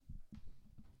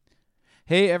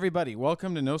Hey, everybody.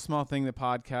 Welcome to No Small Thing, the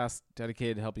podcast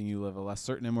dedicated to helping you live a less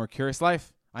certain and more curious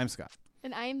life. I'm Scott.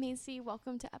 And I'm Macy.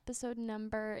 Welcome to episode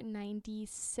number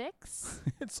 96.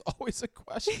 It's always a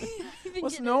question.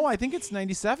 No, I think it's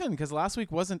 97 because last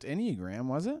week wasn't Enneagram,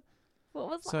 was it? What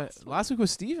was So last last week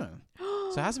was Steven.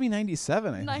 So it has to be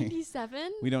 97, I think.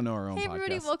 97? We don't know our own Hey, podcast.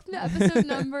 everybody. Welcome to episode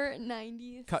number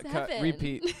 97. Cut,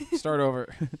 repeat, start over.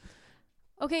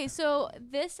 Okay, so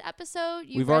this episode,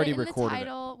 We've already recorded the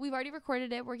title. We've already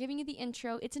recorded it. We're giving you the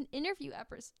intro. It's an interview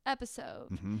episode.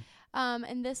 Mm-hmm.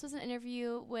 And this was an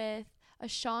interview with a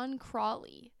Sean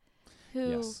Crawley,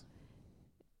 who... Yes.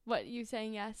 What, you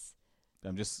saying yes?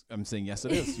 I'm saying yes,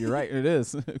 it is. You're right. It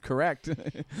is. Correct.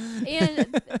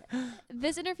 And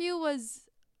this interview was,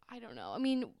 I don't know. I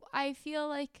mean, I feel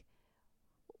like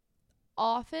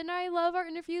often I love our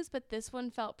interviews, but this one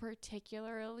felt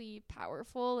particularly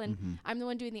powerful. And I'm the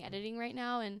one doing the editing right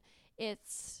now, and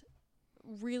it's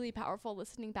really powerful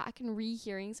listening back and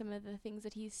rehearing some of the things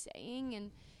that he's saying and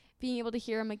being able to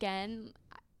hear him again.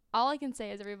 All I can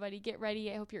say is, everybody, get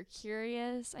ready. I hope you're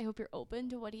curious. I hope you're open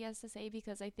to what he has to say,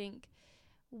 because I think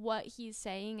what he's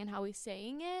saying and how he's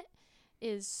saying it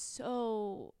is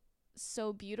so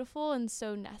beautiful and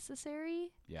so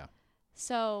necessary. Yeah.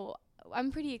 So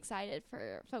I'm pretty excited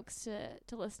for folks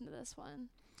to listen to this one.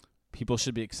 People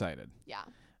should be excited. Yeah.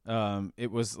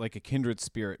 It was like a kindred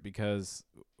spirit because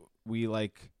we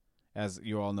like, as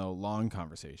you all know, long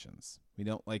conversations. We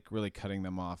don't like really cutting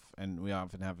them off, and we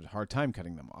often have a hard time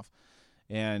cutting them off.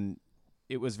 And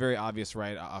it was very obvious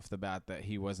right off the bat that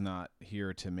he was not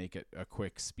here to make it a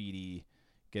quick, speedy,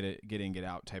 get in, get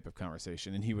out type of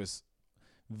conversation. And he was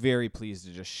very pleased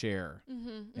to just share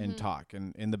and talk,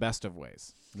 and in the best of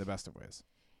ways.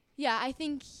 Yeah, I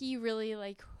think he really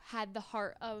had the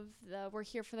heart of we're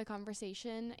here for the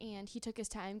conversation, and he took his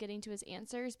time getting to his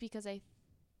answers, because he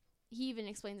even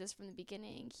explains this from the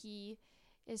beginning. He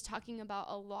is talking about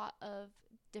a lot of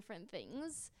different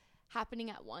things happening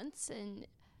at once, and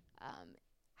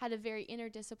had a very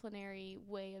interdisciplinary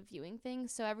way of viewing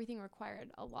things, so everything required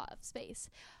a lot of space.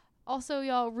 Also,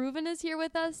 y'all, Reuben is here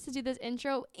with us to do this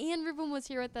intro, and Reuben was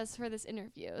here with us for this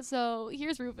interview. So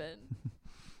here's Reuben.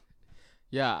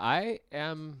 Yeah, I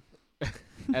am,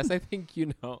 as I think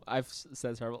you know, I've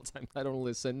said several times, I don't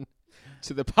listen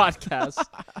to the podcast.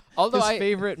 Although His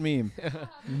favorite meme.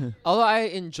 Although I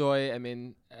enjoy,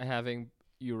 having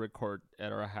you record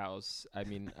at our house.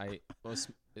 I was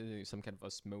some kind of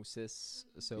osmosis.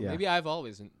 So maybe I've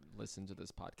always listened to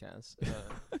this podcast.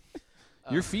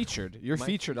 You're featured. You're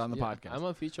featured on the podcast. I'm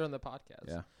a feature on the podcast.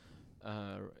 Yeah.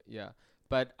 Yeah.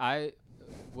 But I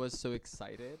was so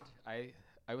excited. I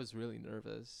was really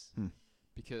nervous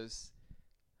because,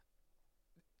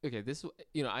 okay,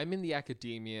 I'm in the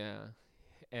academia,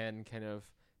 and kind of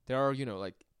there are,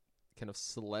 kind of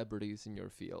celebrities in your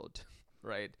field,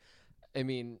 right? I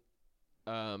mean,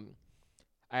 I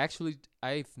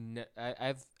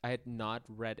had not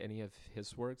read any of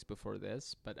his works before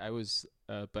this, but I was,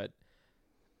 but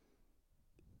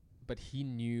he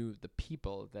knew the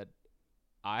people that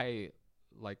I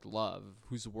love,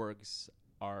 whose works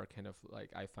are kind of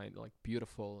I find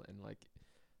beautiful and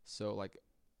so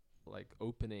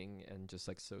opening and just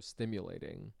so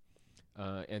stimulating,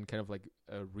 and kind of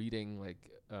reading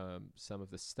some of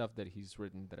the stuff that he's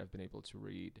written that I've been able to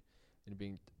read, and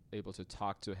being able to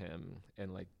talk to him,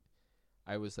 and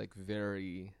I was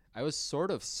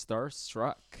sort of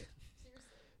starstruck.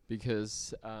 Seriously?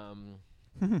 Because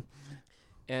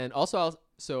and also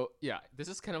this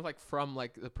is kind of from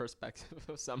the perspective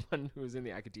of someone who's in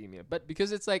the academia, but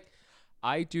because it's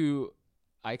I do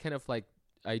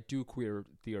queer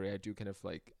theory. I do kind of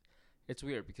it's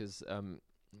weird because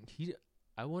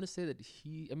I want to say that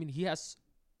he has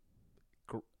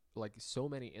so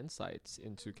many insights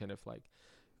into kind of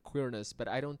queerness, but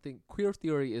I don't think queer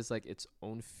theory is its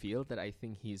own field that I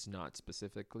think he's not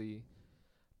specifically,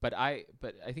 but I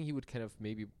think he would kind of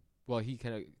maybe. Well, he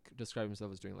kind of described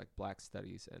himself as doing Black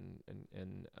studies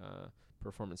and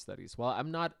performance studies. Well,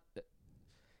 I'm not,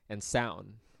 and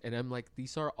sound, and I'm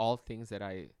these are all things that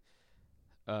I,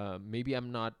 maybe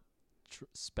I'm not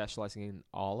specializing in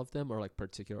all of them or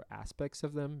particular aspects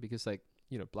of them, because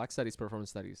Black studies,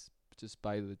 performance studies, just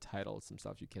by the titles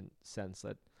themselves, you can sense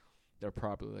that there are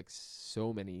probably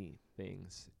so many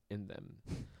things in them.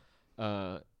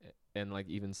 And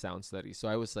even sound studies. So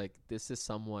I was this is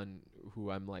someone who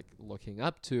I'm looking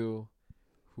up to,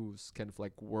 whose kind of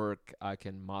work I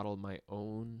can model my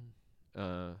own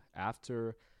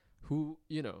after, who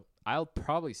I'll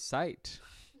probably cite,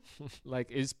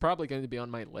 is probably going to be on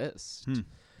my list.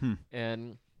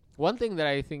 And one thing that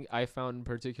I think I found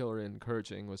particularly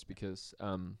encouraging was because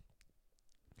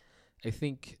I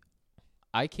think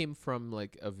I came from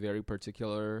like a very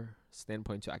particular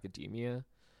standpoint to academia.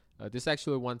 This is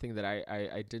actually one thing that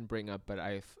I didn't bring up, but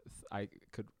I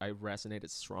resonated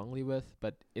strongly with.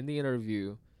 But in the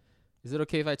interview, is it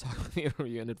okay if I talk about the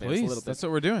interview in advance a little bit? That's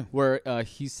what we're doing. Where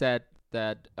he said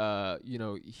that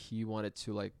he wanted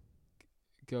to like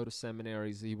go to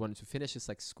seminaries. He wanted to finish his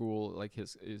like school, like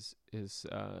his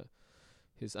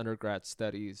undergrad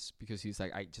studies, because he's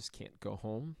like, I just can't go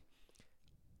home.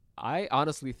 I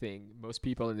honestly think most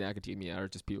people in the academia are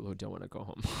just people who don't want to go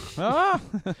home.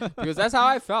 Because that's how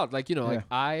I felt. Like, like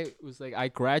I was like, I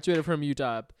graduated from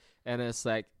UW and it's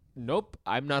like, nope,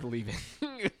 I'm not leaving.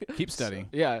 Keep studying.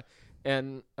 So, yeah.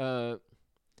 And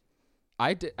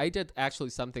I did actually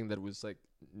something that was like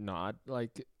not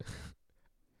like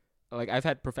like I've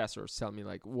had professors tell me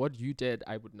like what you did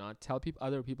I would not tell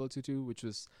other people to do, which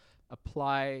was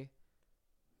apply.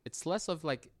 It's less of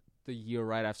like the year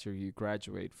right after you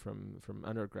graduate from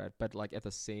undergrad, but like at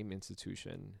the same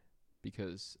institution,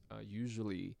 because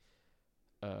usually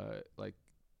like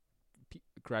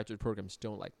graduate programs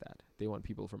don't like that. They want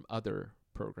people from other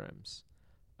programs.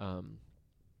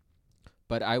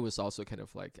 But I was also kind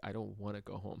of like, I don't want to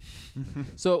go home.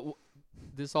 So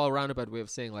this all roundabout way of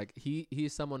saying like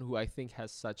he's someone who I think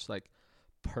has such like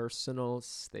personal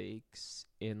stakes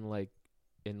in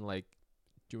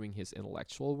doing his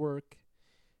intellectual work.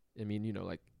 I mean,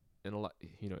 like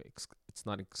it's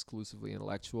not exclusively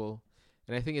intellectual,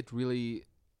 and I think it really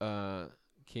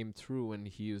came through when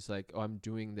he was like, "Oh, I'm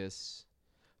doing this."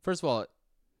 First of all,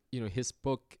 his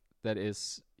book that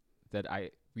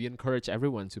we encourage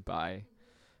everyone to buy,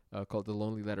 called "The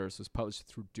Lonely Letters," was published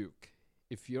through Duke.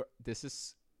 This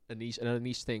is another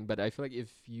niche thing, but I feel like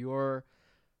if you're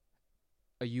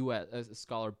a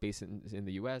scholar based in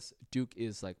the U.S., Duke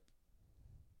is like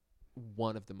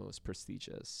one of the most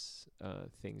prestigious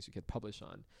things you could publish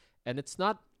on. And it's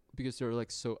not because they're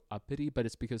like so uppity, but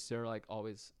it's because they're like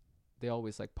they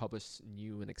always like publish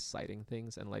new and exciting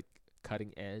things and like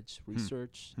cutting edge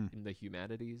research in the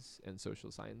humanities and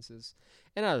social sciences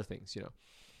and other things,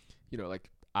 like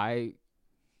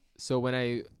so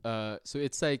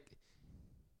it's like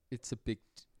it's a big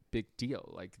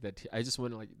deal, like that. I just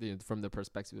want to like from the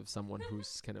perspective of someone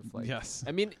who's kind of like, yes,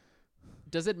 I mean,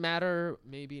 does it matter?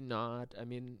 Maybe not. I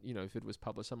mean, if it was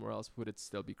published somewhere else, would it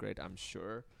still be great? I'm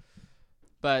sure.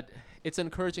 But it's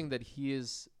encouraging that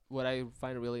what I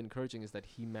find really encouraging is that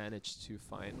he managed to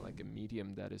find like a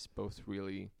medium that is both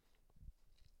really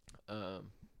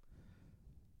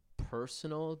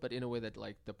personal, but in a way that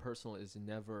like the personal is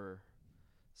never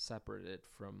separated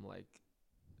from like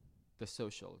the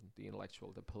social, the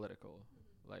intellectual, the political,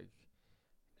 like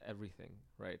everything,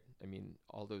 right? I mean,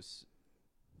 all those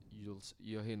you'll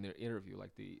hear in their interview,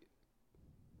 like the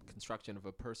construction of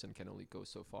a person can only go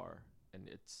so far, and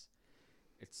it's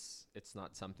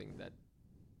not something that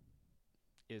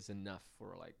is enough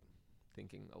for like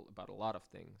thinking about a lot of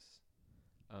things.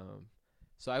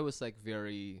 So I was like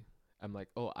I'm like,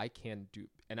 oh, I can do,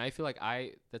 and I feel like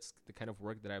that's the kind of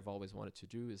work that I've always wanted to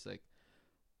do, is like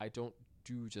I don't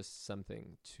do just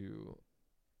something to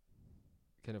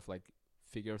kind of like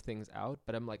figure things out,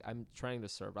 but I'm trying to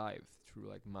survive through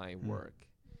like my work,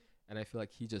 and I feel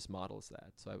like he just models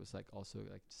that. So I was like also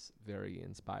like just very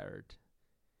inspired.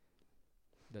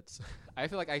 I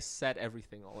feel like I said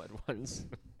everything all at once.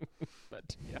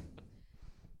 But yeah,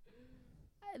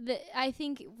 I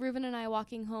think Reuven and I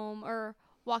walking home or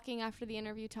walking after the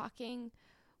interview talking,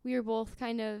 we were both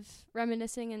kind of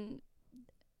reminiscing and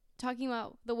talking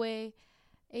about the way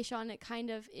Aishan, it kind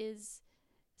of is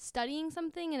studying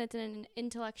something, and it's an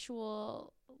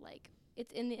intellectual, like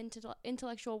it's in the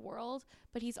intellectual world,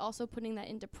 but he's also putting that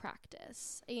into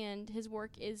practice, and his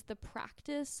work is the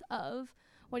practice of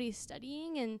what he's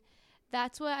studying. And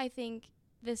that's what I think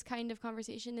this kind of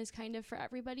conversation is kind of for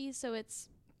everybody. So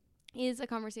is a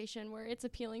conversation where it's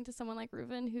appealing to someone like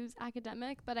Reuven who's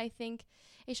academic, but I think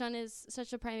Aishan is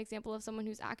such a prime example of someone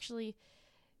who's actually,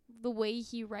 the way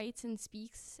he writes and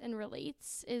speaks and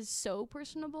relates is so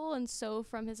personable and so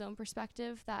from his own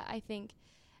perspective that I think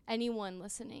anyone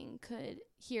listening could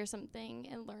hear something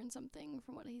and learn something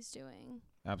from what he's doing.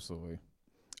 Absolutely.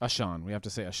 Aishan. We have to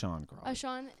say Aishan, Carl.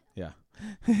 Aishan. Yeah.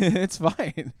 It's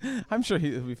fine. I'm sure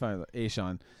he'll be fine with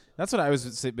Aishan. That's what I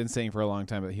been saying for a long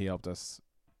time, but he helped us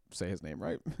say his name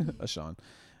right. Aishan.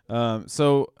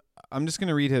 So I'm just going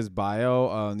to read his bio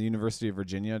on the University of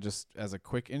Virginia just as a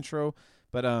quick intro.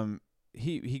 But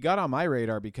he got on my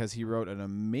radar because he wrote an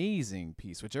amazing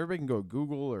piece, which everybody can go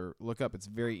Google or look up. It's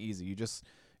very easy. You just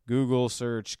Google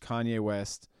search Kanye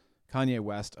West,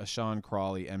 Aishan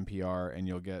Crawley, NPR, and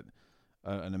you'll get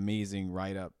an amazing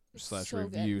write-up slash So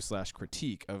good. review slash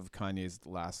critique of Kanye's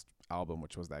last album,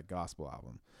 which was that gospel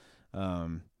album.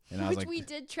 And I was Which like, we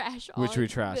did trash. which we on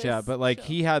trash, yeah. this But like show.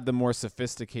 he had the more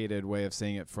sophisticated way of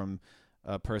saying it from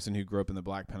a person who grew up in the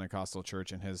Black Pentecostal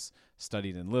church and has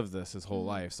studied and lived this his whole Mhm.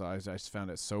 life. So I just found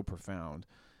it so profound.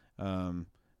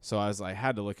 So I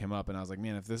had to look him up, and I was like,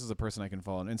 man, if this is a person I can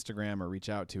follow on Instagram or reach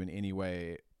out to in any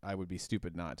way, I would be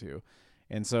stupid not to.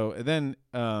 And so then,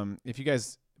 if you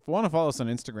guys want to follow us on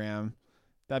Instagram,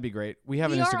 that'd be great. We have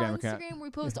we an are Instagram on account. Instagram. We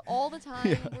post all the time.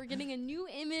 Yeah. We're getting a new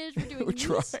image. We're doing We're new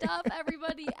trying. stuff.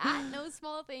 Everybody at No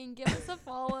Small Thing, give us a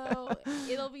follow.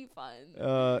 It'll be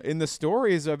fun. In the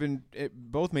stories,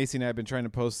 both Macy and I have been trying to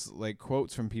post like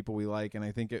quotes from people we like, and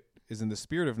I think it is in the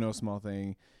spirit of No Small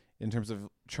Thing, in terms of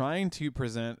trying to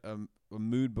present a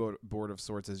mood board of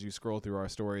sorts as you scroll through our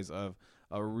stories of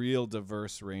a real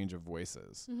diverse range of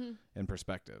voices Mhm. and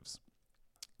perspectives.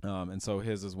 And so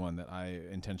his is one that I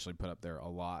intentionally put up there a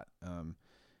lot.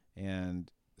 And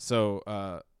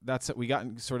so that's it. We got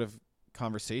in sort of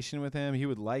conversation with him. He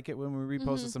would like it when we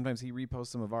repost it. Mhm. Sometimes he reposts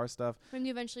some of our stuff. When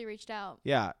you eventually reached out.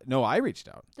 Yeah. No, I reached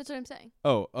out. That's what I'm saying.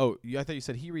 Oh, I thought you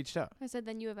said he reached out. I said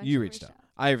then you eventually You reached out.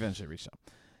 I eventually reached out.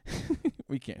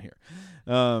 We can't hear.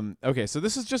 Okay, so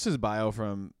this is just his bio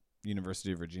from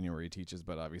University of Virginia where he teaches,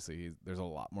 but obviously there's a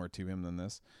lot more to him than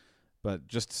this. But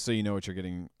just so you know what you're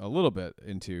getting a little bit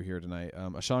into here tonight,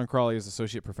 Ashawn Crawley is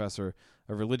Associate Professor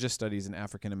of Religious Studies in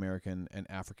African American and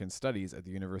African Studies at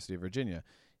the University of Virginia.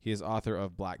 He is author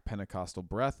of Black Pentecostal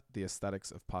Breath, The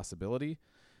Aesthetics of Possibility,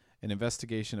 an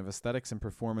investigation of aesthetics and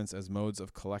performance as modes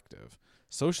of collective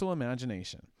social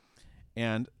imagination.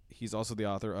 And he's also the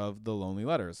author of The Lonely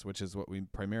Letters, which is what we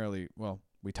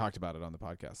we talked about it on the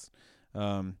podcast.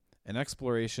 An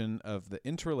exploration of the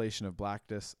interrelation of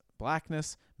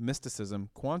blackness, mysticism,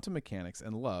 quantum mechanics,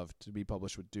 and love, to be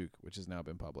published with Duke, which has now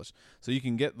been published. So you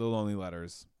can get The Lonely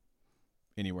Letters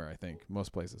anywhere, I think,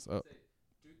 most places. Oh.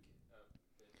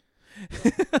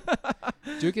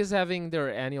 Duke is having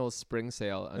their annual spring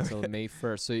sale until May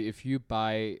 1st. So if you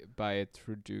buy it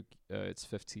through Duke, it's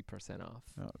 50% off.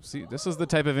 Oh, see, this is the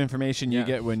type of information you Yeah.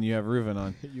 get when you have Reuven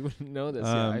on. You wouldn't know this.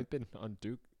 Um, I've been on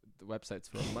Duke websites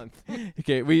for a month.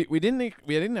 Okay, we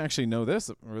didn't actually know this,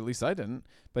 or at least I didn't.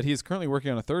 But he is currently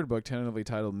working on a third book, tentatively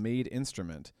titled "Made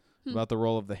Instrument," about the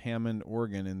role of the Hammond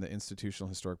organ in the institutional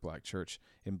historic Black church,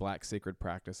 in Black sacred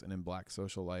practice, and in Black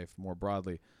social life more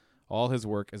broadly. All his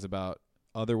work is about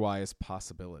otherwise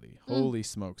possibility. Holy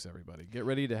smokes, everybody. Get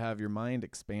ready to have your mind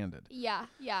expanded. Yeah.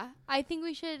 I think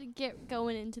we should get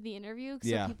going into the interview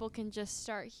so people can just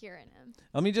start hearing him.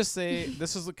 Let me just say,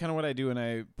 this is kind of what I do when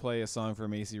I play a song for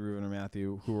Macy, Reuven, or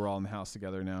Matthew, who are all in the house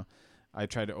together now. I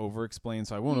try to over-explain,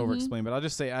 so I won't over-explain, but I'll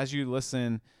just say, as you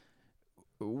listen,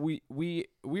 we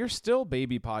are still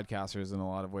baby podcasters in a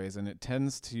lot of ways, and it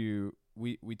tends to...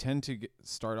 We tend to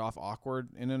start off awkward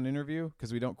in an interview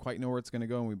because we don't quite know where it's going to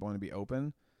go and we want to be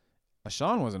open.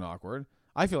 Ashawn wasn't awkward.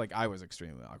 I feel like I was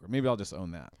extremely awkward. Maybe I'll just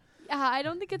own that. Yeah, I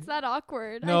don't think it's that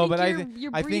awkward. No, but you're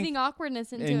I breathing think-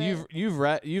 awkwardness into And it.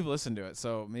 you've listened to it,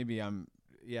 so maybe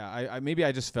maybe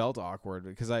I just felt awkward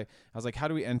because I was like, how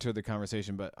do we enter the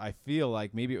conversation? But I feel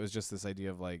like maybe it was just this idea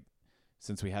of like,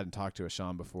 since we hadn't talked to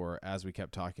Ashawn before, as we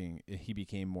kept talking, he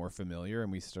became more familiar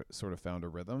and we sort of found a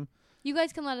rhythm. You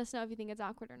guys can let us know if you think it's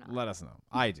awkward or not. Let us know.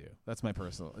 I do. That's my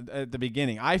personal. At the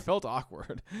beginning, I felt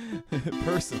awkward,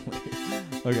 personally.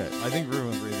 Okay, I think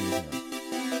Reuven's raising his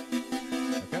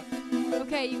hand. Okay,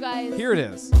 Okay, you guys. here it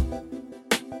is.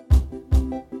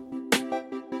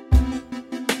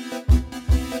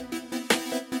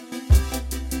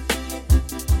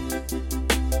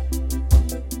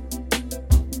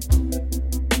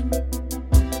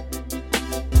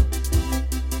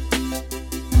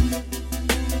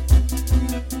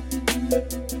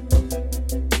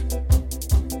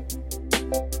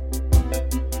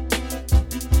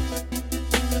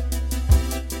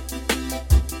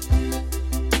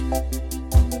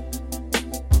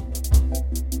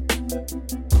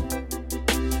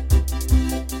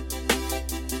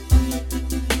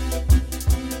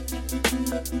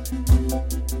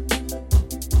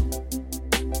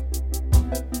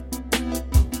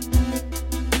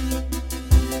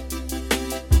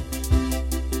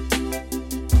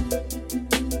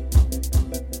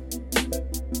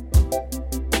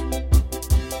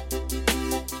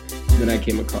 Then I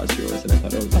came across yours and I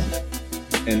thought, oh, this is...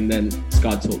 And then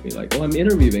Scott told me, like, oh, I'm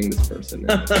interviewing this person.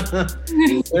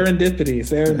 Serendipity.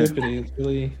 It's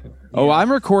really... Oh,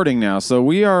 I'm recording now. So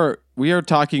we are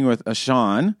talking with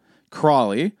Ashawn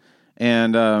Crawley,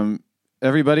 and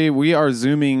everybody, we are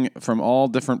zooming from all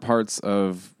different parts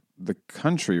of the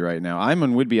country right now. I'm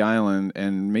on Whidbey Island,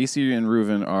 and Macy and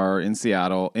Reuven are in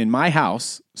Seattle, in my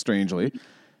house, strangely.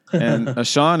 And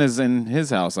Ashan is in his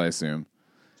house, I assume.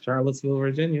 Charlottesville,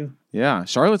 Virginia. Yeah,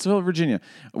 Charlottesville, Virginia.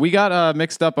 We got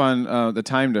mixed up on the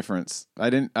time difference. I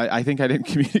think I didn't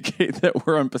communicate that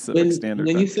we're on Pacific Standard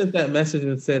When Time. you sent that message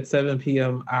and said 7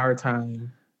 p.m. our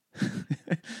time,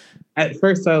 at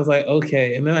first I was like,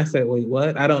 okay. And then I said, wait,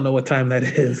 what? I don't know what time that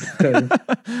is. Because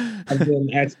I've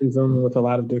been actually Zooming with a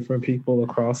lot of different people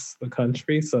across the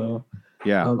country. So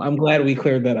Yeah. I'm glad we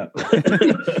cleared that up.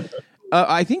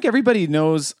 I think everybody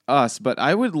knows us, but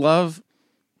I would love.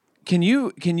 Can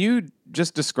you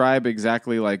just describe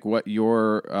exactly like what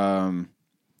your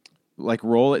like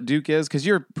role at Duke is? Because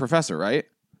you're a professor, right?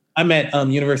 I'm at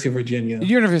University of Virginia.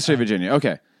 University of Virginia.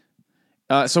 Okay.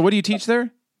 So what do you teach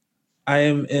there? I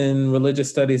am in religious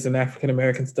studies and African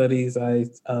American studies. I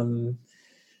am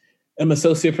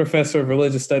associate professor of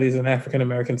religious studies and African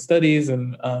American studies,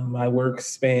 and my work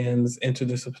spans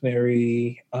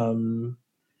interdisciplinary,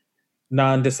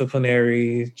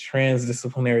 non-disciplinary,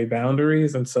 transdisciplinary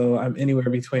boundaries. And so I'm anywhere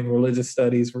between religious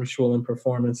studies, ritual and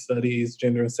performance studies,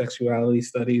 gender and sexuality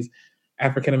studies,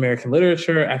 African American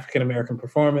literature, African American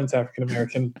performance, African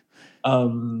American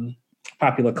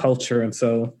popular culture. And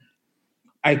so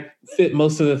I fit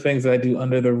most of the things that I do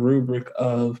under the rubric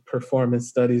of performance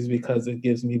studies because it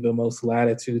gives me the most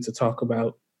latitude to talk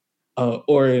about,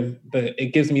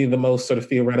 it gives me the most sort of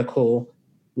theoretical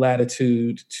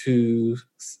latitude to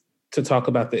talk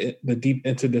about the deep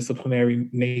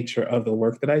interdisciplinary nature of the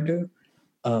work that I do.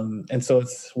 And so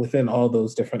it's within all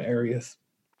those different areas.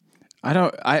 I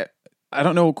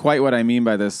don't know quite what I mean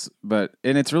by this, and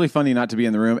it's really funny not to be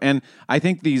in the room. And I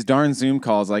think these darn Zoom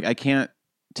calls, like I can't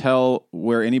tell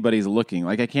where anybody's looking.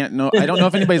 Like I don't know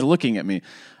if anybody's looking at me.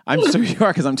 I'm sure you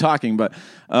are because I'm talking, but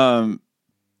I'm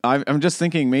just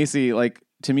thinking, Macy, like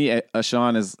to me,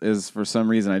 Ashan is for some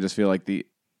reason, I just feel like the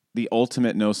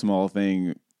ultimate no small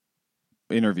thing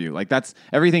interview. Like that's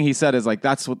everything he said is like,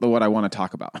 that's what I want to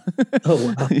talk about.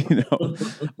 Oh, wow. You know,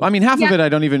 I mean, half of it, I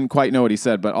don't even quite know what he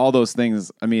said, but all those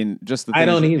things, I mean, just the things, I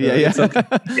don't either. Yeah. It's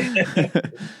okay.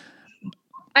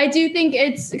 I do think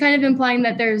it's kind of implying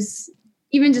that there's,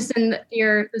 even just in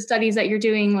the studies that you're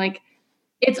doing, like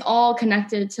it's all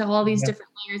connected to all these different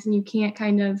layers, and you can't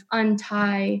kind of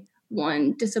untie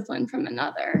one discipline from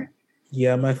another.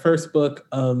 Yeah, my first book,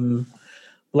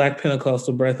 Black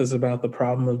Pentecostal Breath, is about the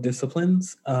problem of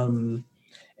disciplines, and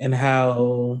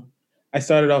how I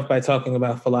started off by talking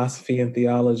about philosophy and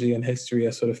theology and history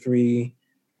as sort of three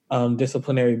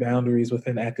disciplinary boundaries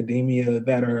within academia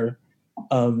that are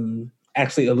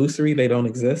actually illusory. They don't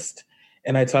exist.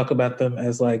 And I talk about them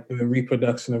as like the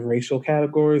reproduction of racial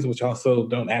categories, which also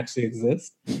don't actually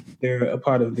exist. They're a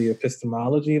part of the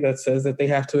epistemology that says that they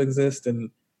have to exist.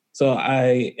 And so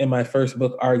I, in my first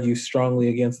book, argue strongly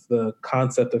against the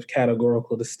concept of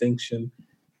categorical distinction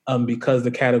because the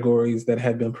categories that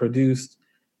have been produced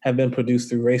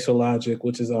through racial logic,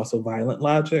 which is also violent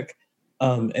logic.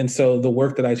 And so the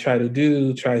work that I try to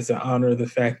do tries to honor the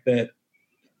fact that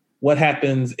what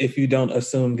happens if you don't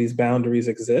assume these boundaries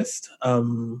exist.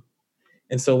 And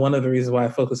so one of the reasons why I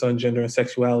focus on gender and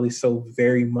sexuality so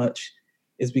very much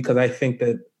is because I think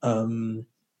that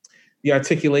the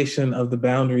articulation of the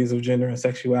boundaries of gender and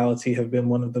sexuality have been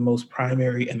one of the most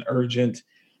primary and urgent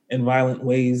and violent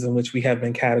ways in which we have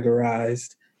been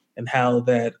categorized, and how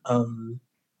that how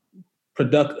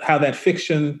that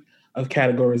fiction of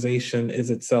categorization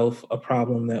is itself a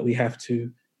problem that we have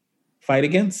to fight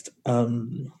against.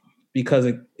 Because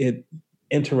it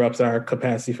interrupts our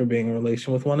capacity for being in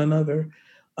relation with one another.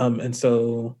 And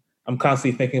so I'm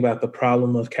constantly thinking about the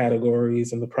problem of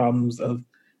categories and the problems of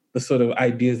the sort of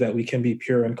ideas that we can be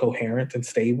pure and coherent and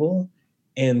stable,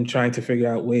 and trying to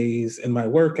figure out ways in my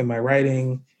work and my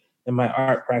writing and my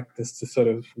art practice to sort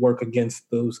of work against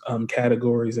those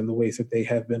categories and the ways that they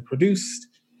have been produced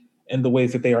and the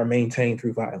ways that they are maintained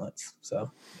through violence.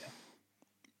 So.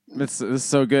 It's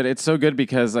so good. It's so good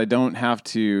because I don't have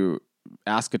to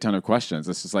ask a ton of questions.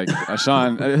 It's just like,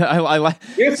 Ashan, I like.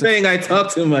 You're saying I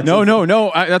talk too much. No.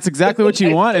 That's exactly what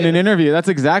you want in an interview. That's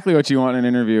exactly what you want in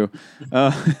an interview.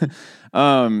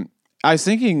 I was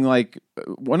thinking, like,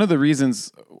 one of the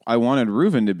reasons I wanted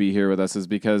Reuven to be here with us is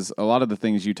because a lot of the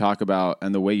things you talk about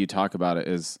and the way you talk about it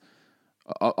is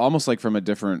almost like from a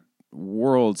different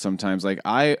world sometimes. Like,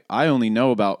 I only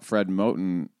know about Fred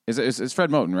Moten. Is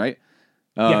Fred Moten, right?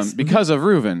 Yes. Because of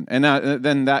Reuven, and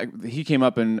that he came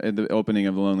up in the opening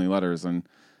of the Lonely Letters, and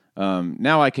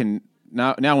now I can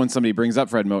now when somebody brings up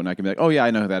Fred Moten, I can be like, oh yeah,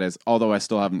 I know who that is. Although I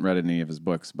still haven't read any of his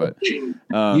books, but you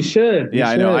should.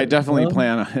 I know. I definitely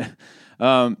plan on it.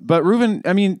 But Reuven,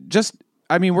 I mean,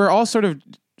 I mean, we're all sort of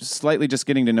slightly just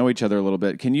getting to know each other a little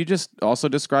bit. Can you just also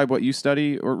describe what you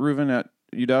study, or Reuven, at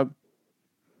UW?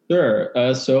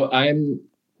 Sure. So I'm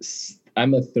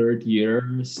a third year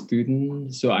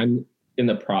student, so I'm in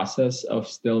the process of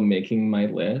still making my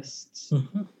lists,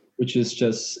 which is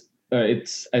just I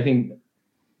think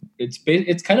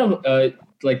it's kind of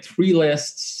like 3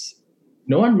 lists.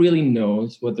 No one really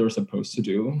knows what they're supposed to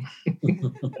do.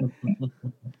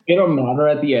 It don't matter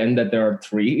at the end that there are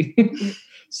 3.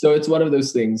 So it's one of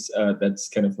those things that's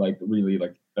kind of like really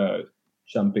like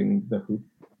jumping the hoop.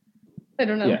 I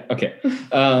don't know. Yeah. Okay.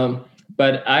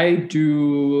 But I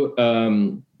do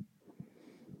kind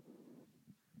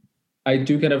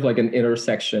of like an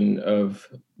intersection of,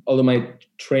 although my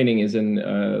training is in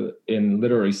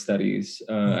literary studies,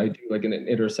 I do like an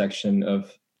intersection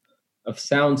of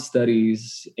sound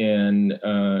studies and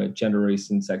gender, race,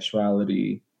 and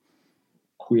sexuality,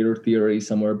 queer theory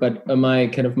somewhere. But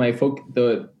maybe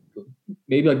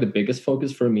like the biggest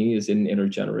focus for me is in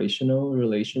intergenerational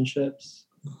relationships.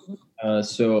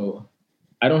 So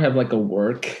I don't have like a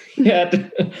work yet,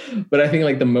 but I think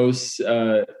like the most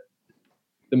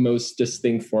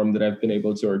distinct form that I've been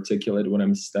able to articulate when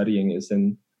I'm studying is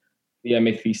in the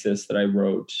MA thesis that I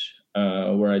wrote,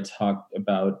 where I talked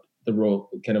about the role,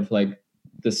 kind of like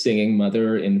the singing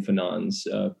mother in Fanon's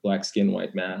Black Skin,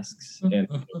 White Masks, and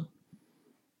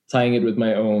tying it with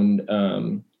my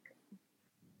own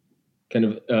kind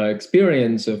of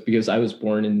experience of, because I was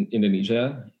born in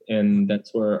Indonesia, and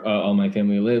that's where all my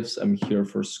family lives. I'm here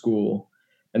for school,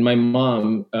 and my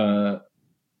mom,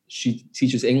 she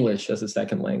teaches English as a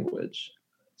second language.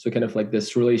 So kind of like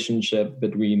this relationship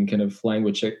between kind of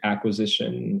language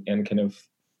acquisition and kind of,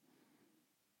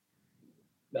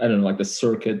 I don't know, like the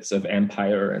circuits of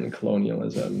empire and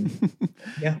colonialism.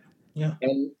 Yeah.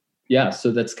 And yeah,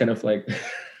 so that's kind of like,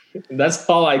 that's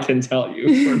all I can tell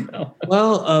you for now.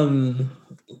 Well, I've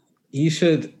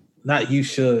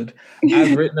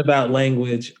written about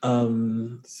language,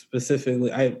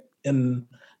 specifically. In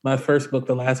my first book,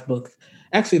 the last book,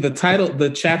 actually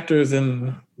the chapters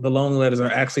in The Lonely Letters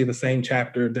are actually the same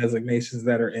chapter designations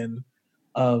that are in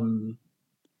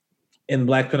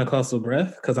Black Pentecostal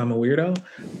Breath, because I'm a weirdo.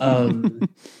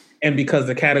 And because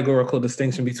the categorical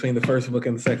distinction between the first book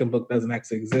and the second book doesn't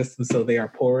actually exist, and so they are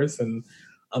porous and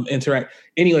interact.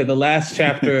 Anyway, the last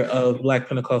chapter of Black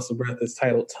Pentecostal Breath is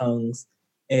titled Tongues,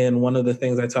 and one of the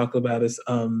things I talk about is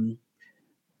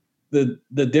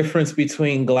the difference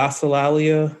between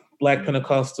glossolalia, Black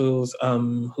Pentecostals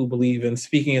who believe in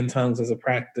speaking in tongues as a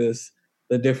practice,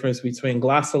 the difference between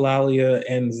glossolalia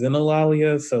and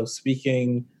xenolalia, so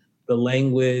speaking the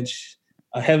language,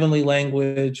 a heavenly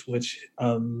language, which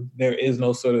there is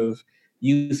no sort of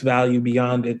use value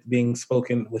beyond it being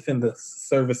spoken within the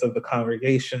service of the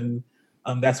congregation.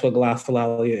 That's what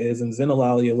glossolalia is, and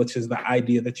xenolalia, which is the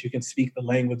idea that you can speak the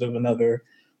language of another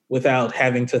without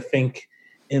having to think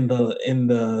in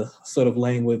the sort of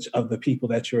language of the people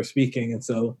that you're speaking. And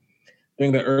so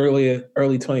during the early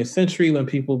 20th century, when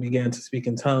people began to speak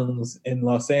in tongues in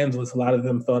Los Angeles, a lot of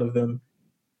them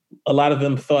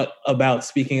thought about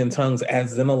speaking in tongues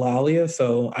as xenolalia.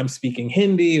 So I'm speaking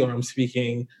Hindi, or I'm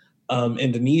speaking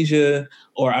Indonesia,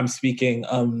 or I'm speaking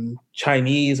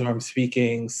Chinese, or I'm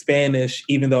speaking Spanish,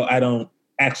 even though I don't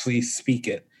actually speak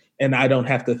it and I don't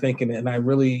have to think in it. And I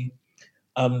really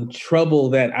trouble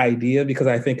that idea, because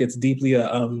I think it's deeply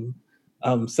a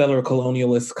settler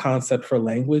colonialist concept for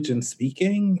language and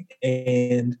speaking.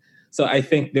 And so I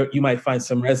think you might find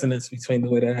some resonance between the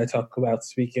way that I talk about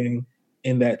speaking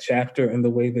in that chapter and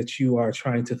the way that you are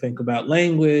trying to think about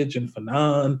language and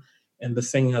Fanon and the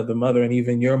singing of the mother, and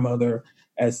even your mother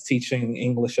as teaching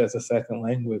English as a second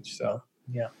language. So,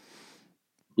 yeah.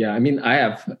 Yeah, I mean,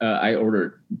 I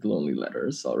ordered The Lonely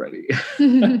Letters already.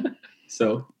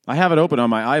 So I have it open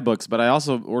on my iBooks, but I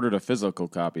also ordered a physical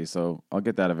copy, so I'll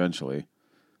get that eventually.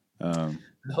 I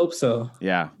hope so.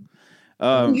 Yeah.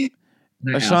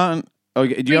 Sean,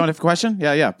 do you have a question?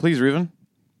 Yeah. Please, Reuven.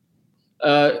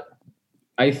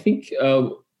 I think,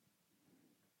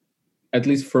 at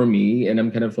least for me, and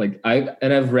I'm kind of like,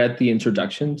 I've read the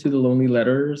introduction to The Lonely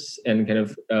Letters, and kind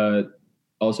of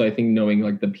also I think knowing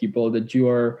like the people that you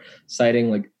are citing,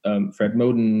 like Fred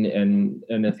Moten and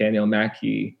Nathaniel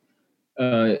Mackey.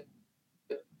 I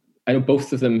know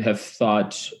both of them have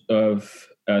thought of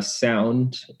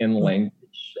sound and language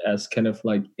as kind of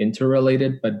like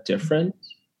interrelated but different.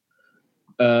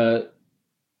 And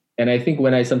I think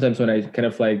when I kind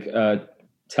of like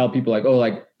tell people like, oh,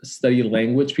 like study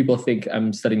language, people think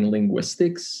I'm studying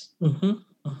linguistics.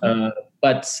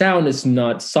 But sound is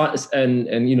not,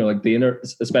 and you know, like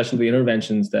especially the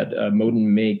interventions that Moten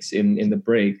makes in the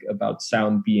break about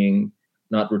sound being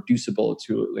not reducible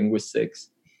to linguistics.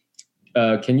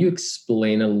 Can you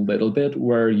explain a little bit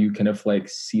where you kind of like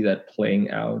see that playing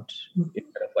out in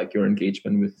kind of like your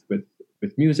engagement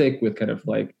with music, with kind of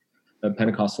like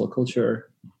Pentecostal culture?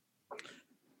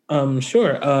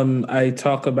 Sure. I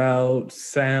talk about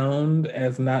sound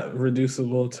as not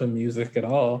reducible to music at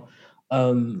all.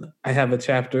 I have a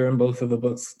chapter in both of the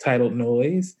books titled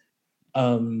Noise,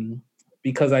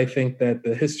 because I think that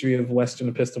the history of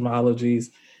Western epistemologies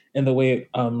and the way it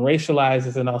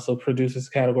racializes and also produces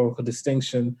categorical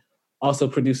distinction also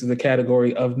produces a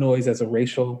category of noise as a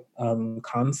racial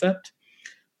concept.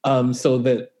 So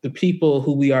that the people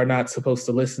who we are not supposed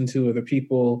to listen to, or the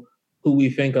people who we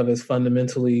think of as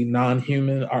fundamentally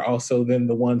non-human, are also then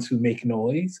the ones who make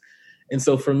noise. And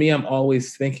so for me, I'm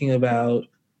always thinking about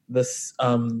this,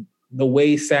 the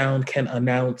way sound can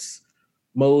announce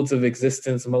modes of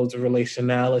existence, modes of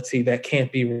relationality that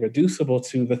can't be reducible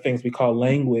to the things we call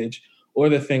language or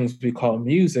the things we call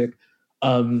music.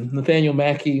 Nathaniel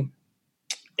Mackey,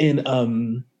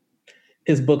 in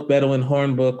his book Bedouin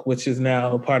Hornbook, which is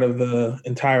now part of the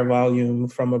entire volume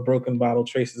From a Broken Bottle,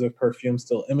 Traces of Perfume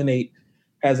Still Emanate,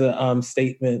 has a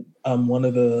statement. One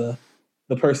of the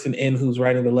person in who's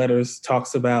writing the letters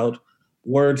talks about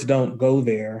words don't go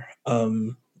there.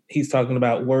 He's talking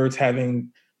about words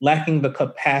lacking the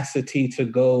capacity to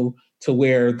go to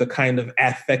where the kind of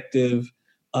affective,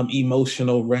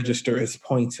 emotional register is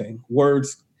pointing.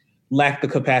 Words lack the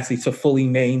capacity to fully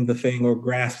name the thing or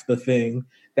grasp the thing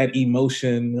that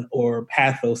emotion or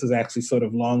pathos is actually sort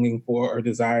of longing for or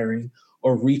desiring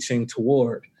or reaching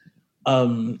toward.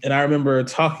 And I remember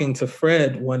talking to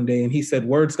Fred one day, and he said,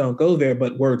 words don't go there,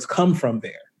 but words come from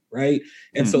there, right?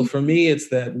 And so for me, it's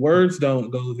that words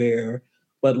don't go there,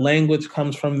 but language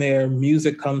comes from there,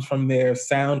 music comes from there,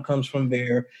 sound comes from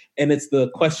there. And it's the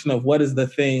question of what is the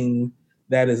thing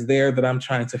that is there that I'm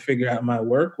trying to figure out in my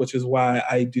work, which is why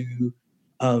I do,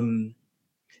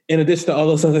 in addition to all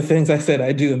those other things I said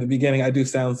I do in the beginning, I do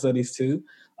sound studies too.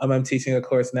 I'm teaching a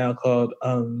course now called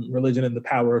Religion and the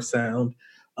Power of Sound,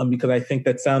 because I think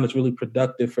that sound is really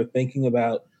productive for thinking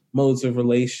about modes of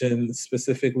relation,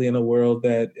 specifically in a world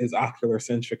that is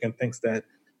ocular-centric and thinks that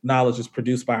knowledge is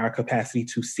produced by our capacity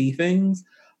to see things.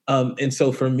 And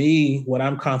so for me, what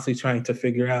I'm constantly trying to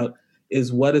figure out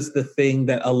is what is the thing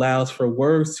that allows for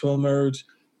words to emerge?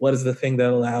 What is the thing that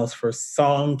allows for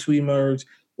song to emerge?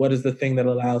 What is the thing that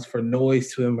allows for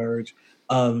noise to emerge?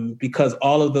 Because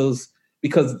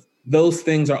those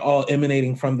things are all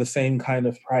emanating from the same kind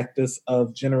of practice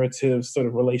of generative sort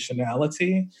of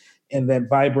relationality, and that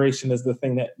vibration is the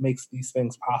thing that makes these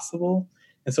things possible.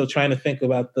 And so trying to think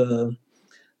about the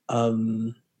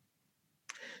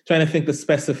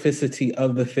specificity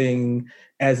of the thing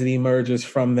as it emerges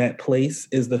from that place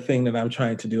is the thing that I'm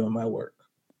trying to do in my work.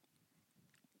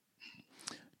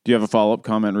 Do you have a follow-up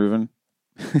comment, Reuven?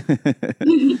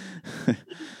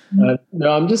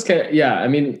 No, I'm just kind of, yeah. I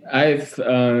mean, I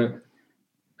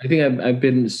think I've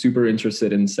been super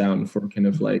interested in sound for kind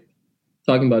of like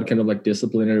talking about kind of like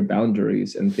disciplinary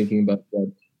boundaries and thinking about what,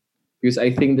 because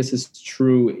I think this is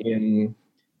true in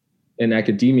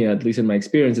academia, at least in my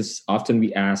experience, is often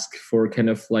we ask for kind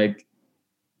of like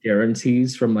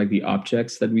guarantees from like the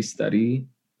objects that we study.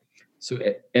 So,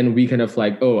 and we kind of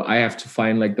like, oh, I have to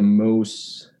find like the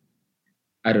most,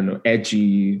 I don't know,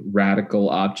 edgy, radical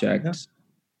objects.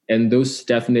 Yeah. And those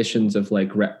definitions of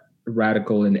like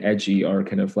radical and edgy are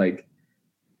kind of like,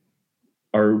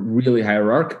 are really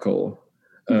hierarchical.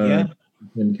 And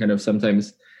kind of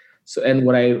sometimes, so, and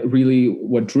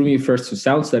what drew me first to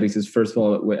sound studies is, first of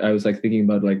all, I was like thinking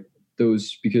about like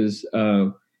those, because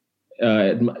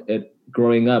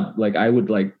growing up, like I would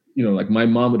like, you know, like my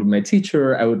mom would be my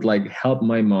teacher. I would like help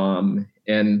my mom.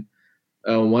 And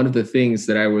one of the things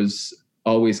that I was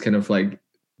always kind of like,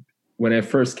 when I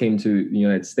first came to the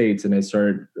United States and I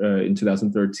started in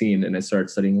 2013 and I started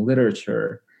studying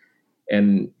literature,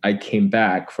 and I came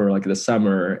back for like the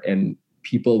summer, and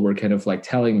people were kind of like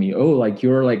telling me, oh, like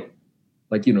you're like,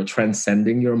 you know,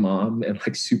 transcending your mom and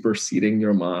like superseding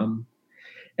your mom.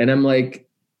 And I'm like,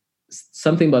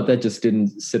 something about that just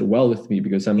didn't sit well with me,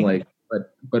 because I'm like,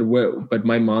 but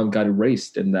my mom got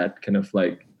erased in that kind of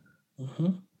like,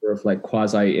 sort of like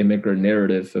quasi-immigrant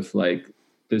narrative of like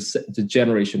the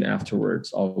generation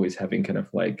afterwards always having kind of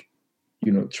like,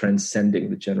 you know, transcending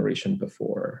the generation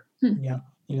before. Yeah.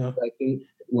 I think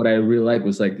what I really liked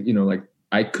was like, you know, like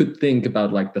I could think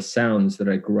about like the sounds that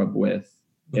I grew up with.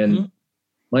 And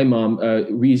my mom,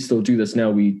 we still do this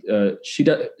now.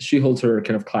 She holds her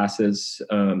kind of classes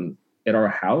at our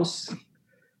house.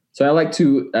 So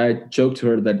I joke to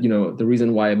her that, you know, the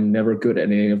reason why I'm never good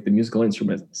at any of the musical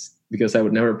instruments, because I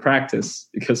would never practice,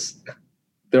 because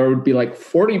there would be like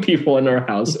 40 people in our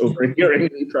house overhearing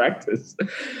me practice.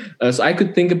 So I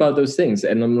could think about those things,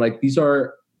 and I'm like, these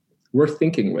are worth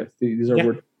thinking with. These are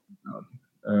worth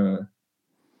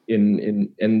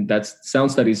and that's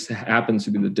sound studies happens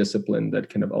to be the discipline that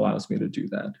kind of allows me to do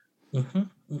that.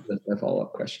 That's my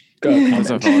follow-up question. Go. That's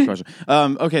a follow-up question.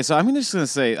 Okay, so I'm just going to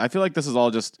say, I feel like this is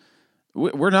all just,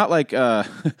 we're not like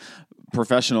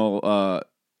professional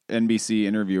NBC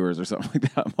interviewers or something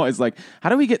like that. I'm always like, how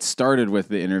do we get started with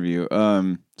the interview?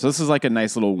 So this is like a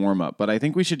nice little warm-up, but I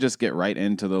think we should just get right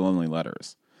into the Lonely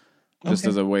Letters. Just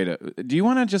as a way to, do you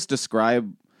want to just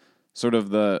describe sort of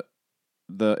the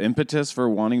impetus for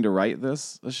wanting to write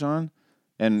this, Sean?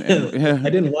 And I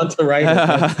didn't want to write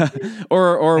it.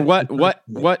 or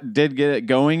what did get it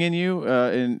going in you?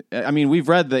 I mean, we've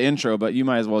read the intro, but you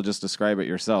might as well just describe it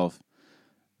yourself.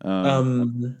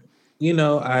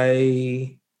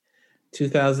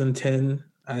 2010,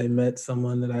 I met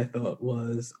someone that I thought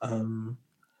was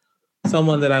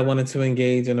someone that I wanted to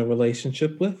engage in a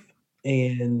relationship with,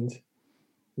 and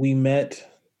we met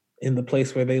in the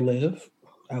place where they live.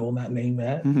 I will not name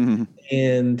that.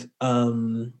 And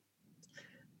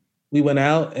we went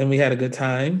out and we had a good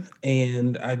time,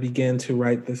 and I began to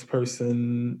write this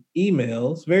person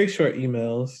emails, very short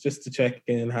emails, just to check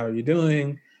in. How are you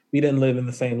doing? We didn't live in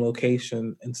the same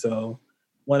location, and so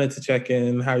wanted to check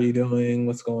in. How are you doing?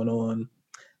 What's going on?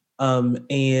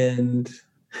 And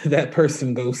that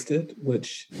person ghosted,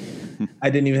 which I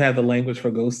didn't even have the language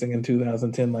for ghosting in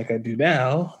 2010 like I do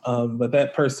now. But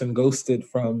that person ghosted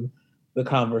from the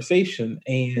conversation,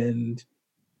 and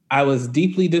I was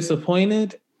deeply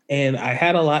disappointed, and I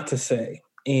had a lot to say.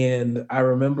 And I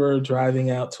remember driving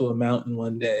out to a mountain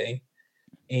one day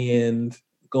and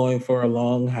going for a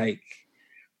long hike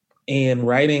and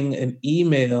writing an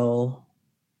email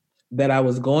that I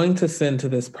was going to send to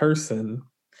this person.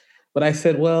 But I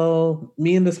said, well,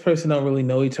 me and this person don't really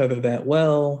know each other that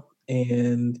well,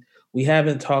 and we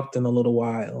haven't talked in a little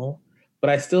while, but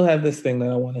I still have this thing that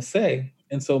I want to say.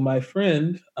 And so my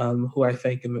friend, who I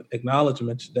thank in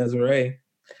acknowledgement, Desiree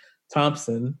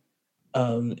Thompson,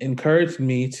 encouraged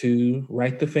me to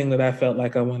write the thing that I felt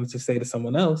like I wanted to say to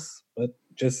someone else, but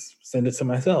just send it to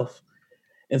myself.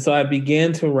 And so I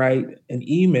began to write an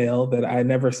email that I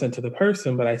never sent to the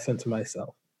person, but I sent to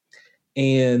myself.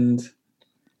 And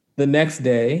the next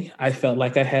day, I felt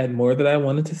like I had more that I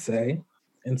wanted to say.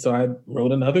 And so I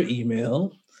wrote another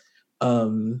email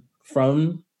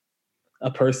from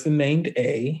a person named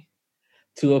A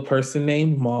to a person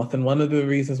named Moth. And one of the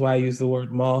reasons why I use the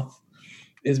word moth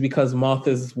is because moth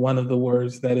is one of the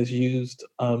words that is used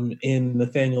in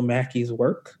Nathaniel Mackey's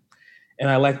work. And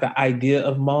I like the idea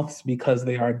of moths because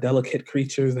they are delicate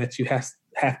creatures that you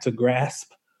have to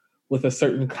grasp with a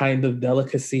certain kind of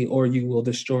delicacy, or you will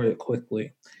destroy it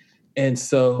quickly. And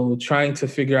so trying to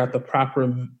figure out the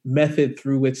proper method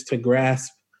through which to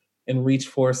grasp and reach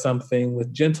for something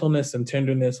with gentleness and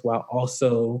tenderness while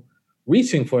also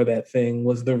reaching for that thing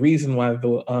was the reason why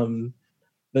the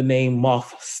name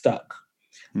Moth stuck.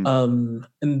 And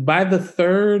by the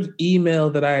third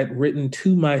email that I had written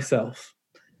to myself,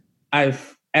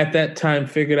 I've at that time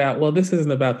figured out, well, this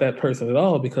isn't about that person at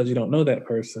all because you don't know that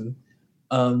person.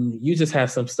 You just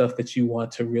have some stuff that you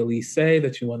want to really say,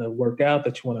 that you want to work out,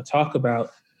 that you want to talk about.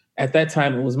 At that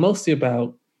time, it was mostly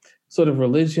about sort of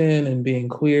religion and being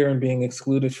queer and being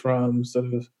excluded from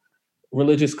sort of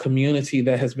religious community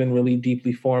that has been really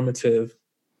deeply formative.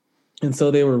 And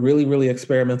so they were really, really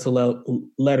experimental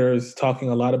letters talking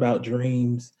a lot about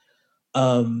dreams.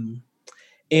 And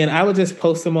I would just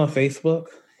post them on Facebook.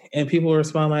 And people would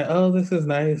respond like, oh, this is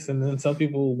nice. And then some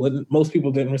people wouldn't. Most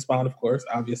people didn't respond, of course,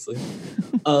 obviously.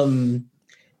 And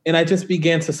I just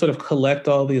began to sort of collect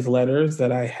all these letters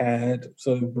that I had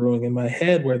sort of brewing in my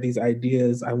head where these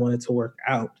ideas I wanted to work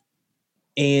out.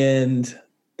 And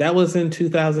that was in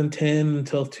 2010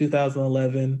 until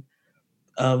 2011.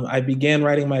 I began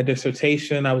writing my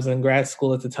dissertation. I was in grad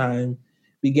school at the time.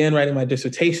 Began writing my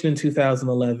dissertation in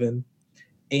 2011.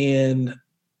 And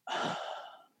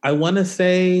I want to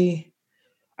say,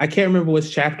 I can't remember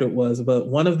which chapter it was, but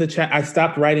one of the I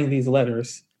stopped writing these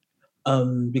letters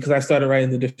because I started writing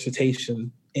the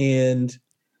dissertation. And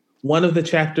one of the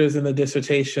chapters in the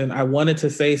dissertation, I wanted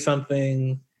to say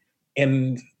something,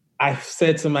 and I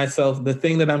said to myself, the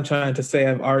thing that I'm trying to say,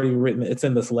 I've already written, it's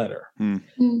in this letter.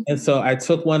 And so I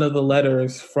took one of the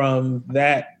letters from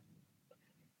that.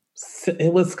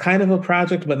 It was kind of a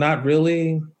project, but not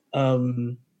really.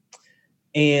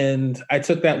 And I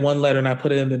took that one letter and I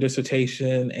put it in the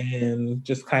dissertation and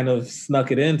just kind of snuck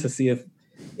it in to see if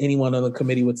anyone on the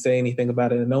committee would say anything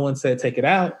about it. And no one said, take it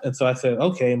out. And so I said,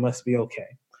 okay, it must be okay.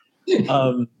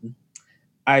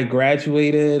 I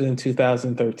graduated in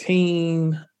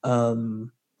 2013,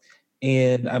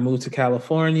 and I moved to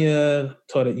California,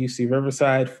 taught at UC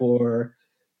Riverside for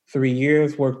 3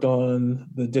 years, worked on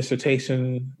the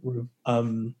dissertation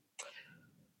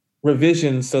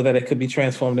revision so that it could be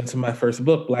transformed into my first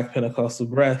book, Black Pentecostal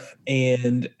Breath.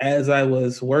 And as I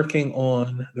was working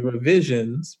on the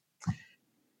revisions,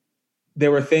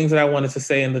 there were things that I wanted to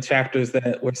say in the chapters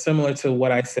that were similar to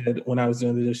what I said when I was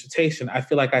doing the dissertation. I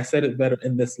feel like I said it better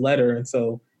in this letter. And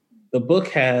so the book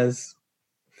has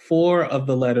 4 of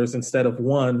the letters instead of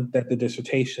 1 that the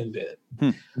dissertation did.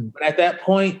 But at that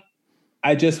point,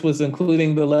 I just was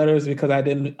including the letters because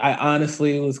I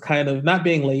honestly was kind of not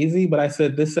being lazy, but I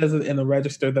said, this says it in a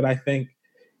register that I think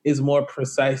is more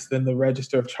precise than the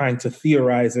register of trying to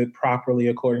theorize it properly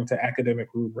according to academic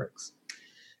rubrics.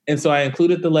 And so I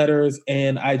included the letters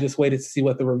and I just waited to see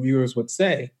what the reviewers would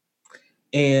say.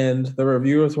 And the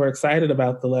reviewers were excited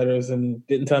about the letters and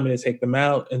didn't tell me to take them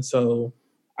out. And so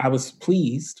I was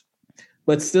pleased,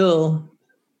 but still,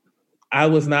 I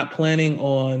was not planning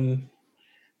on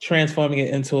transforming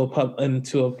it into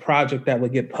a project that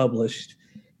would get published.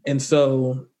 And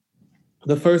so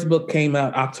the first book came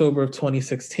out October of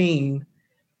 2016.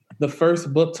 The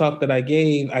first book talk that I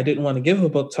gave, I didn't want to give a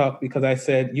book talk because I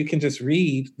said, you can just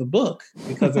read the book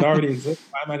because it already exists.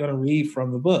 Why am I going to read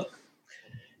from the book?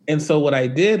 And so what I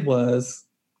did was,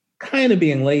 kind of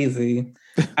being lazy,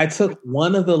 I took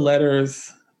one of the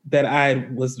letters that I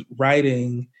was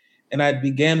writing and I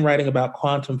began writing about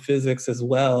quantum physics as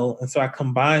well. And so I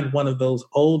combined one of those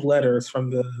old letters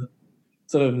from the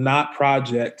sort of not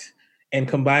project and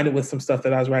combined it with some stuff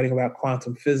that I was writing about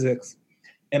quantum physics.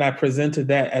 And I presented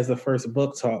that as the first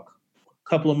book talk. A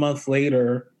couple of months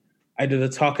later, I did a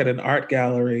talk at an art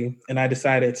gallery and I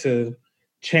decided to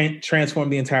transform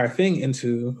the entire thing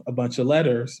into a bunch of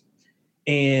letters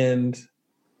and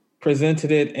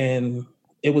presented it, and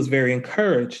it was very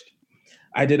encouraged.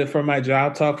 I did it for my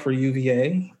job talk for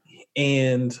UVA,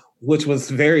 and which was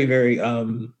very, very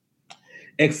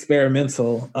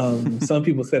experimental. Some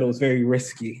people said it was very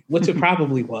risky, which it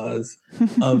probably was,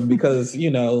 because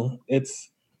you're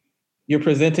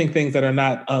presenting things that are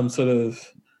not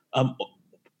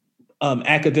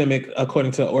academic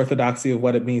according to orthodoxy of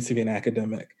what it means to be an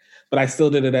academic. But I still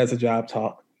did it as a job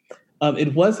talk.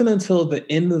 It wasn't until the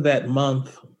end of that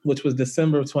month, which was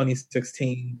December of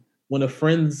 2016, when a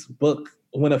friend's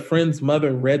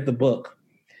mother read the book.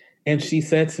 And she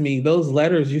said to me, those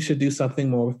letters, you should do something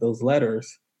more with those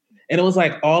letters. And it was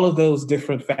like all of those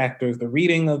different factors, the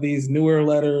reading of these newer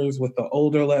letters with the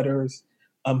older letters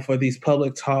for these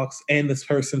public talks, and this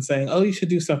person saying, oh, you should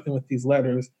do something with these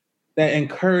letters, that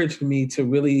encouraged me to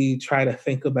really try to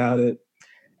think about it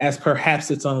as perhaps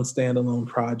its own standalone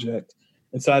project.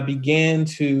 And so I began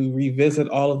to revisit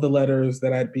all of the letters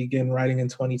that I'd began writing in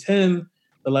 2010,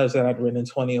 the letters that I'd written in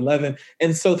 2011.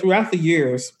 And so throughout the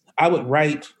years, I would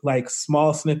write like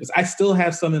small snippets. I still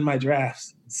have some in my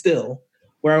drafts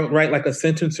where I would write like a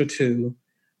sentence or two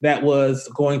that was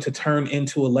going to turn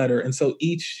into a letter. And so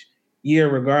each year,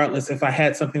 regardless, if I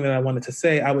had something that I wanted to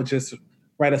say, I would just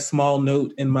write a small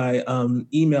note in my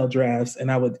email drafts and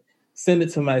I would send it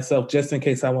to myself just in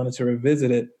case I wanted to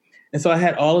revisit it. And so I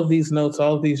had all of these notes,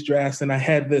 all of these drafts, and I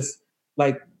had this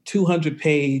like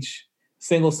 200-page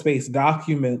single-space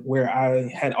document where I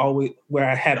had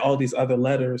all these other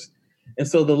letters. And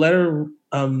so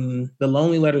the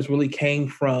Lonely Letters really came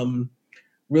from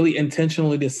really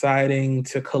intentionally deciding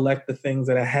to collect the things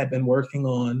that I had been working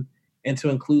on and to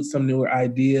include some newer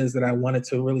ideas that I wanted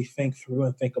to really think through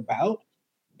and think about.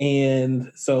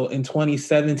 And so in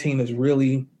 2017 is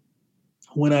really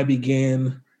when I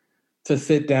began to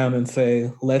sit down and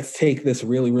say, let's take this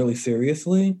really, really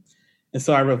seriously. And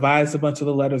so I revised a bunch of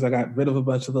the letters. I got rid of a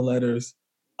bunch of the letters.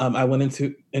 I went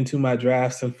into my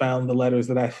drafts and found the letters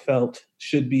that I felt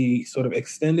should be sort of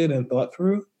extended and thought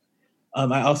through.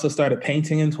 I also started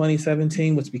painting in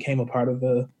 2017, which became a part of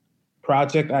the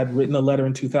project. I'd written a letter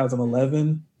in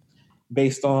 2011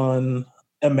 based on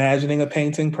imagining a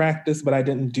painting practice, but I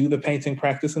didn't do the painting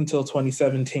practice until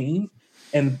 2017.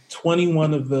 And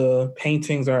 21 of the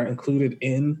paintings are included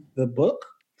in the book,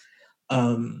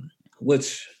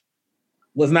 which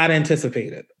was not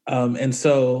anticipated. And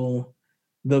so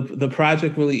the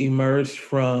project really emerged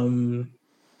from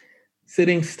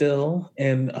sitting still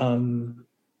and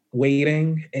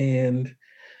waiting and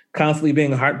constantly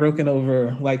being heartbroken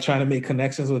over like trying to make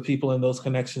connections with people and those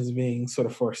connections being sort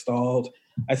of forestalled.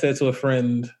 I said to a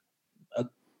friend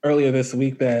earlier this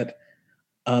week that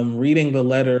reading the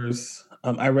letters,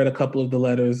 I read a couple of the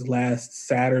letters last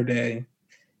Saturday,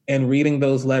 and reading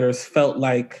those letters felt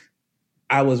like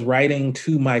I was writing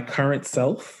to my current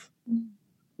self.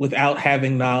 without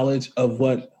having knowledge of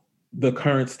what the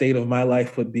current state of my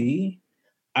life would be.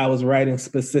 I was writing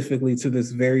specifically to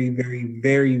this very, very,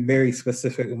 very, very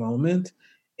specific moment.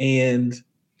 And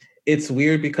it's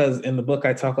weird because in the book,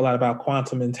 I talk a lot about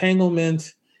quantum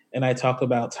entanglement, and I talk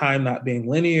about time not being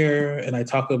linear, and I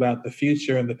talk about the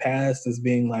future and the past as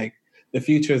being like, the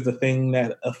future is the thing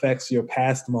that affects your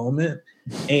past moment.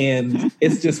 And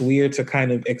it's just weird to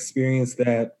kind of experience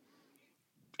that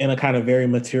in a kind of very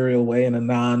material way, in a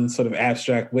non sort of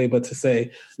abstract way, but to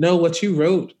say, no, what you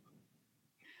wrote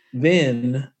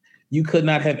then you could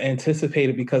not have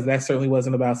anticipated, because that certainly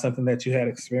wasn't about something that you had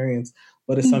experienced,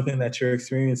 but it's something that you're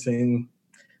experiencing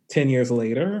 10 years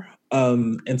later.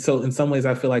 And so in some ways,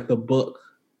 I feel like the book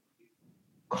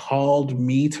called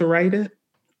me to write it.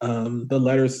 The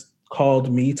letters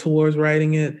called me towards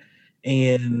writing it.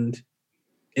 And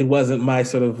it wasn't my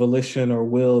sort of volition or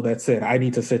will that said, I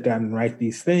need to sit down and write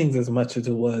these things, as much as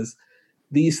it was,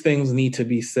 these things need to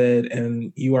be said,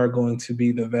 and you are going to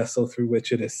be the vessel through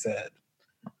which it is said.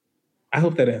 I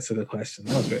hope that answered the question.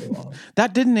 That was very long.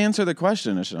 That didn't answer the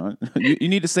question, Ishan. You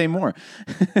need to say more.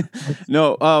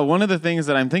 No, one of the things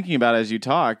that I'm thinking about as you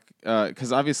talk,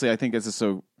 because obviously I think this is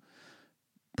so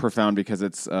profound because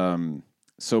it's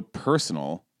so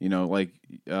personal. You know, like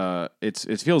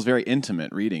it feels very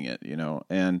intimate reading it. You know,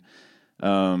 and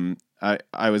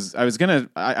I was gonna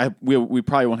we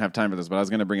probably won't have time for this, but I was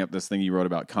gonna bring up this thing you wrote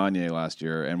about Kanye last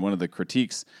year, and one of the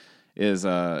critiques is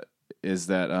that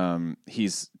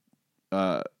he's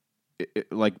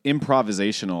like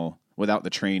improvisational without the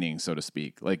training, so to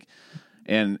speak. Like,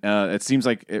 and it seems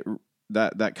like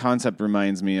that concept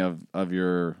reminds me of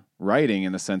your writing,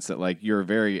 in the sense that like you're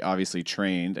very obviously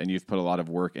trained and you've put a lot of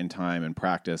work and time and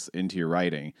practice into your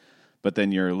writing, but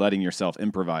then you're letting yourself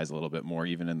improvise a little bit more,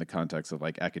 even in the context of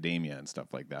like academia and stuff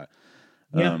like that.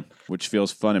 Yeah. Which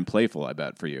feels fun and playful, I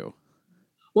bet, for you.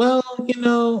 Well, you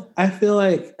know, I feel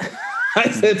like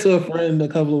I said to a friend a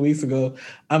couple of weeks ago,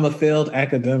 I'm a failed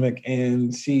academic,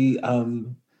 and she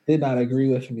did not agree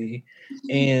with me.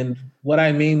 And what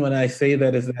I mean when I say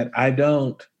that is that I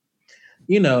don't,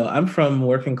 you know, I'm from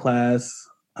working class,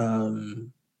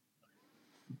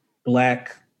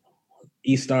 Black,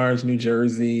 East Orange, New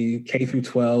Jersey, K through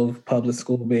 12, public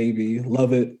school baby.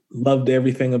 Love it. Loved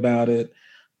everything about it.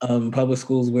 Public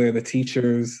schools where the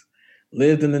teachers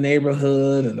lived in the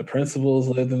neighborhood and the principals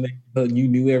lived in the neighborhood. You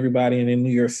knew everybody, and they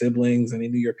knew your siblings and they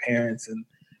knew your parents. And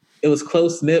it was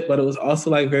close knit, but it was also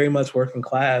like very much working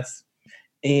class.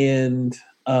 And,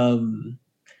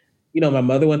 you know, my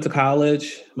mother went to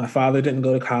college. My father didn't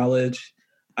go to college.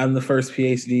 I'm the first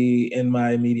PhD in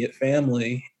my immediate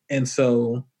family. And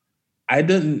so I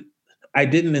didn't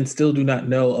and still do not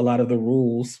know a lot of the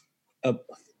rules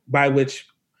by which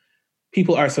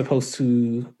people are supposed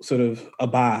to sort of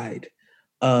abide,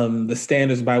 the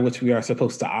standards by which we are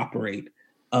supposed to operate.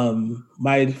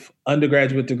 My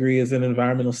undergraduate degree is in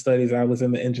environmental studies. I was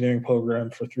in the engineering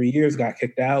program for 3 years, got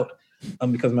kicked out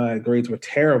because my grades were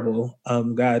terrible,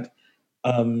 got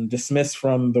dismissed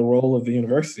from the role of the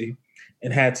university,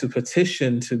 and had to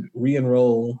petition to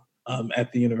re-enroll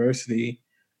at the university.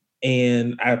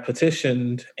 And I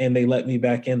petitioned, and they let me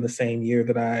back in the same year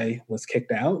that I was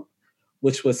kicked out,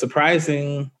 which was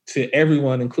surprising to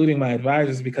everyone, including my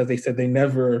advisors, because they said they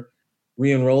never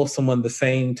re-enroll someone the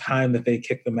same time that they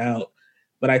kick them out.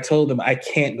 But I told them I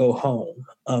can't go home.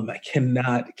 I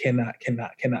cannot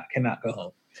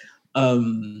go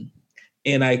home.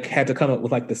 And I had to come up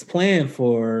with like this plan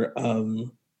for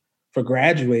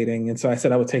graduating. And so I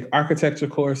said I would take architecture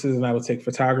courses, and I would take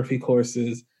photography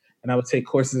courses, and I would take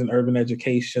courses in urban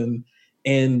education.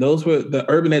 And those were the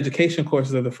urban education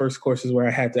courses are the first courses where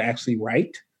I had to actually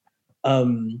write.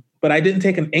 But I didn't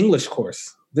take an English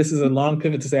course. This is a long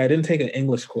pivot to say I didn't take an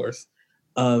English course.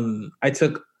 I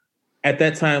took, at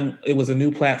that time, it was a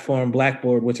new platform,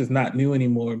 Blackboard, which is not new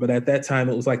anymore. But at that time,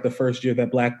 it was like the first year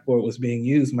that Blackboard was being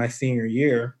used, my senior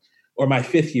year, or my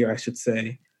fifth year, I should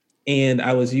say. And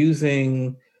I was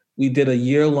we did a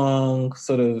year-long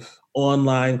sort of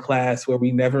online class where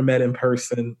we never met in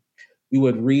person. We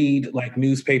would read like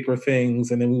newspaper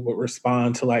things, and then we would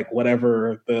respond to like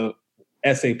whatever the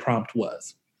essay prompt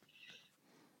was.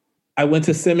 I went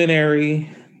to seminary.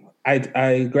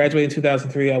 I graduated in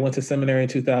 2003. I went to seminary in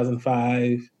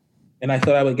 2005, and I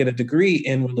thought I would get a degree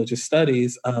in religious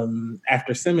studies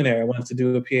after seminary. I wanted to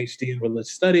do a PhD in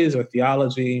religious studies or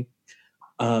theology.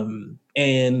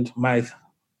 And my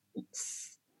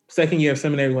second year of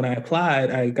seminary, when I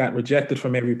applied, I got rejected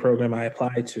from every program I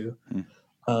applied to.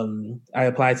 I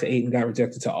applied to 8 and got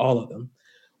rejected to all of them,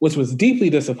 which was deeply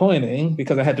disappointing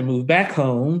because I had to move back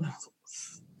home,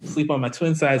 sleep on my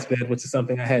twin size bed, which is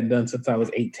something I hadn't done since I was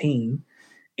 18.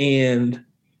 and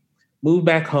moved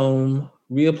back home,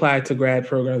 reapplied to grad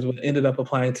programs, but ended up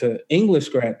applying to English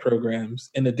grad programs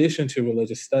in addition to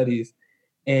religious studies.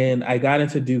 And I got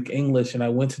into Duke English, and I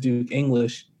went to Duke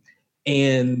English,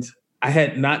 and I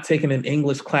had not taken an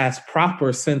English class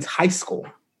proper since high school.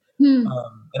 And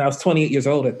I was 28 years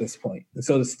old at this point. And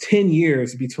so it's 10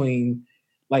 years between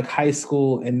like high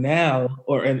school and now,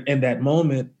 or in that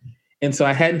moment. And so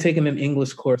I hadn't taken an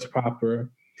English course proper.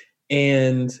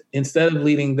 And instead of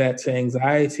leading that to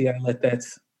anxiety, I let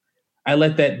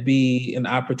that be an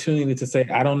opportunity to say,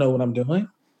 I don't know what I'm doing.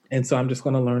 And so I'm just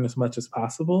going to learn as much as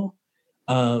possible.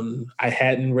 I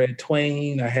hadn't read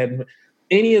Twain. I hadn't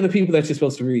any of the people that you're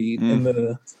supposed to read in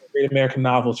the Great American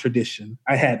Novel tradition.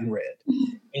 I hadn't read.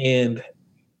 And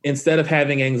instead of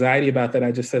having anxiety about that,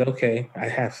 I just said, okay, I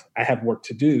have work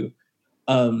to do.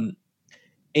 And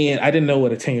I didn't know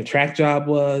what a tenure track job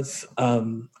was.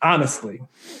 Honestly,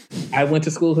 I went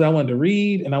to school because I wanted to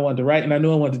read and I wanted to write and I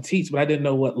knew I wanted to teach, but I didn't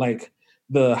know what like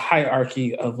the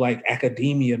hierarchy of like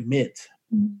academia meant.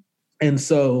 And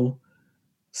so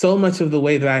much of the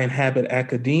way that I inhabit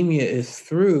academia is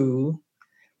through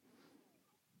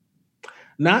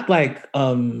not like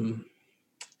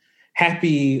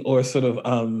happy or sort of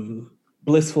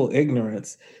blissful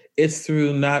ignorance. It's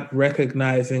through not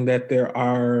recognizing that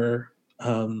there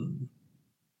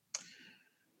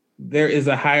is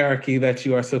a hierarchy that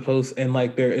you are supposed, and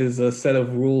like there is a set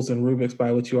of rules and rubrics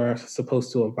by which you are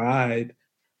supposed to abide.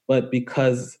 But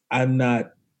because I'm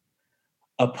not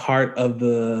a part of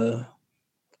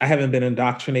I haven't been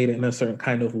indoctrinated in a certain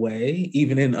kind of way,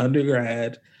 even in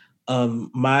undergrad,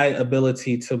 my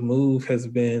ability to move has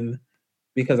been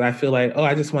because I feel like, oh,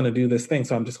 I just want to do this thing,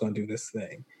 so I'm just going to do this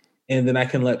thing. And then I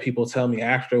can let people tell me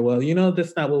after, well,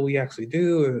 that's not what we actually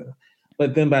do.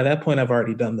 But then by that point, I've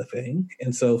already done the thing.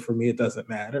 And so for me, it doesn't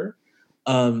matter.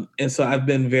 And so I've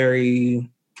been very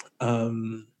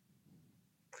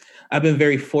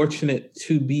fortunate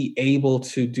to be able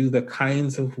to do the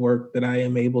kinds of work that I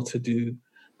am able to do,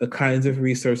 the kinds of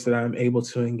research that I'm able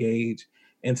to engage,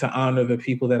 and to honor the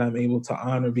people that I'm able to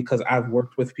honor because I've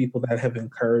worked with people that have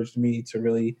encouraged me to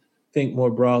really think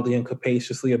more broadly and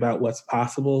capaciously about what's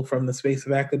possible from the space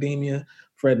of academia.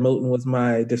 Fred Moten was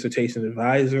my dissertation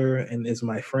advisor and is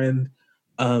my friend.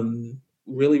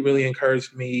 Really, really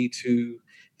encouraged me to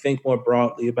think more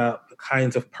broadly about the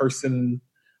kinds of person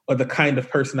or the kind of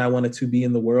person I wanted to be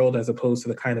in the world as opposed to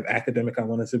the kind of academic I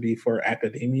wanted to be for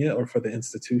academia or for the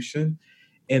institution.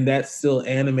 And that still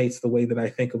animates the way that I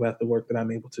think about the work that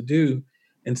I'm able to do.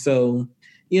 And so,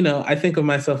 I think of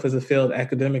myself as a failed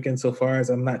academic insofar as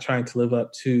I'm not trying to live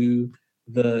up to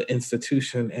the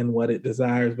institution and what it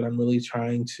desires, but I'm really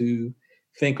trying to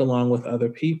think along with other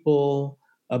people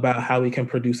about how we can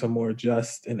produce a more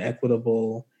just and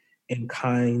equitable and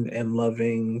kind and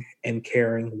loving and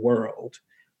caring world.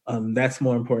 That's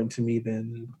more important to me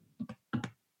than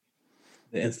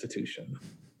the institution.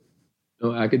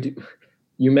 No,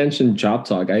 you mentioned Job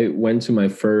Talk. I went to my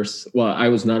first, well, I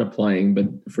was not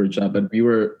applying for a job, but we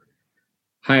were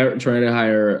trying to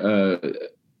hire,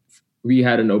 we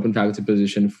had an open faculty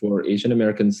position for Asian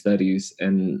American Studies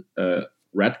and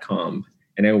RedCom.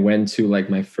 And I went to like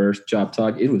my first Job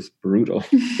Talk. It was brutal.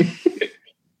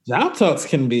 Job Talks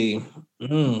can be,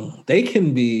 they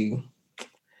can be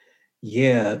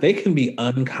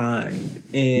unkind.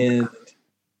 And,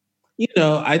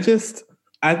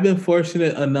 I've been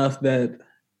fortunate enough that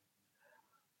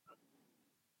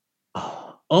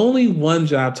only one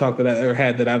Job Talk that I ever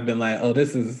had that I've been like, oh,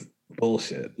 this is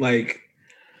bullshit. Like,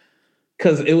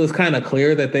 because it was kind of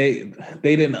clear that they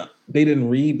didn't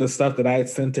read the stuff that I had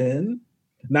sent in,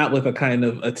 not with a kind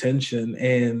of attention,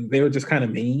 and they were just kind of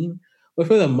mean. But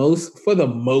for the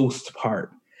most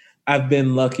part, I've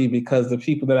been lucky because the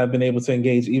people that I've been able to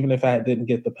engage, even if I didn't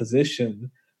get the position,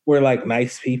 were like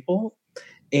nice people.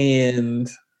 And,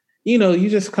 you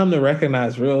just come to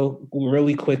recognize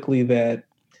really quickly that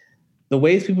the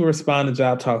ways people respond to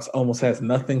Job Talks almost has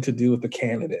nothing to do with the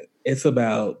candidate. It's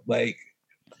about like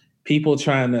people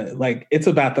trying to it's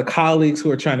about the colleagues who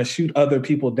are trying to shoot other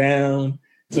people down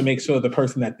to make sure the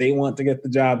person that they want to get the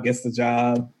job gets the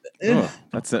job. Oh,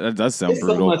 that does sound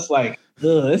brutal. So much like,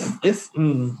 it's.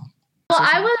 Well,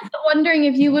 I was wondering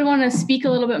if you would want to speak a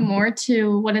little bit more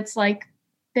to what it's like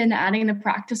been adding the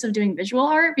practice of doing visual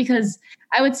art, because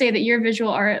I would say that your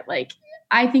visual art, like,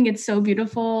 I think it's so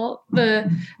beautiful.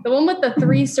 The one with the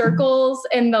 3 circles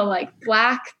and the like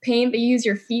black paint, they use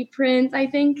your feet prints, I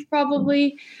think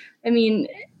probably. I mean,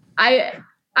 I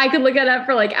could look at that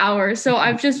for like hours. So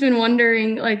I've just been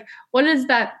wondering, like, what has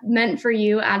that meant for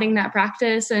you adding that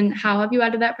practice, and how have you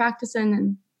added that practice in?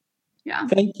 And Yeah.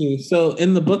 Thank you. So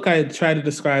in the book, I try to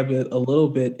describe it a little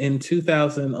bit. In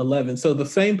 2011, so the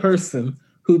same person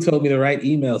who told me to write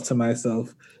emails to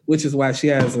myself, which is why she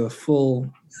has a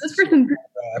full This person.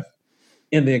 paragraph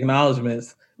in the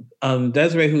acknowledgments.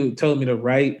 Desiree, who told me to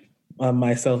write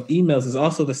myself emails, is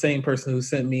also the same person who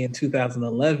sent me in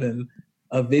 2011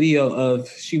 a video of,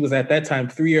 she was at that time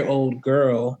 3-year-old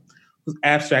girl who's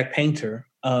abstract painter.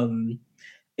 And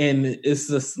it's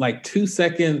just like 2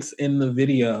 seconds in the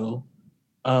video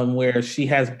where she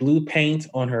has blue paint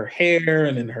on her hair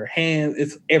and in her hands.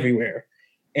 It's everywhere.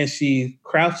 And she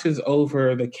crouches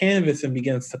over the canvas and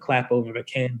begins to clap over the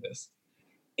canvas.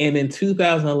 And in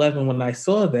 2011, when I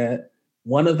saw that,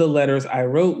 one of the letters I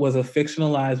wrote was a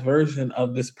fictionalized version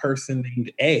of this person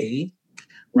named A,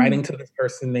 writing to this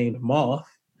person named Moth,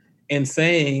 and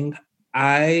saying,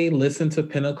 I listen to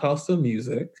Pentecostal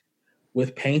music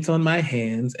with paint on my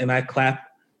hands, and I clap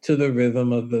to the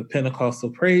rhythm of the Pentecostal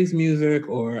praise music,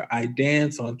 or I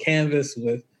dance on canvas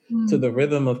to the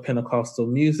rhythm of Pentecostal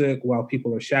music while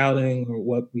people are shouting, or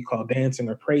what we call dancing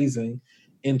or praising,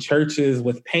 in churches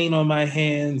with paint on my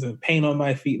hands and paint on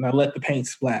my feet, and I let the paint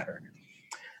splatter.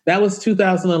 That was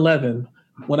 2011.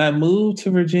 When I moved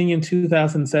to Virginia in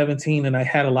 2017 and I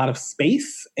had a lot of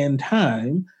space and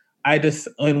time,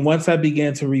 and once I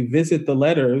began to revisit the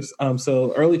letters,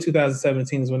 so early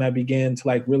 2017 is when I began to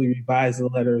like really revise the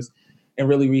letters and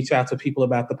really reach out to people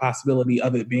about the possibility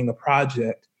of it being a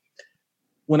project.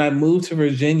 When I moved to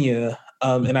Virginia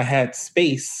and I had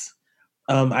space,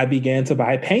 I began to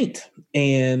buy paint,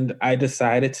 and I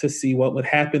decided to see what would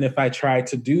happen if I tried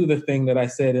to do the thing that I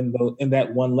said in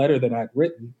that one letter that I'd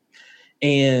written.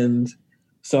 And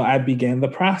so I began the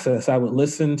process. I would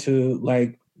listen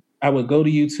to I would go to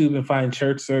YouTube and find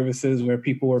church services where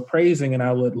people were praising, and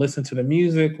I would listen to the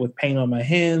music with paint on my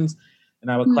hands,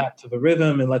 and I would clap to the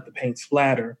rhythm and let the paint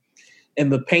splatter.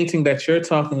 And the painting that you're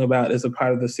talking about is a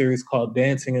part of the series called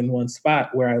Dancing in One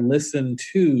Spot, where I listen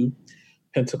to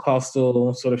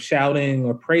Pentecostal sort of shouting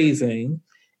or praising,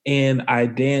 and I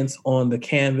dance on the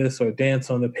canvas or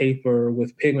dance on the paper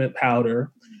with pigment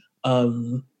powder,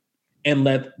 and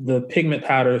let the pigment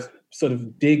powder sort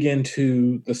of dig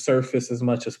into the surface as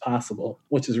much as possible,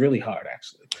 which is really hard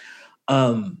actually.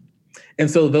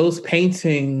 And so those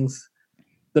paintings,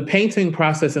 the painting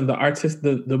process and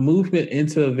the movement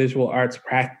into a visual arts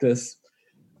practice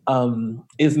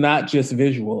is not just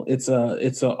visual. It's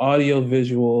a audio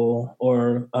visual,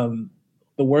 or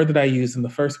the word that I use in the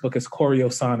first book is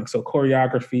choreosonic, so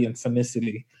choreography and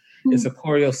sonicity. It's a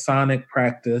choreosonic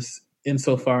practice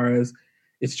insofar as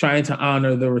it's trying to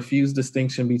honor the refused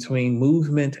distinction between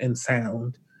movement and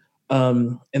sound.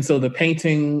 And so the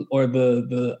painting or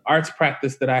the arts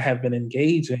practice that I have been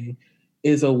engaging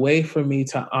is a way for me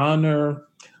to honor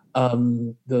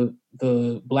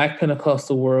the Black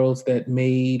Pentecostal worlds that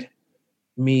made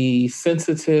me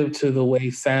sensitive to the way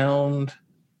sound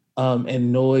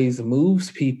and noise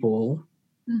moves people,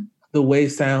 the way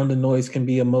sound and noise can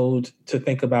be a mode to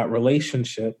think about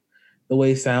relationship, the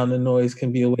way sound and noise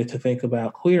can be a way to think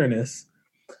about queerness,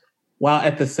 while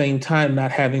at the same time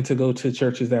not having to go to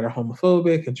churches that are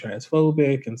homophobic and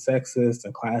transphobic and sexist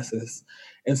and classist.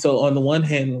 And so on the one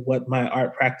hand, what my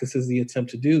art practice is the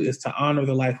attempt to do is to honor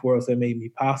the life worlds that made me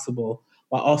possible,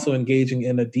 while also engaging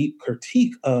in a deep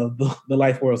critique of the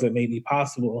life worlds that made me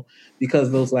possible,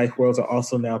 because those life worlds are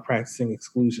also now practicing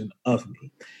exclusion of me.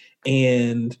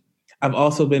 And I've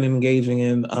also been engaging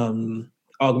in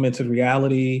augmented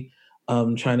reality,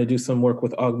 trying to do some work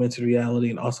with augmented reality,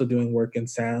 and also doing work in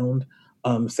sound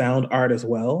art as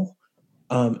well.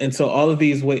 And so all of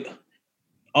these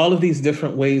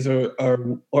different ways or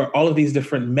all of these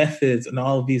different methods and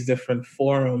all of these different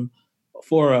fora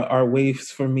are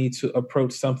ways for me to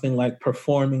approach something like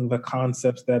performing the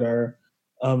concepts that are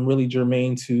really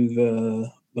germane to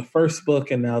the first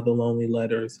book and now the Lonely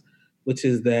Letters, which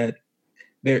is that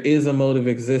there is a mode of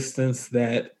existence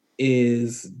that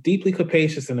is deeply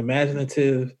capacious and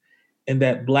imaginative, and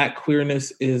that Black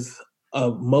queerness is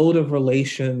a mode of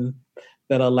relation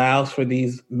that allows for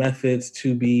these methods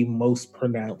to be most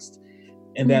pronounced.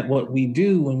 And that what we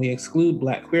do when we exclude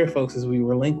Black queer folks is we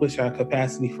relinquish our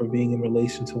capacity for being in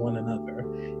relation to one another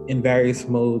in various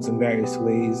modes and various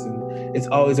ways. And it's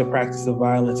always a practice of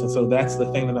violence. And so that's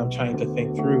the thing that I'm trying to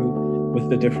think through with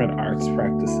the different arts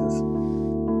practices.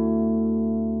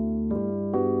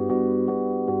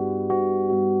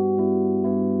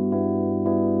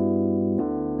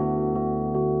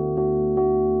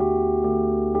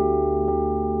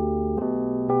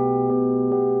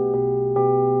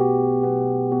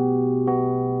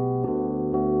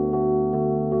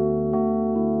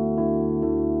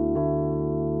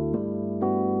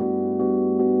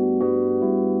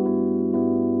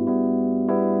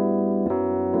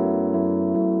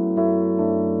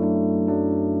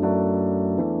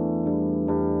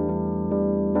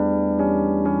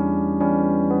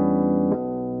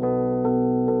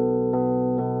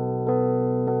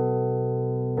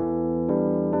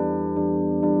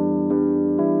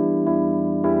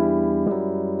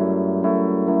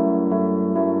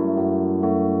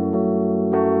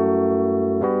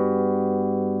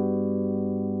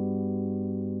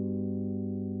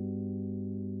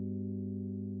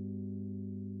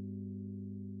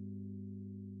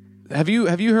 have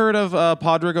you heard of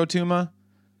Padraig Ó Tuama,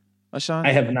 Ashan?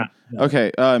 I have not. No.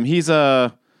 Okay, he's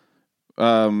a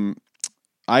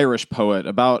Irish poet.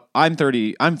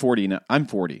 I'm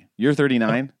 40. You're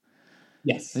 39.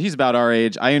 Yes. He's about our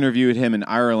age. I interviewed him in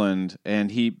Ireland,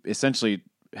 and he essentially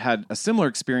had a similar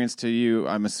experience to you,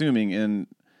 I'm assuming, in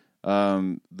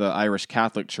the Irish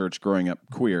Catholic Church growing up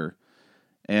queer.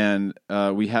 And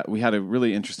we had a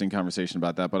really interesting conversation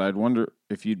about that. But I'd wonder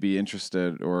if you'd be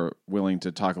interested or willing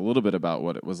to talk a little bit about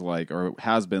what it was like or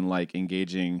has been like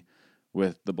engaging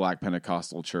with the Black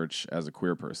Pentecostal Church as a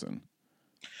queer person.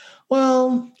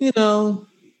 Well,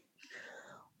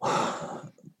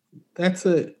 that's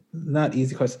a not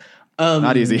easy question.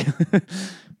 Not easy.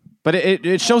 But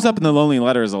it shows up in the Lonely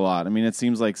Letters a lot. I mean, it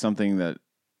seems like something that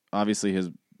obviously has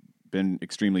been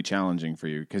extremely challenging for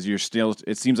you because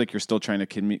it seems like you're still trying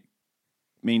to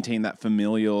maintain that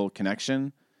familial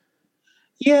connection.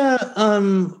 Yeah,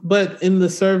 but in the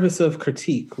service of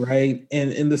critique, right?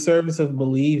 And in the service of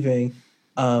believing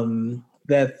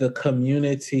that the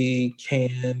community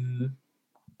can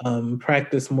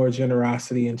practice more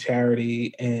generosity and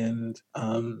charity and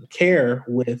care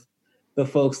with the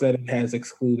folks that it has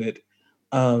excluded.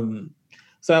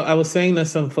 So I was saying to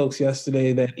some folks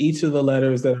yesterday that each of the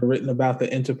letters that are written about the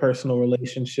interpersonal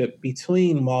relationship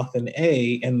between Moth and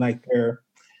A, and like their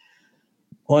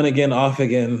on again, off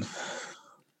again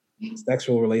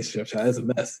sexual relationship, is a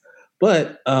mess.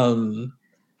 But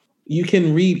you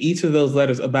can read each of those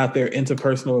letters about their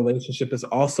interpersonal relationship is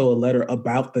also a letter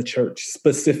about the church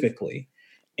specifically.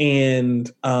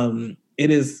 And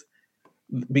it is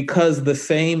because the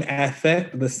same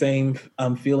affect, the same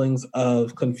feelings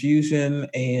of confusion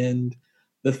and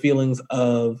the feelings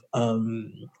of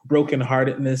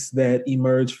brokenheartedness that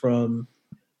emerge from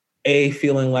A,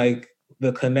 feeling like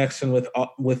the connection with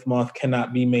Moth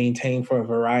cannot be maintained for a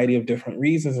variety of different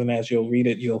reasons. And as you'll read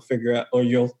it, you'll figure out, or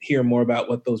you'll hear more about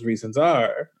what those reasons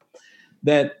are.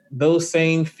 That those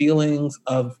same feelings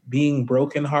of being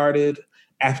brokenhearted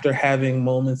after having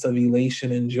moments of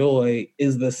elation and joy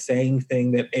is the same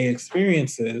thing that A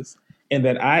experiences and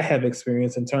that I have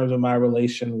experienced in terms of my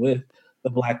relation with the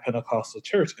Black Pentecostal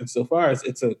Church. And so far as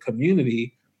it's a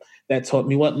community that taught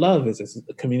me what love is, it's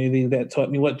a community that taught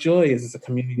me what joy is, it's a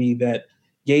community that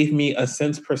gave me a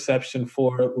sense perception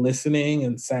for listening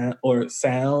and sound or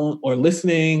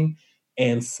listening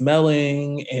and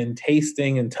smelling and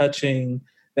tasting and touching,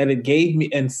 that it gave me,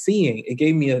 and seeing, it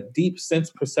gave me a deep sense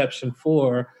perception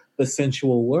for the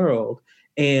sensual world.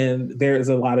 And there is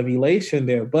a lot of elation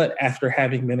there. But after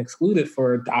having been excluded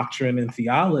for doctrine and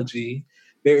theology,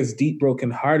 there is deep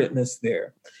brokenheartedness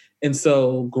there. And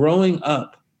so growing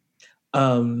up,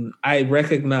 I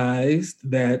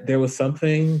recognized that there was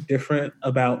something different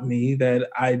about me that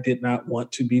I did not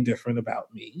want to be different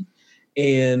about me,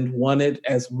 and wanted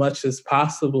as much as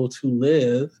possible to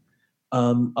live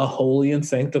a holy and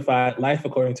sanctified life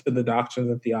according to the doctrines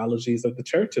and theologies of the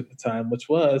church at the time, which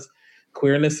was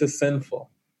queerness is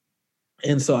sinful.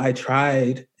 And so I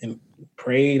tried and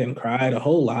prayed and cried a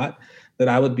whole lot that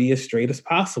I would be as straight as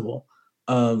possible.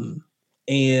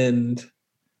 And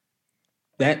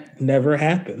that never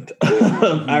happened.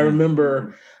 I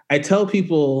remember, I tell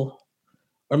people,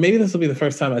 or maybe this will be the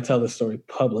first time I tell this story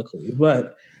publicly,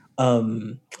 but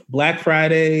Black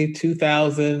Friday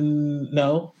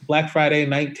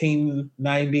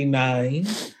 1999,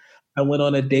 I went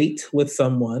on a date with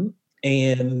someone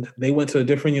and they went to a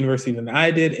different university than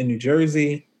I did in New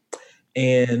Jersey.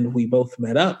 And we both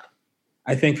met up,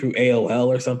 I think through AOL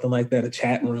or something like that, a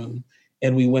chat room.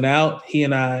 And we went out, he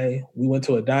and I, we went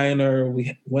to a diner,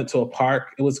 we went to a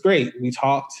park. It was great. We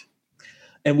talked.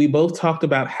 And we both talked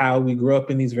about how we grew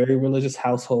up in these very religious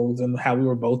households and how we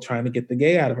were both trying to get the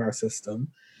gay out of our system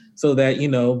so that,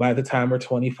 by the time we're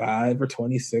 25 or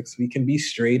 26, we can be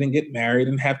straight and get married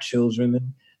and have children.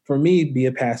 And for me, be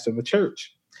a pastor of a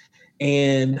church.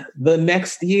 And the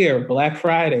next year, Black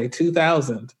Friday,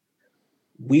 2000,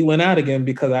 we went out again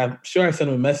because I'm sure I sent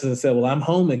him a message and said, well, I'm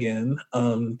home again.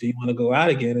 Do you want to go out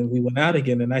again? And we went out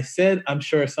again. And I said, I'm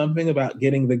sure something about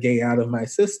getting the gay out of my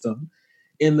system,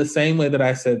 in the same way that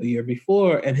I said the year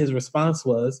before. And his response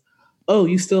was, oh,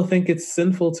 you still think it's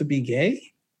sinful to be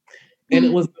gay? And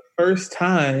it was the first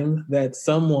time that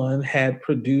someone had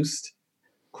produced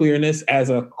queerness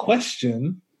as a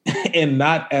question and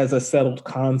not as a settled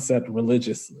concept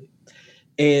religiously.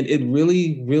 And it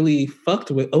really, really fucked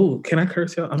with, oh, can I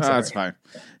curse y'all? I'm sorry. That's fine.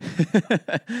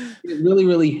 It really,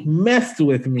 really messed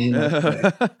with me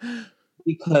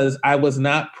because I was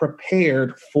not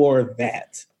prepared for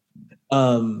that.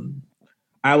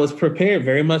 I was prepared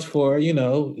very much for,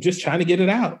 just trying to get it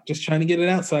out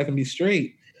so I can be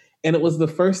straight. And it was the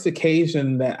first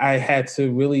occasion that I had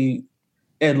to really,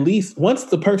 at least once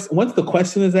the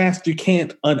question is asked, you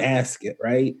can't unask it,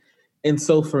 right? And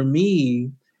so for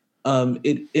me,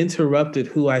 it interrupted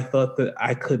who I thought that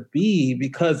I could be,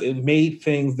 because it made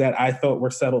things that I thought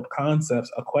were settled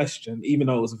concepts a question, even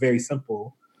though it was a very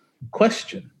simple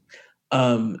question.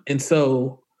 And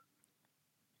so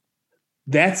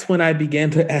that's when I began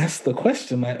to ask the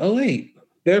question, like, oh, wait,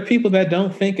 there are people that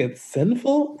don't think it's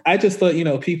sinful? I just thought,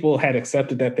 people had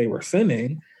accepted that they were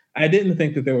sinning. I didn't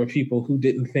think that there were people who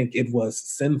didn't think it was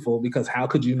sinful, because how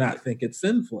could you not think it's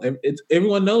sinful?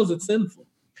 Everyone knows it's sinful.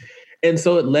 And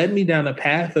so it led me down a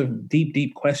path of deep,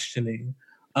 deep questioning.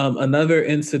 Another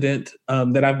incident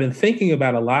that I've been thinking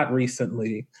about a lot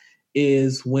recently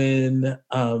is when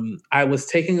I was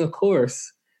taking a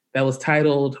course that was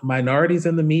titled Minorities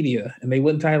in the Media. And they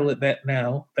wouldn't title it that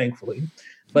now, thankfully.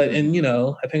 But I think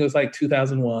it was like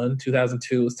 2001,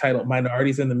 2002, it was titled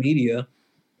Minorities in the Media.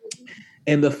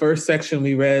 In the first section,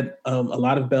 we read a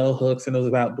lot of bell hooks, and it was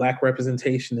about Black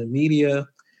representation in media.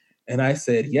 And I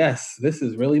said, yes, this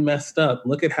is really messed up.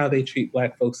 Look at how they treat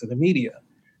Black folks in the media.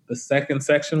 The second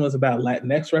section was about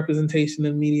Latinx representation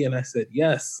in media. And I said,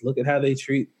 yes, look at how they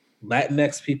treat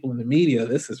Latinx people in the media.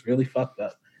 This is really fucked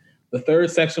up. The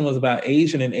third section was about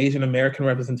Asian and Asian American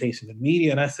representation in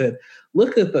media. And I said,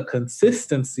 look at the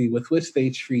consistency with which they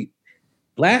treat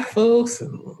Black folks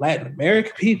and Latin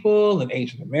American people and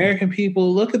Asian American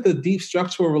people. Look at the deep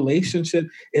structural relationship.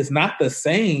 It's not the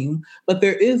same, but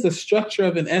there is a structure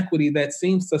of inequity that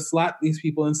seems to slot these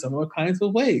people in similar kinds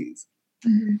of ways.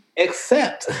 Mm-hmm.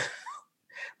 Except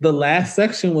the last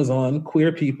section was on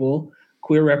queer people,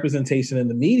 queer representation in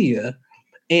the media.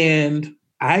 And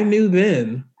I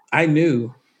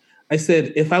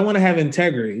said, if I want to have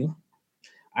integrity,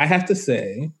 I have to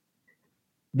say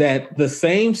that the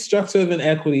same structure of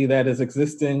inequity that is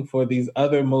existing for these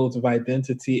other modes of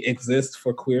identity exists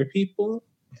for queer people.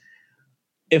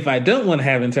 If I don't want to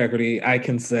have integrity, I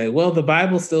can say, well, the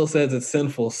Bible still says it's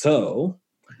sinful, so.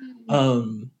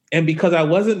 And because I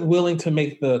wasn't willing to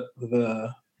make the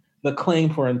claim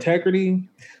for integrity,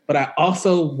 but I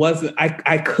also wasn't,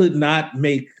 I could not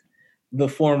make the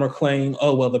former claim,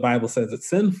 oh, well, the Bible says it's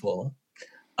sinful.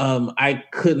 I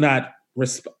could not,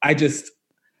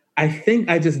 I think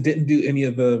I just didn't do any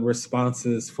of the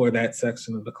responses for that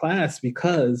section of the class,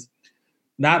 because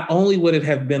not only would it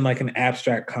have been like an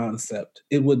abstract concept,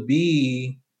 it would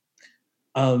be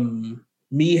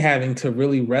me having to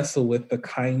really wrestle with the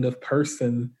kind of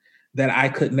person that I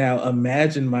could now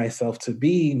imagine myself to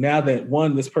be, now that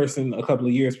one, this person a couple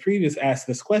of years previous asked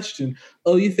this question,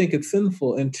 oh, you think it's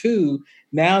sinful? And two,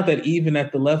 now that even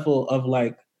at the level of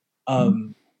like,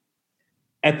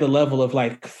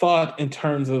 thought in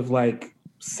terms of like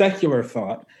secular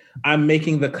thought, I'm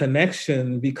making the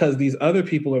connection because these other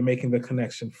people are making the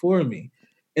connection for me.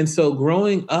 And so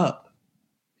growing up,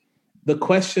 the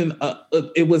question,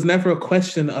 it was never a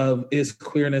question of, is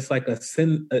queerness like a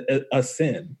sin?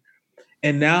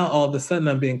 And now all of a sudden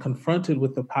I'm being confronted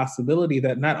with the possibility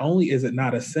that not only is it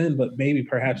not a sin, but maybe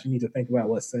perhaps you need to think about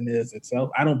what sin is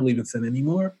itself. I don't believe in sin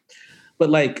anymore.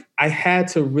 But like, I had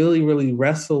to really, really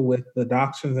wrestle with the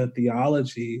doctrines and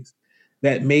theologies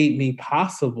that made me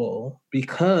possible,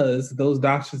 because those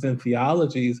doctrines and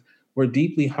theologies were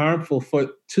deeply harmful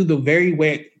to the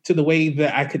way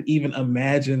that I could even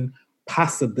imagine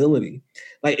possibility.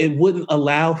 Like, it wouldn't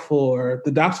allow for,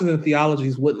 the doctrines and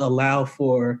theologies wouldn't allow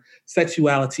for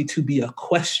sexuality to be a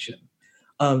question.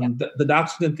 The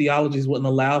doctrines and theologies wouldn't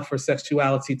allow for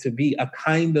sexuality to be a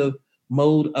kind of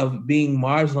mode of being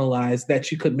marginalized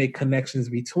that you could make connections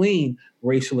between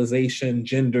racialization,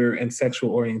 gender, and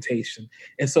sexual orientation.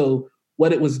 And so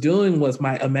what it was doing was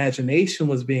my imagination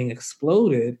was being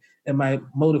exploded and my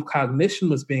mode of cognition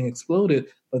was being exploded.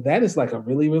 But that is like a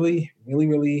really, really, really,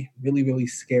 really, really, really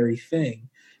scary thing.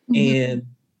 Mm-hmm. And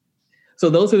so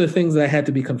those are the things that I had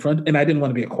to be confronted. And I didn't want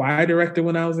to be a choir director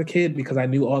when I was a kid, because I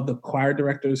knew all the choir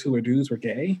directors who were dudes were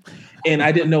gay. And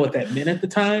I didn't know what that meant at the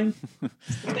time.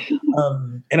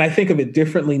 And I think of it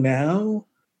differently now.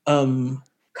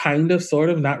 Kind of, sort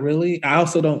of, not really. I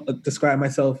also don't describe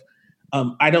myself.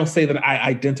 I don't say that I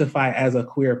identify as a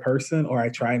queer person, or I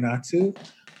try not to.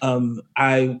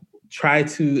 I try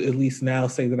to at least now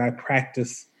say that I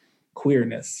practice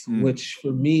queerness, which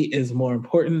for me is more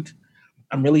important.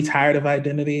 I'm really tired of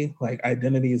identity. Like,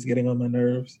 identity is getting on my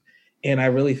nerves. And I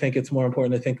really think it's more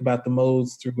important to think about the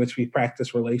modes through which we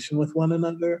practice relation with one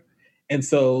another. And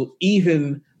so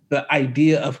even the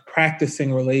idea of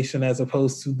practicing relation as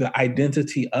opposed to the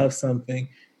identity of something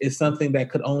is something that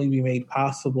could only be made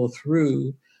possible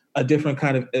through a different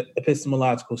kind of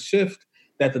epistemological shift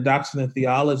that the doctrines and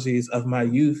theologies of my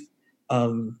youth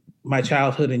my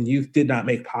childhood and youth did not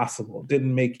make possible,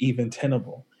 didn't make even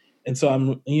tenable. And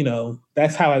so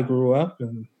that's how I grew up,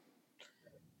 and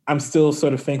I'm still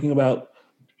sort of thinking about,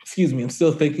 I'm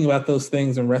still thinking about those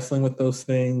things and wrestling with those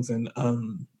things, and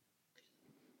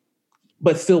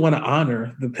but still want to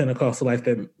honor the Pentecostal life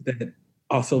that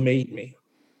also made me.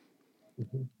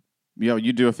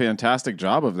 You do a fantastic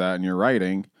job of that in your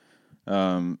writing,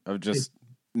 of just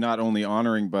not only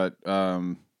honoring but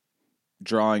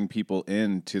drawing people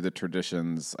into the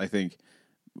traditions. I think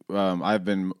I've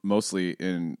been mostly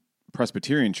in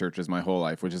Presbyterian churches my whole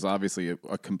life, which is obviously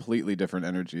a completely different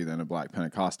energy than a Black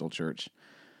Pentecostal church.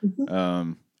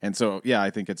 Mm-hmm. And so, I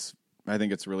think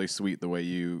it's really sweet the way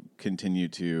you continue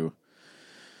to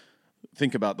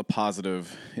think about the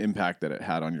positive impact that it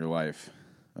had on your life.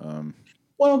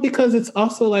 Well, because it's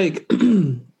also like,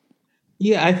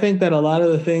 I think that a lot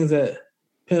of the things that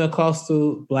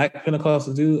Black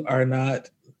Pentecostals do are not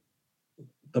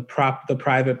the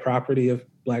private property of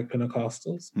Black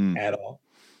Pentecostals at all.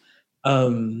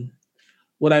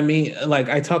 What I mean, like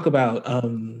I talk about,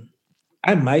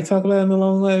 I might talk about it in the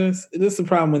long letters. This is the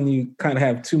problem when you kind of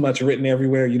have too much written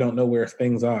everywhere, you don't know where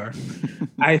things are.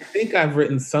 I think I've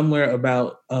written somewhere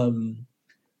about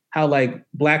how like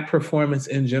Black performance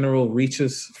in general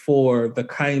reaches for the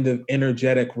kind of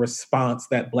energetic response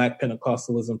that Black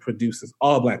Pentecostalism produces,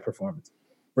 all Black performance,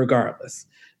 regardless.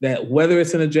 That whether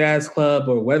it's in a jazz club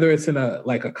or whether it's in a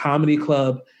comedy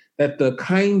club, that the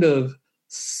kind of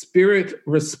spirit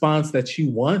response that you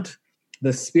want,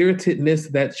 the spiritedness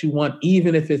that you want,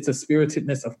 even if it's a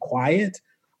spiritedness of quiet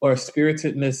or a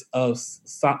spiritedness of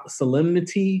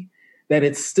solemnity, that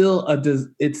it's still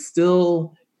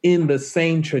in the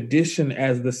same tradition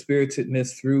as the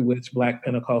spiritedness through which Black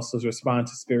Pentecostals respond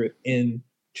to spirit in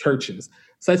churches,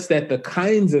 such that the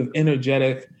kinds of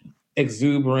energetic,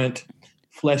 exuberant,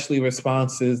 fleshly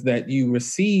responses that you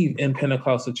receive in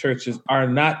Pentecostal churches are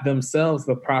not themselves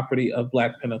the property of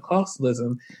Black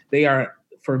Pentecostalism. They are,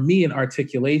 for me, an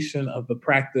articulation of the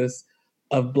practice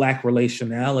of Black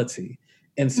relationality.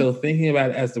 And so thinking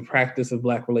about it as the practice of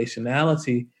Black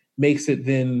relationality makes it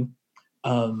then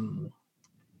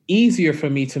easier for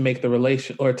me to make the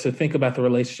relation, or to think about the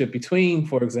relationship between,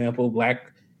 for example,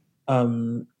 Black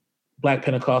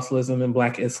Pentecostalism and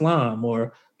Black Islam,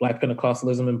 or Black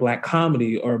Pentecostalism and Black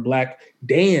comedy, or Black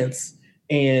dance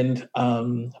and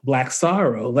Black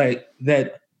sorrow. Like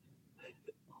that,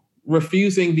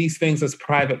 refusing these things as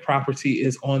private property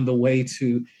is on the way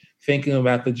to thinking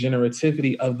about the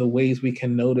generativity of the ways we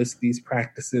can notice these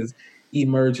practices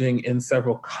emerging in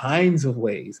several kinds of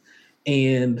ways.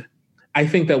 And I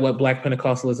think that what Black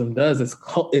Pentecostalism does is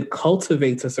it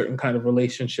cultivates a certain kind of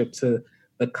relationship to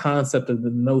the concept of the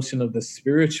notion of the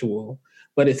spiritual,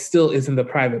 but it still isn't the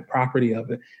private property of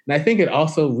it. And I think it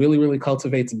also really, really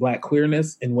cultivates Black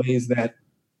queerness in ways that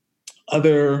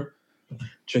other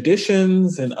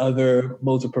traditions and other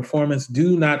modes of performance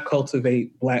do not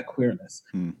cultivate Black queerness.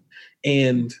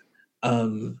 And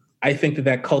I think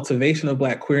that cultivation of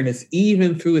Black queerness,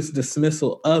 even through its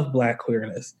dismissal of Black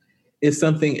queerness, is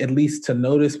something at least to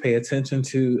notice, pay attention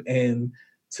to, and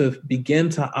to begin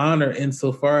to honor,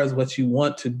 insofar as what you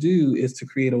want to do is to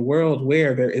create a world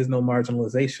where there is no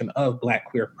marginalization of Black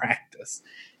queer practice.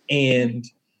 And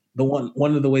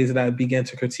one of the ways that I began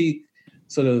to critique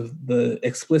sort of the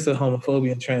explicit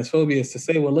homophobia and transphobia is to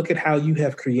say, well, look at how you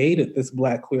have created this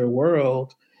Black queer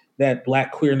world that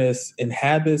Black queerness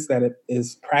inhabits, that it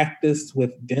is practiced with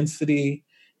density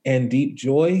and deep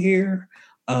joy here.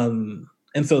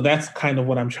 And so that's kind of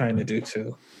what I'm trying to do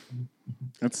too.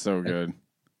 That's so good.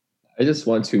 I just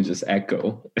want to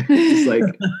echo, just like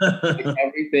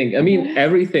everything. I mean,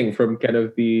 everything from kind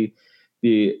of the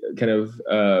kind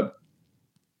of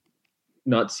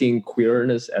not seeing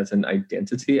queerness as an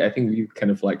identity. I think we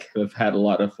kind of have had a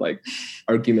lot of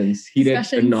arguments, heated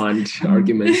and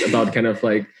non-arguments about kind of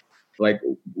like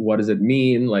what does it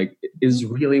mean? Like, is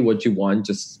really what you want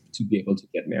just to be able to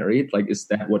get married? Like, is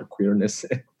that what queerness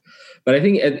is? But I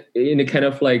think in a kind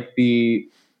of the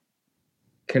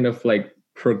kind of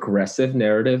progressive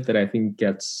narrative that I think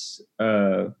gets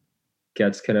kind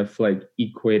of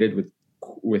equated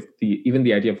with even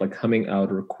the idea of coming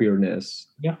out or queerness.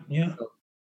 Yeah.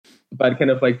 But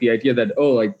kind of the idea that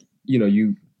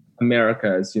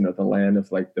America is the land of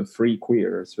the free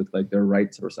queers with their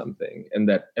rights or something, and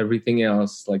that everything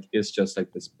else is just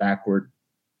this backward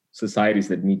societies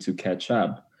that need to catch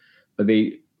up.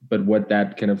 But what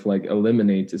that kind of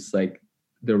eliminates is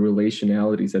the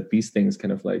relationalities that these things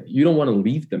kind of you don't want to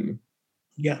leave them.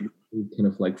 Yeah. They kind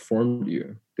of formed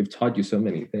you. They've taught you so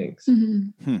many things.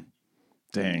 Mm-hmm.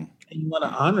 Dang. And you want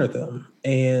to honor them.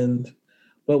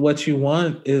 But what you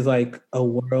want is like a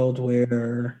world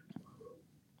where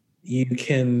you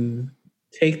can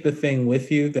take the thing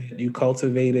with you that you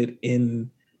cultivated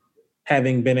in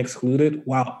having been excluded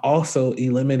while also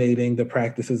eliminating the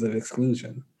practices of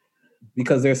exclusion.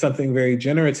 Because there's something very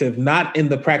generative, not in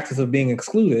the practice of being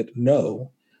excluded,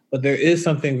 no, but there is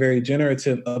something very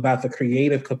generative about the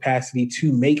creative capacity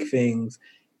to make things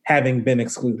having been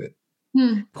excluded.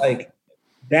 Like,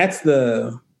 that's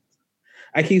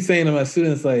I keep saying to my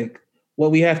students, like,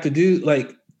 what we have to do,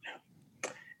 like,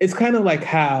 it's kind of like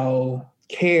how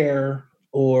care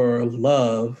or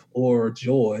love or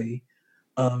joy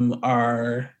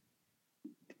are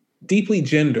deeply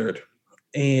gendered.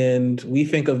 And we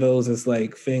think of those as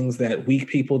like things that weak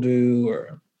people do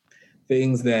or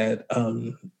things that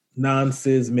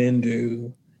non-cis men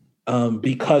do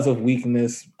because of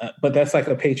weakness. But that's like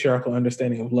a patriarchal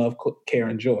understanding of love, care,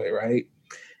 and joy, right?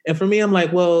 And for me, I'm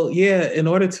like, well, yeah, in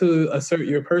order to assert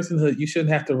your personhood, you shouldn't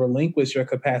have to relinquish your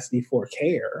capacity for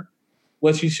care.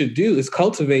 What you should do is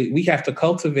we have to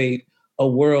cultivate a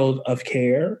world of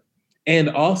care. And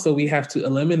also we have to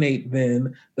eliminate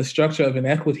then the structure of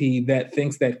inequity that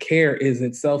thinks that care is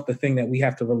itself the thing that we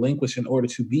have to relinquish in order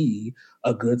to be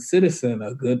a good citizen,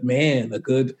 a good man, a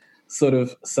good sort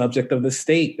of subject of the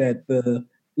state, that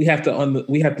we have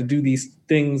to do these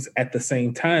things at the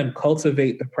same time,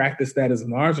 cultivate the practice that is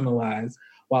marginalized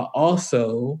while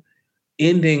also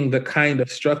ending the kind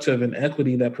of structure of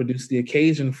inequity that produced the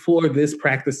occasion for this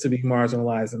practice to be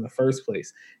marginalized in the first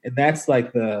place. And that's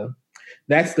the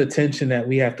tension that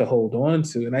we have to hold on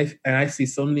to. And I see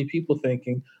so many people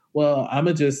thinking, well, I'm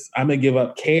gonna give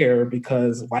up care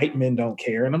because white men don't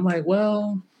care. And I'm like,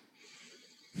 well,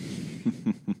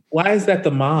 why is that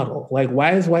the model? Like,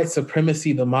 why is white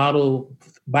supremacy the model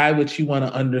by which you want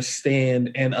to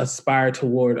understand and aspire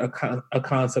toward a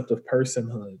concept of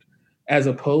personhood, as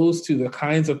opposed to the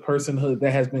kinds of personhood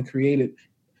that has been created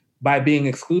by being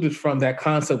excluded from that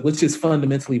concept, which is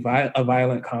fundamentally a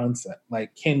violent concept?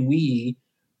 Like, can we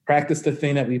practice the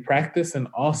thing that we practice and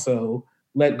also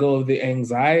let go of the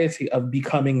anxiety of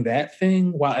becoming that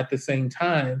thing while at the same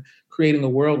time creating a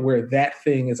world where that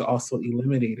thing is also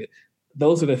eliminated?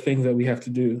 Those are the things that we have to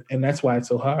do. And that's why it's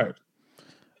so hard.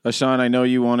 Sean, I know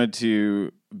you wanted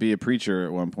to be a preacher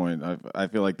at one point. I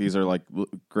feel like these are like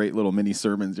great little mini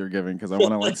sermons you're giving because I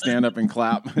want to like stand up and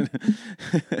clap.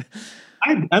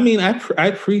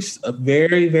 I preached a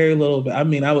very, very little bit. I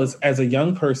mean, as a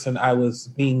young person, I was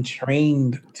being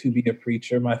trained to be a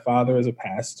preacher. My father is a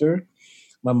pastor.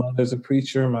 My mother's a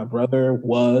preacher. My brother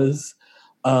was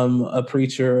a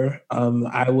preacher.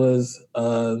 I was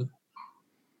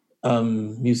a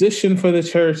musician for the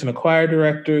church and a choir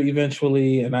director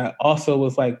eventually. And I also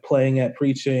was like playing at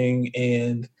preaching,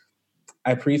 and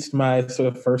I preached my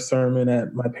sort of first sermon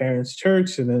at my parents'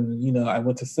 church. And then, I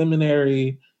went to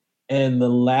seminary, and the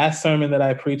last sermon that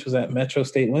I preached was at Metro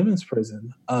State Women's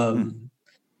Prison.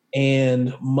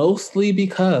 And mostly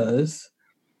because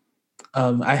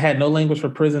I had no language for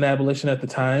prison abolition at the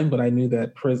time, but I knew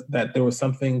that that there was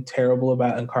something terrible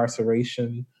about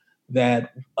incarceration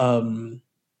that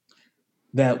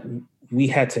that we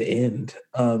had to end.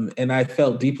 And I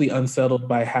felt deeply unsettled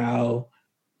by how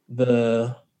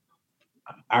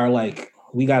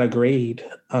we got a grade.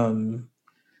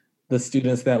 The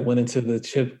students that went into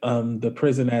the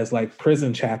prison as like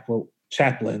prison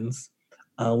chaplains,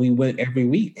 we went every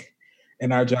week.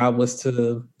 And our job was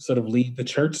to sort of lead the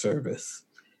church service.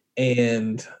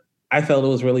 And I felt it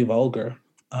was really vulgar.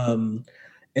 And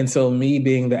so me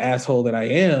being the asshole that I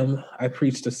am, I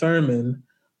preached a sermon.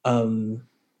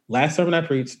 Last sermon I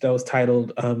preached that was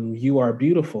titled, "You Are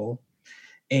Beautiful."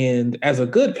 And as a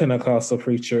good Pentecostal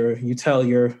preacher, you tell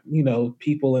your,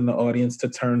 people in the audience to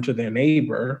turn to their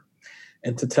neighbor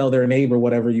and to tell their neighbor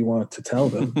whatever you want to tell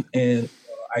them. And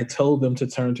I told them to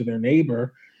turn to their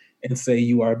neighbor and say,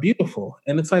 "You are beautiful."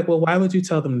 And it's like, well, why would you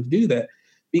tell them to do that?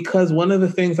 Because one of the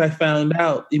things I found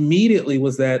out immediately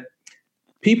was that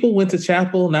people went to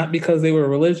chapel not because they were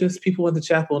religious. People went to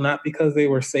chapel not because they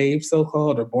were saved,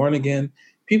 so-called, or born again.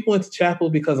 People went to chapel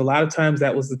because a lot of times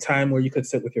that was the time where you could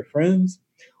sit with your friends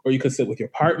or you could sit with your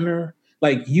partner.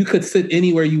 Like, you could sit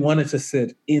anywhere you wanted to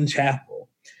sit in chapel.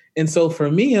 And so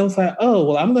for me, I was like, oh,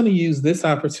 well, I'm going to use this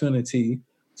opportunity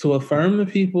to affirm the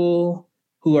people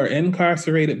who are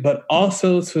incarcerated, but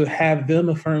also to have them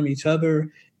affirm each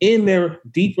other in their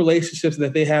deep relationships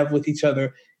that they have with each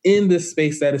other in this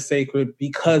space that is sacred,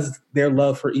 because their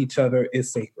love for each other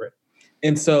is sacred.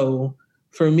 And so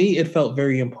for me, it felt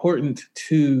very important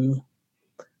to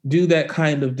do that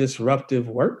kind of disruptive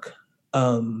work.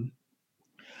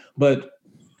 But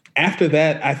after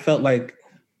that, I felt like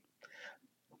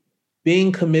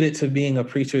being committed to being a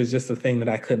preacher is just a thing that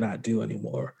I could not do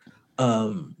anymore.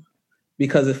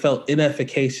 Because it felt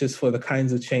inefficacious for the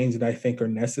kinds of change that I think are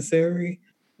necessary.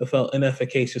 It felt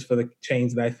inefficacious for the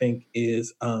change that I think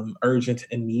is urgent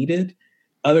and needed.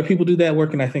 Other people do that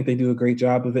work, and I think they do a great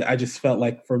job of it. I just felt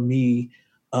like for me,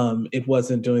 it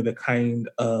wasn't doing the kind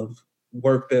of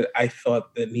work that I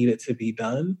thought that needed to be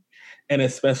done, and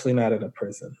especially not at a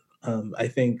prison. I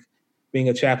think being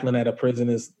a chaplain at a prison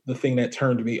is the thing that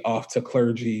turned me off to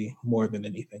clergy more than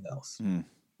anything else.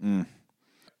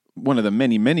 One of the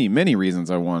many, many, many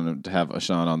reasons I wanted to have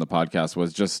Ashan on the podcast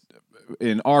was just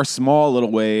in our small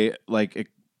little way, like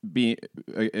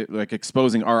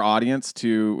exposing our audience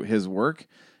to his work.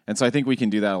 And so I think we can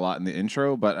do that a lot in the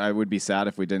intro, but I would be sad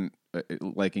if we didn't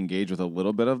engage with a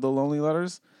little bit of the Lonely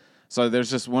Letters. So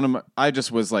there's just I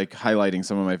just was like highlighting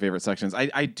some of my favorite sections.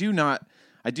 I do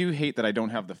hate that I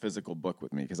don't have the physical book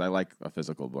with me because I like a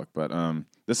physical book, but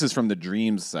this is from the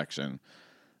Dreams section.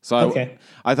 So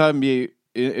I thought it'd be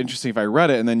interesting if I read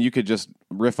it and then you could just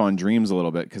riff on dreams a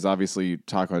little bit because obviously you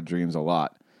talk about dreams a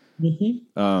lot.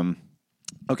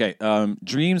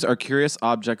 Dreams are curious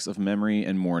objects of memory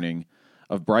and mourning,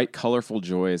 of bright, colorful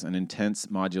joys and intense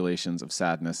modulations of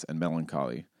sadness and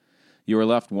melancholy. You are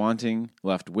left wanting,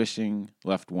 left wishing,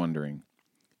 left wondering.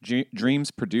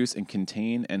 Dreams produce and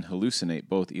contain and hallucinate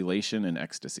both elation and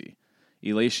ecstasy.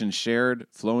 Elation shared,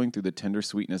 flowing through the tender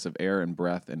sweetness of air and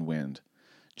breath and wind.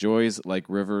 Joys like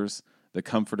rivers, the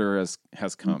Comforter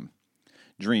has come.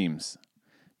 Dreams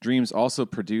also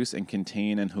produce and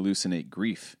contain and hallucinate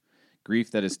grief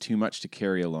that is too much to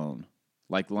carry alone,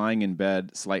 like lying in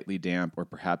bed, slightly damp or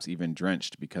perhaps even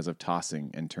drenched because of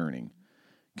tossing and turning.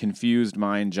 Confused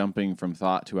mind jumping from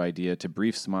thought to idea to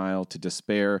brief smile to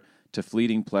despair to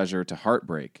fleeting pleasure to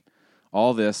heartbreak.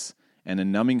 All this and a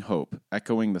numbing hope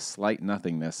echoing the slight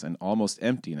nothingness and almost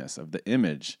emptiness of the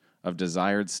image of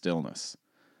desired stillness.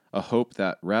 A hope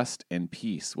that rest and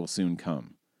peace will soon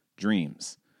come.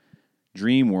 Dreams.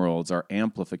 Dream worlds are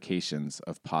amplifications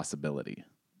of possibility.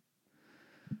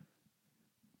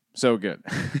 So good.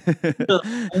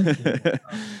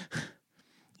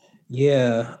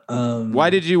 Yeah. Why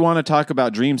did you want to talk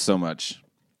about dreams so much?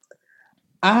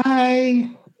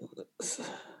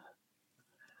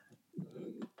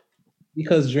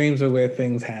 Because dreams are where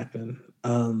things happen.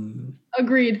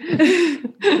 Agreed.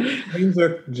 Dreams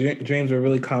are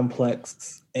really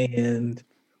complex, and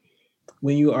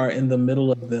when you are in the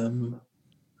middle of them,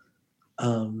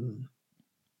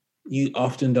 you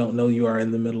often don't know you are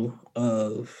in the middle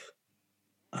of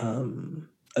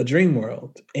a dream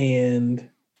world. And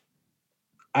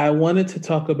I wanted to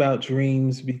talk about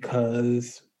dreams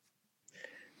because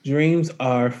dreams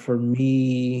are, for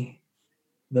me,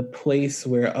 the place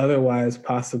where otherwise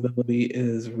possibility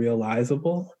is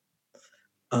realizable.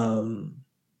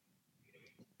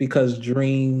 Because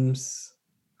dreams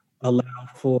allow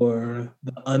for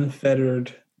the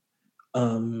unfettered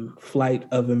flight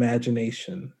of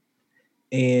imagination.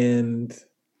 And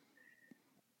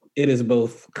it is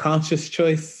both conscious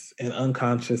choice and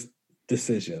unconscious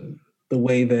decision, the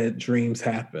way that dreams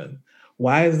happen.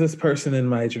 Why is this person in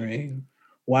my dream?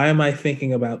 Why am I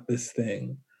thinking about this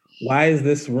thing? Why is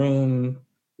this room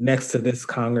next to this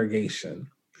congregation?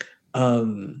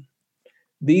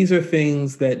 These are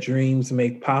things that dreams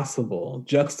make possible,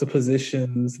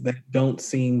 juxtapositions that don't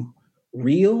seem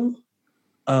real,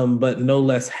 but no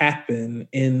less happen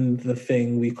in the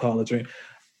thing we call a dream.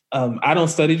 I don't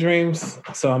study dreams,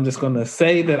 so I'm just going to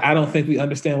say that I don't think we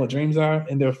understand what dreams are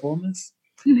in their fullness.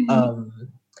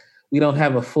 We don't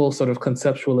have a full sort of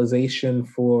conceptualization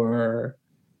for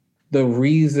the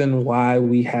reason why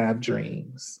we have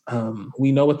dreams.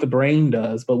 We know what the brain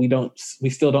does, but we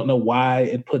still don't know why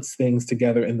it puts things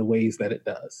together in the ways that it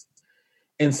does.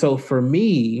 And so for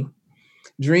me,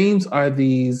 dreams are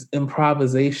these spaces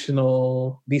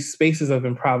of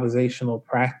improvisational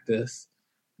practice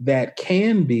that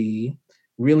can be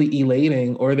really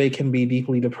elating or they can be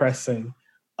deeply depressing.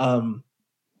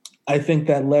 I think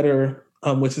that letter,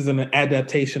 which is an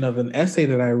adaptation of an essay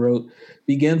that I wrote,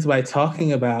 begins by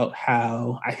talking about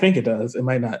how, I think it does, it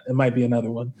might be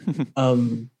another one.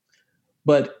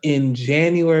 But in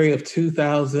January of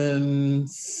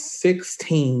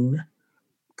 2016,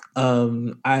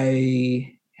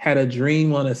 I had a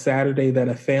dream on a Saturday that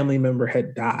a family member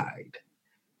had died.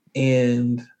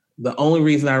 And the only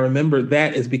reason I remembered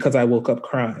that is because I woke up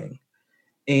crying.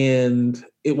 And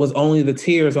it was only the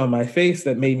tears on my face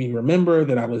that made me remember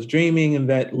that I was dreaming, and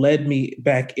that led me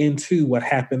back into what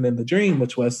happened in the dream,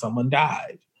 which was someone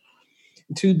died.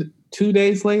 2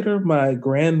 days later, my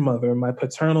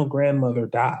paternal grandmother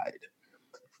died.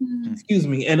 Excuse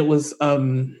me. And it was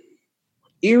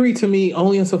eerie to me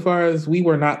only insofar as we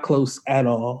were not close at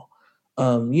all.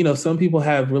 Some people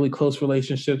have really close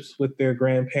relationships with their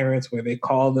grandparents where they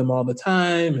call them all the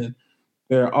time and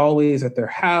they're always at their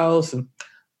house. And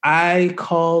I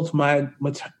called my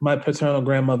paternal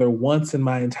grandmother once in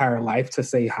my entire life to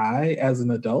say hi as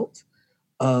an adult.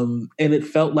 And it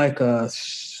felt like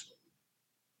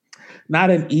not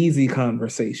an easy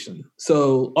conversation.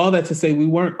 So all that to say, we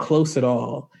weren't close at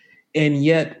all. And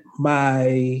yet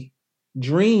my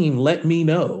dream let me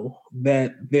know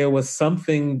that there was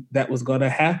something that was going to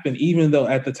happen, even though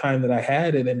at the time that I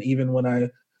had it, and even when I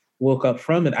woke up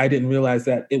from it, I didn't realize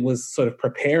that it was sort of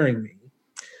preparing me.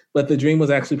 But the dream was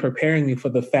actually preparing me for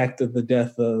the fact of the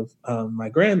death of my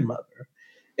grandmother.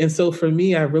 And so for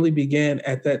me, I really began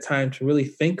at that time to really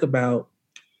think about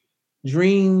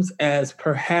dreams as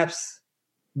perhaps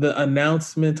the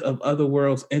announcement of other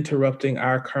worlds interrupting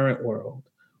our current world,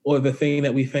 or the thing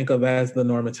that we think of as the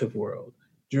normative world.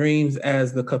 Dreams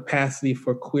as the capacity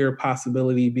for queer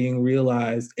possibility being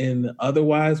realized in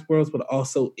otherwise worlds, but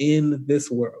also in this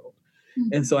world. Mm-hmm.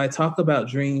 And so I talk about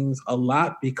dreams a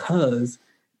lot because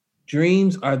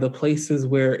dreams are the places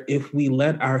where if we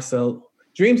let ourselves,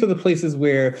 dreams are the places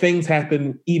where things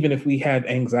happen even if we have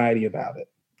anxiety about it.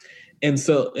 And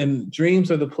dreams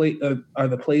are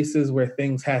the places where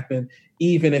things happen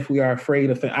even if we are afraid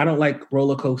of things. I don't like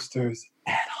roller coasters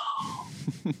at all.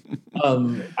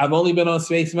 I've only been on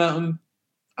Space Mountain.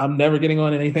 I'm never getting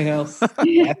on anything else. But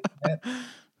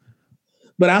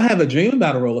I'll have a dream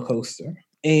about a roller coaster.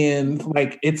 And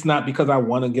it's not because I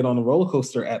want to get on a roller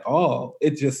coaster at all.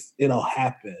 It'll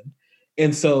happen.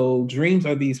 And so dreams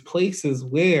are these places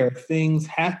where things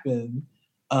happen,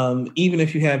 even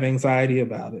if you have anxiety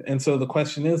about it. And so the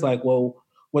question is well,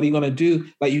 what are you going to do?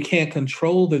 You can't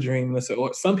control the dream.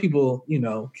 Or some people,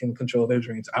 can control their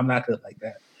dreams. I'm not good like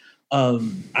that.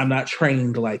 I'm not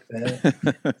trained like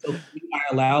that. So I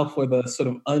allow for the sort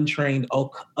of untrained,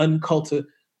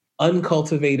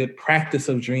 uncultivated practice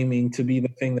of dreaming to be the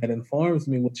thing that informs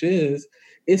me, which is,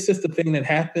 it's just a thing that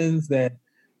happens that,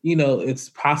 it's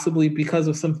possibly because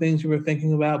of some things you were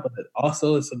thinking about, but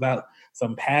also it's about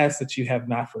some past that you have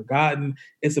not forgotten.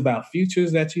 It's about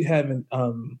futures that you haven't,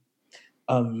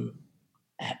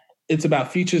 it's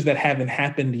about futures that haven't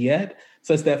happened yet,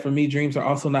 such that for me, dreams are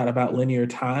also not about linear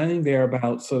time. They're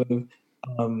about sort of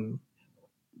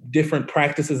different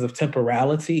practices of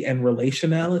temporality and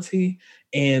relationality.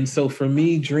 And so for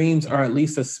me, dreams are at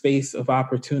least a space of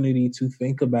opportunity to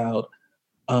think about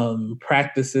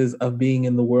practices of being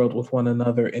in the world with one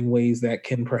another in ways that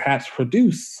can perhaps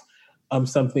produce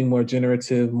something more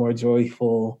generative, more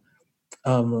joyful,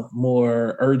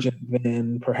 more urgent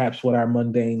than perhaps what our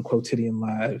mundane quotidian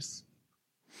lives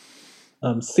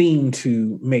seem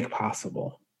to make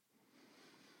possible.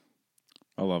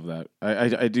 I love that.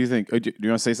 I do think. Do you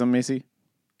want to say something, Macy?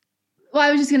 Well,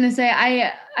 I was just going to say,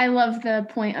 I love the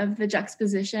point of the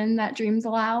juxtaposition that dreams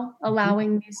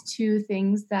allowing these two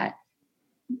things that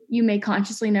you may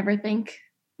consciously never think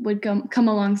would come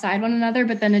alongside one another,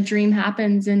 but then a dream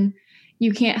happens and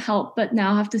you can't help but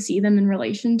now have to see them in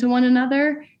relation to one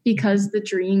another because the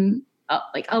dream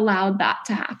allowed that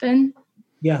to happen.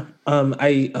 Yeah.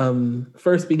 I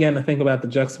first began to think about the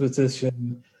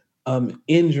juxtaposition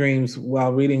in dreams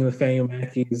while reading Nathaniel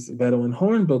Mackey's Bedouin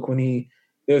Horn book, when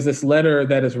there's this letter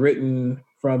that is written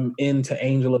from In to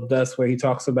Angel of Dust, where In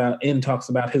talks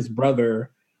about his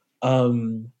brother.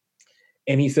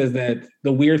 And he says that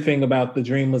the weird thing about the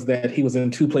dream was that he was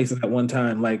in two places at one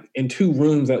time, in two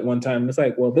rooms at one time. And it's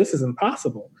well, this is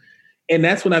impossible. And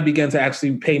that's when I began to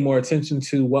actually pay more attention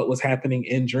to what was happening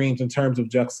in dreams in terms of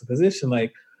juxtaposition.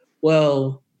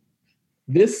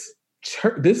 This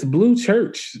blue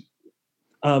church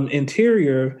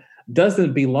interior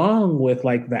doesn't belong with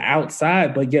the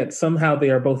outside, but yet somehow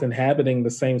they are both inhabiting the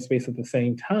same space at the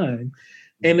same time.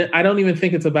 And I don't even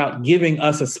think it's about giving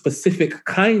us a specific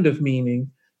kind of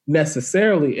meaning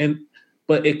necessarily,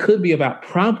 but it could be about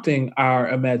prompting our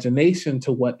imagination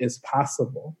to what is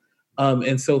possible.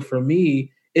 And so for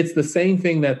me, it's the same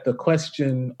thing that the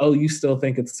question, "Oh, you still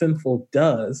think it's sinful?"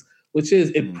 does, which is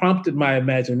it prompted my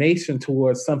imagination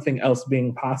towards something else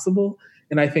being possible.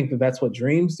 And I think that that's what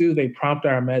dreams do. They prompt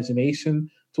our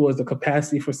imagination towards the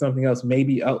capacity for something else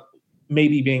maybe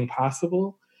being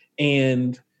possible.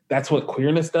 And that's what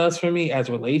queerness does for me as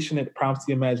relation. It prompts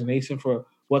the imagination for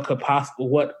what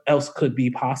else could be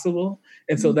possible.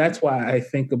 And so that's why I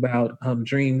think about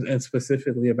dreams, and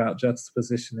specifically about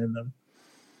juxtaposition in them.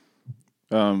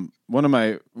 One of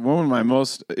my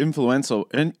most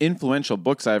influential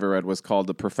books I ever read was called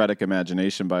The Prophetic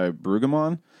Imagination by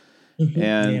Brueggemann.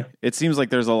 And it seems like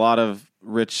there's a lot of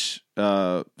rich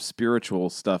spiritual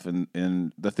stuff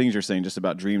in the things you're saying just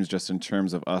about dreams, just in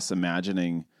terms of us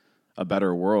imagining a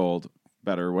better world,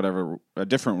 a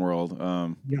different world.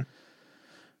 Yeah.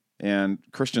 And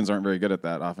Christians aren't very good at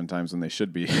that oftentimes, when they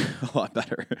should be a lot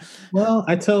better. Well,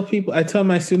 I tell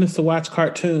my students to watch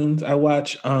cartoons. I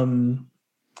watch,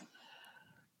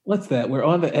 what's that? We're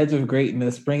on the edge of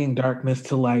greatness, bringing darkness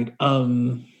to light. For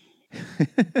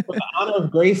the honor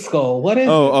of Grayskull. What is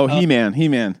it?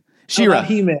 He-Man. She-Ra.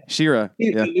 He-Man. She-Ra.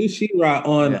 The new She-Ra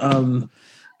on,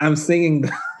 I'm singing,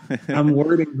 I'm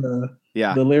wording the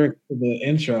lyrics to the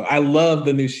intro. I love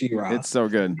the new She-Ra. It's so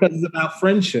good. Because it's about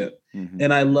friendship. Mm-hmm.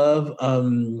 And I love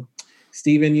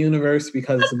Steven Universe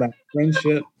because it's about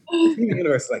friendship. Steven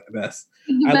Universe is like the best.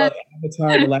 I love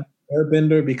Avatar, The Last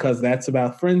Airbender, because that's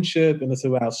about friendship and it's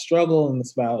about struggle and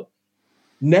it's about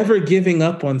never giving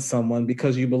up on someone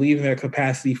because you believe in their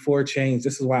capacity for change.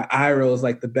 This is why Iroh is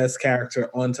like the best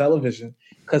character on television,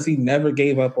 because he never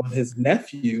gave up on his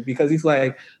nephew, because he's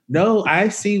like, no, I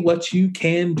see what you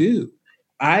can do.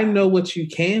 I know what you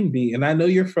can be. And I know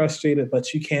you're frustrated,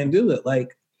 but you can do it.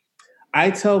 Like, I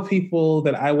tell people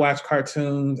that I watch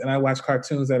cartoons, and I watch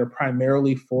cartoons that are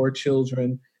primarily for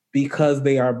children because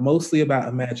they are mostly about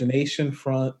imagination,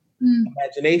 fun,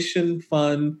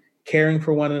 caring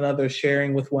for one another,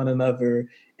 sharing with one another,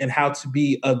 and how to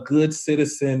be a good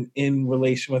citizen in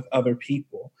relation with other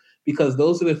people. Because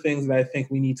those are the things that I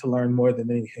think we need to learn more than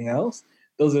anything else.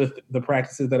 Those are the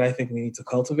practices that I think we need to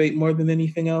cultivate more than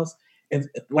anything else. And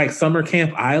like Summer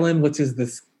Camp Island, which is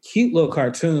this cute little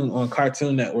cartoon on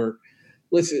Cartoon Network,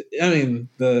 which, I mean,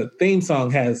 the theme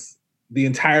song has the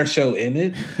entire show in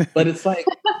it, but it's like,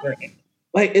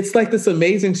 it's like this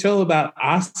amazing show about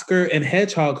Oscar and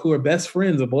Hedgehog, who are best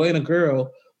friends, a boy and a girl,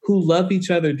 who love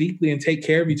each other deeply and take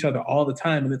care of each other all the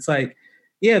time. And it's like,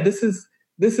 yeah, this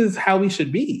is how we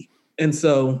should be. And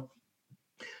so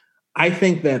I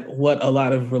think that what a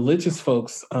lot of religious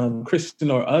folks, Christian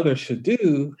or other, should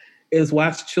do is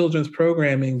watch children's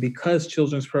programming, because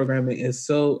children's programming is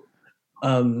so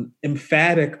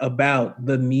emphatic about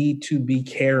the need to be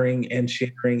caring and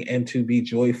sharing and to be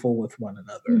joyful with one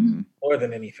another more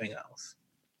than anything else.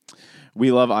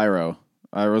 We love Iroh.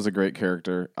 Iroh's a great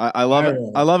character. I love it.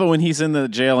 I love it when he's in the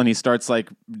jail and he starts like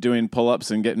doing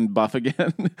pull-ups and getting buff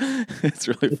again. It's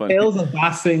really funny. Tales of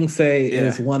Ba Sing Se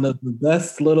is one of the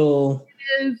best little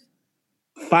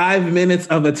 5 minutes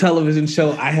of a television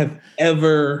show I have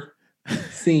ever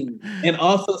seen. And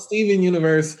also Steven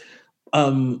Universe,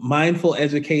 Mindful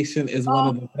Education is one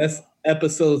of the best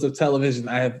episodes of television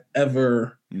I have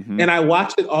ever, and I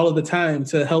watch it all of the time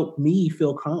to help me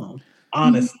feel calm,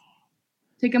 honestly.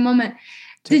 Take a moment.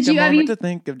 Have you to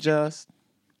think of just.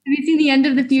 Have you seen The End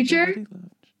of the Future?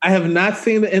 I have not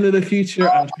seen The End of the Future.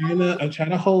 I'm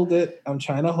trying to hold it.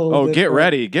 Oh, get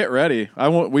ready.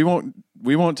 We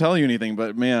won't tell you anything,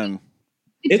 but man.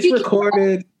 It's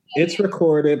recorded.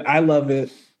 I love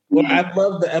it. Well, I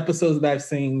love the episodes that I've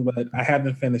seen, but I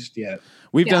haven't finished yet.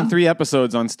 We've done 3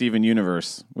 episodes on Steven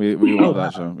Universe. We love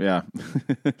that show. Yeah.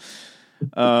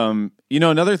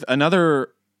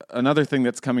 Another thing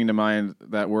that's coming to mind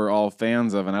that we're all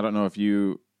fans of, and I don't know if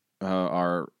you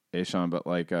are, Aishan, but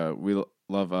like we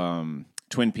love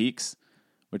Twin Peaks,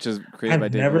 which is created by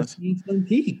David Lynch. I've never seen Twin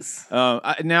Peaks.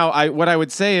 What I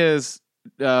would say is,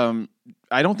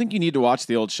 I don't think you need to watch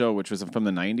the old show, which was from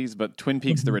the 90s, but Twin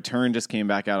Peaks: The Return just came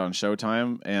back out on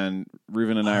Showtime, and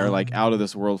Reuven and I are like out of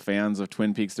this world fans of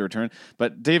Twin Peaks: The Return.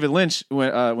 But David Lynch,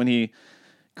 when he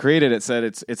created it, said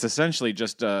it's essentially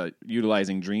just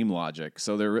utilizing dream logic.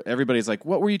 So everybody's like,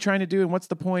 what were you trying to do, and what's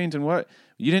the point, and what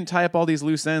you didn't tie up all these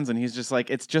loose ends, and he's just like,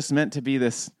 it's just meant to be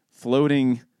these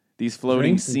floating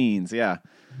scenes. Yeah.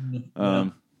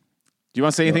 Do you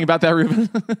want to say anything about that, Reuven?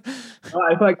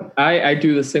 I feel like I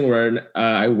do this thing where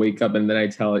I wake up and then I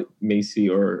tell Macy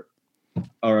or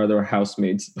other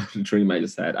housemates about a dream I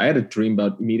just had. I had a dream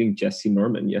about meeting Jesse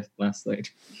Norman last night.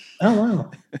 Oh,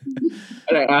 wow.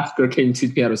 And I asked her, can you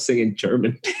teach me how to sing in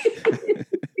German?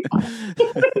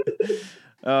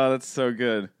 Oh, that's so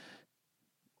good.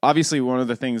 Obviously, one of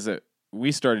the things that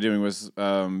we started doing was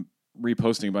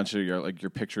reposting a bunch of your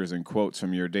pictures and quotes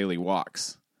from your daily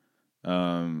walks.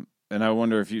 And I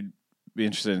wonder if you'd be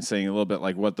interested in saying a little bit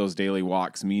like what those daily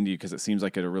walks mean to you, because it seems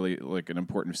like a really like an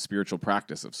important spiritual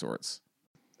practice of sorts.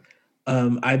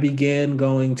 I began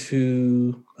going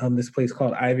to this place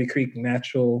called Ivy Creek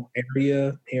Natural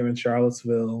Area here in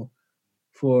Charlottesville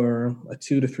for a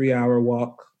 2 to 3 hour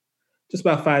walk, just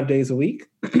about 5 days a week,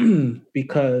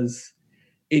 because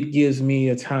it gives me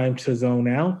a time to zone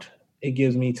out. It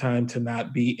gives me time to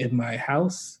not be in my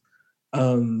house.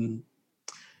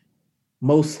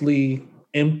 Mostly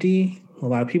empty, A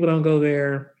lot of people don't go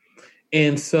there.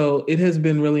 And so it has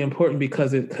been really important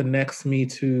because it connects me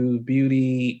to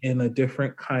beauty in a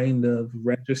different kind of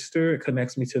register. It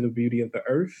connects me to the beauty of the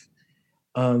earth.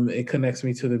 It connects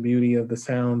me to the beauty of the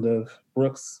sound of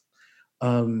brooks,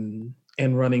 and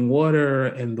running water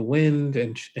and the wind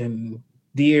and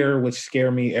deer, which scare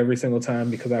me every single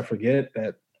time because I forget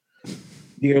that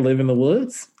deer live in the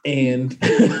woods and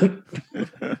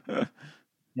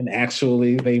and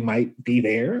actually they might be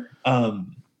there.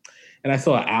 And I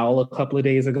saw an owl a couple of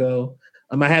days ago.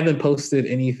 I haven't posted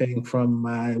anything from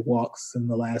my walks in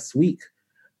the last week,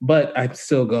 but I'm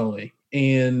still going.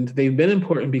 And they've been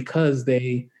important because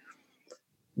they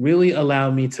really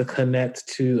allow me to connect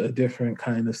to a different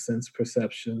kind of sense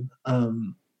perception.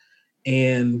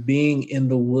 And being in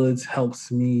the woods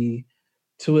helps me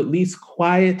to at least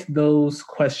quiet those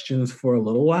questions for a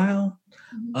little while,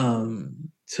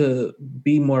 to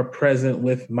be more present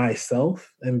with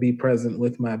myself and be present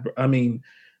with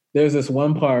there's this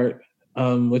one part,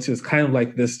 which is kind of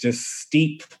like this just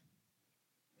steep,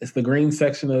 it's the green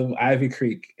section of Ivy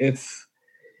Creek.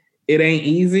 It ain't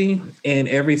easy. And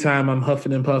every time I'm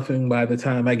huffing and puffing by the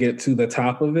time I get to the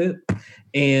top of it.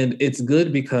 And it's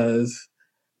good because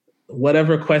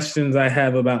whatever questions I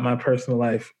have about my personal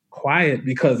life, quiet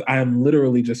because I'm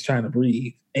literally just trying to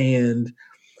breathe. And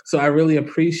so I really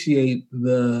appreciate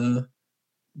the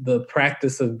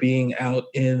practice of being out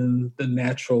in the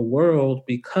natural world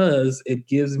because it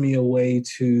gives me a way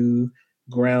to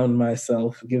ground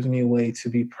myself, gives me a way to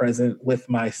be present with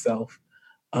myself.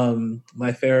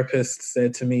 My therapist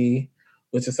said to me,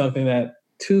 which is something that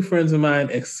two friends of mine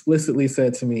explicitly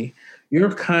said to me,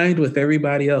 you're kind with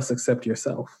everybody else except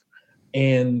yourself.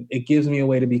 And it gives me a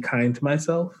way to be kind to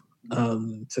myself,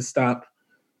 to stop.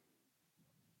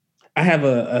 I have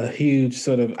a huge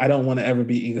sort of, I don't want to ever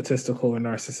be egotistical or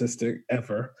narcissistic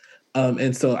ever.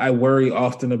 And so I worry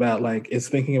often about like, is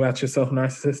thinking about yourself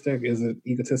narcissistic? Is it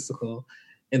egotistical?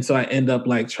 And so I end up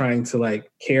like trying to like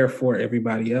care for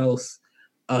everybody else.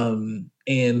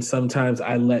 And sometimes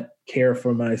I let care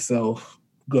for myself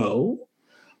go.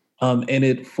 And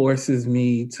it forces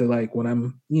me to like, when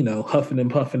I'm, huffing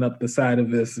and puffing up the side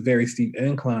of this very steep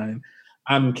incline,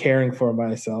 I'm caring for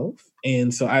myself.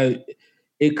 And so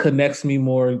it connects me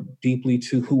more deeply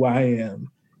to who I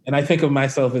am. And I think of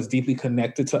myself as deeply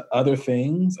connected to other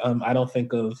things. I don't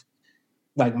think of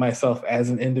like myself as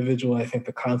an individual. I think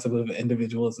the concept of an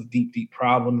individual is a deep, deep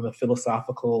problem and a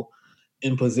philosophical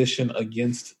imposition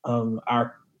against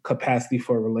our capacity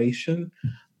for relation.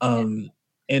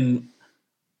 And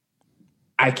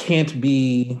I can't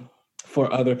be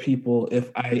for other people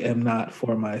if I am not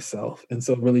for myself. And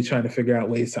so really trying to figure out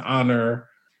ways to honor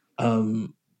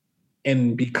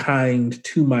and be kind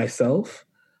to myself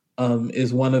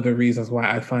is one of the reasons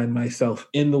why I find myself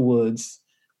in the woods,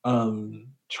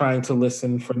 trying to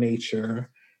listen for nature,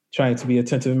 trying to be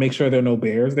attentive and make sure there are no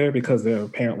bears there because there are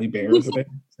apparently bears there.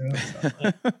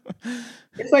 So,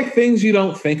 it's like things you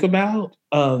don't think about.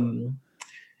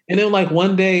 And then like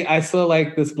one day I saw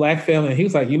like this Black family and he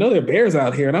was like, there are bears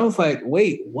out here. And I was like,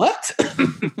 wait, what?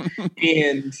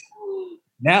 And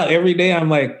now every day I'm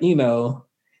like,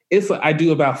 it's like I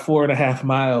do about 4.5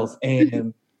 miles.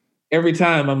 And every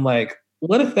time I'm like,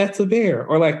 what if that's a bear?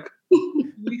 Or like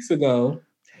 2 weeks ago,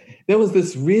 there was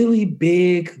this really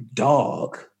big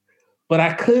dog, but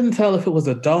I couldn't tell if it was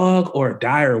a dog or a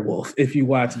dire wolf if you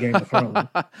watch Game of Thrones.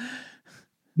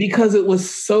 Because it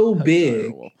was so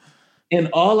big. And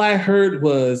all I heard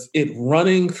was it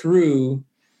running through.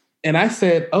 And I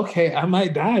said, okay, I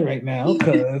might die right now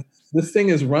because this thing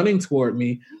is running toward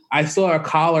me. I saw a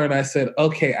collar and I said,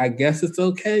 okay, I guess it's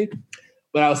okay.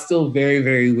 But I was still very,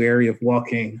 very wary of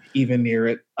walking even near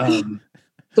it.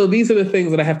 So these are the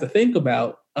things that I have to think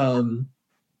about,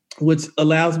 which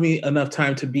allows me enough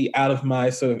time to be out of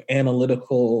my sort of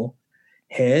analytical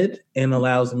head and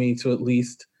allows me to at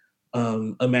least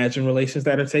imagine relations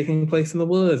that are taking place in the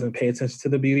woods and pay attention to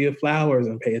the beauty of flowers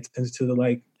and pay attention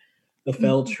to the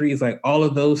felled trees. Like all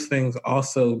of those things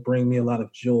also bring me a lot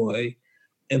of joy.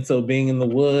 And so being in the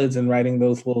woods and writing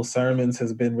those little sermons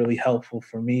has been really helpful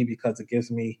for me because it gives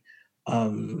me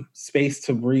space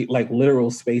to breathe, like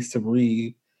literal space to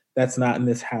breathe that's not in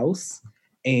this house.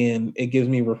 And it gives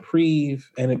me reprieve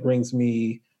and it brings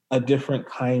me a different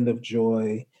kind of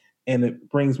joy. And it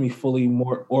brings me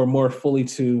more fully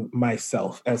to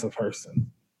myself as a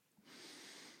person.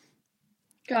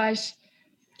 Gosh,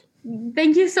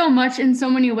 thank you so much in so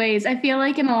many ways. I feel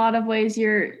like in a lot of ways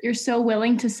you're so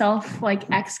willing to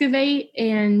excavate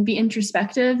and be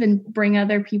introspective and bring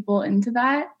other people into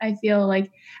that. I feel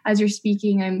like as you're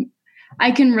speaking,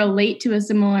 I can relate to a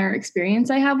similar experience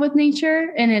I have with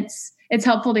nature, and it's it's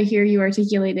helpful to hear you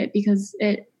articulate it because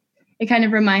it kind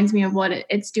of reminds me of what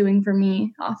it's doing for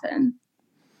me often.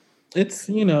 It's,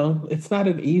 you know, it's not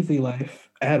an easy life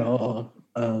at all.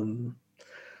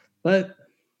 But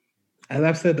as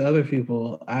I've said to other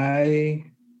people, I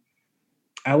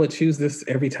would choose this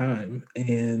every time.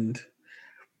 And,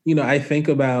 you know, I think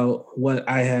about what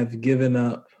I have given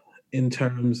up in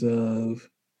terms of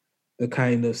the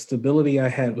kind of stability I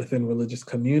had within religious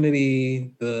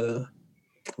community, the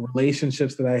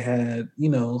relationships that I had. You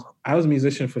know, I was a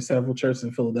musician for several churches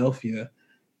in Philadelphia,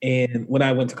 and when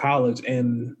I went to college,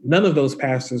 and none of those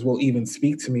pastors will even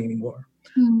speak to me anymore.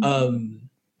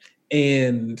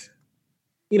 And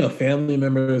you know, family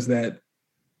members that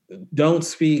don't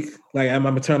speak. Like at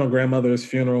my maternal grandmother's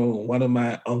funeral, one of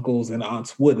my uncles and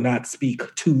aunts would not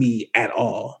speak to me at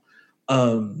all.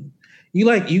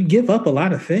 You give up a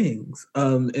lot of things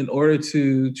in order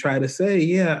to try to say,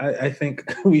 yeah, I think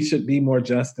we should be more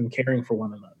just and caring for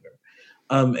one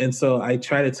another. And so I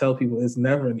try to tell people it's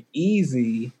never an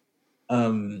easy,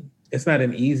 it's not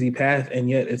an easy path, and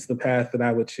yet it's the path that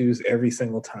I would choose every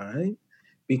single time,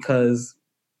 because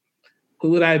who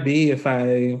would I be if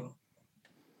I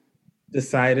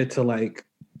decided to like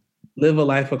live a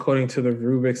life according to the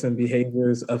rubrics and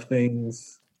behaviors of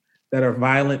things that are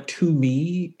violent to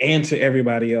me and to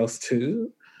everybody else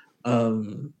too?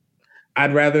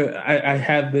 I'd rather, I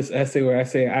have this essay where I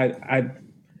say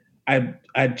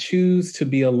I'd choose to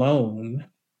be alone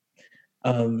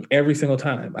every single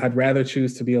time. I'd rather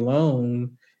choose to be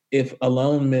alone if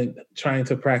alone meant trying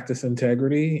to practice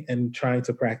integrity and trying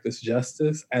to practice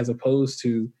justice, as opposed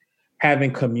to having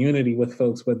community with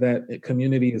folks, but that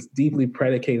community is deeply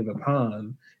predicated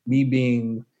upon me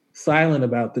being silent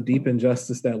about the deep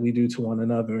injustice that we do to one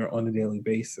another on a daily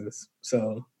basis.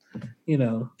 So, you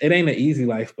know, it ain't an easy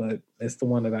life, but it's the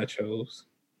one that I chose.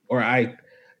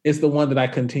 It's the one that I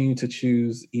continue to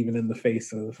choose even in the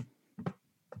face of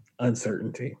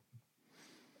uncertainty.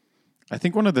 I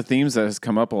think one of the themes that has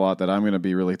come up a lot that I'm going to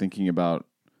be really thinking about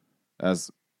as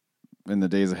in the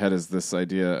days ahead is this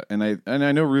idea, and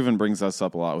I know Reuven brings us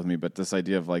up a lot with me, but this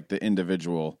idea of like the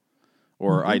individual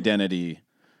or identity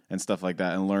and stuff like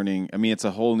that, and learning. I mean, it's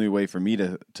a whole new way for me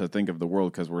to think of the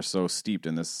world, because we're so steeped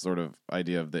in this sort of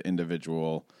idea of the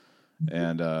individual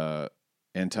and to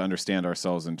understand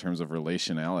ourselves in terms of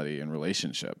relationality and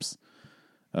relationships.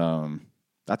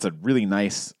 That's a really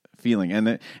nice feeling.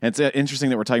 And it's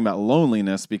interesting that we're talking about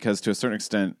loneliness, because to a certain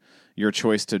extent, your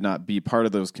choice to not be part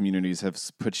of those communities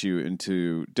has put you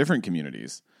into different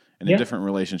communities and in different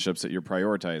relationships that you're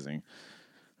prioritizing.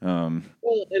 Well,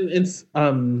 and it's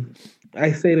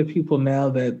I say to people now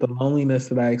that the loneliness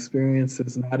that I experience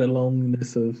is not a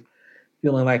loneliness of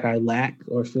feeling like I lack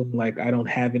or feeling like I don't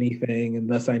have anything, and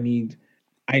thus I need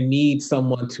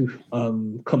someone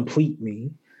to complete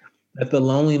me. That the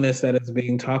loneliness that is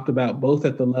being talked about, both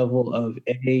at the level of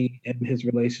A and his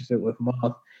relationship with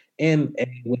Moth, and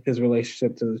A with his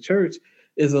relationship to the church,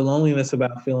 is a loneliness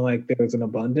about feeling like there's an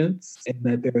abundance and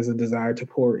that there's a desire to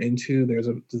pour into, there's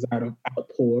a desire to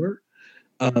outpour,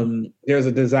 there's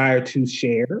a desire to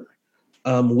share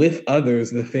with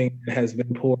others the thing that has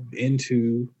been poured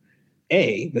into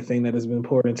the thing that has been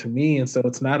poured into me. And so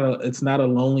it's not a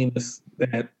loneliness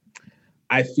that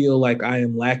I feel like I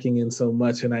am lacking in so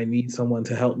much and I need someone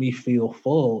to help me feel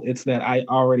full. It's that I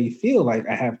already feel like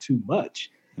I have too much.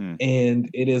 And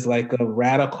it is like a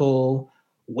radical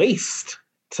waste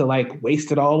to like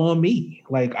waste it all on me.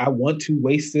 Like I want to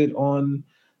waste it on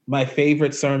my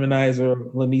favorite sermonizer,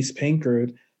 Lanice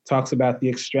Pinkard, talks about the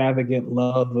extravagant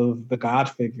love of the God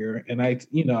figure. And I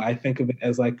think of it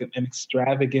as like an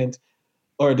extravagant,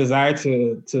 or a desire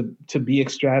to be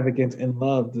extravagant in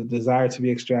love, the desire to be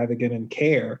extravagant in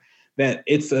care, that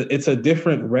it's a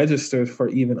different register for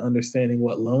even understanding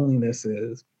what loneliness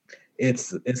is.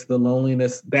 It's the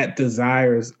loneliness that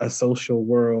desires a social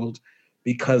world,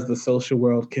 because the social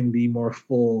world can be more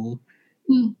full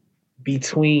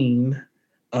between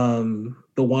the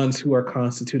ones who are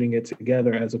constituting it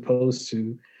together, as opposed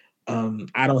to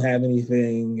I don't have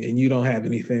anything and you don't have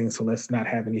anything, so let's not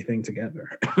have anything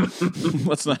together.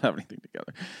 Let's not have anything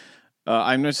together.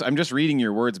 I'm just reading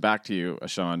your words back to you,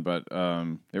 Ashan, but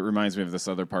it reminds me of this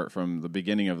other part from the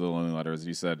beginning of the Lonely Letters.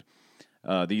 You said,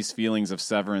 these feelings of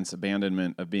severance,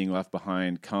 abandonment, of being left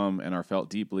behind come and are felt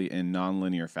deeply in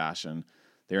nonlinear fashion.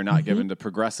 They are not given to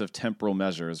progressive temporal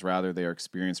measures. Rather, they are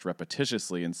experienced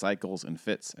repetitiously in cycles and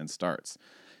fits and starts.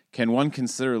 Can one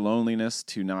consider loneliness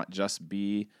to not just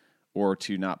be, or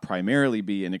to not primarily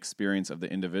be, an experience of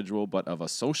the individual, but of a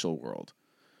social world?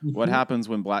 What happens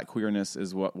when Black queerness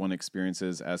is what one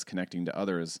experiences as connecting to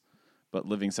others, but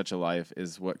living such a life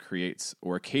is what creates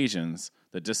or occasions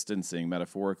the distancing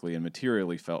metaphorically and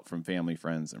materially felt from family,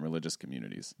 friends, and religious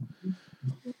communities.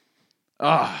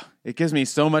 It gives me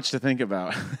so much to think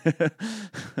about.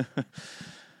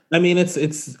 I mean,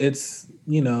 it's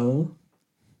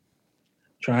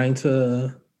trying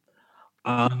to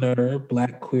honor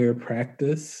Black queer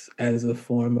practice as a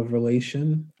form of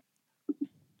relation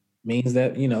means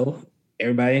that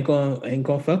everybody ain't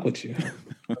gonna fuck with you.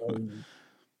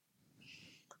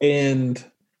 And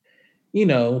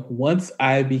once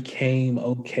I became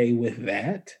okay with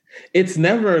that, it's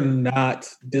never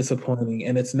not disappointing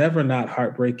and it's never not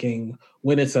heartbreaking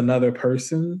when it's another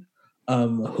person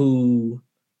who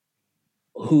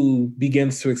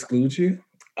begins to exclude you.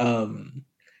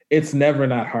 It's never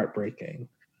not heartbreaking,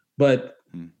 but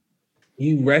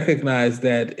you recognize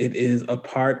that it is a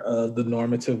part of the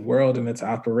normative world and its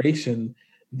operation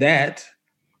that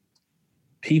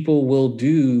people will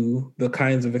do the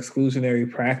kinds of exclusionary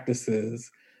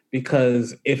practices,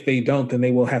 because if they don't, then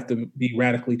they will have to be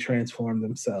radically transformed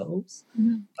themselves.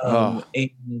 And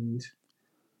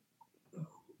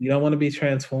you don't want to be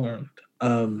transformed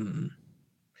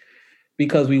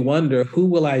because we wonder, who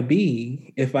will I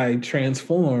be if I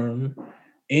transform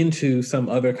into some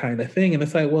other kind of thing? And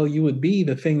it's like, well, you would be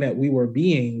the thing that we were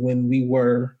being when we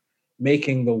were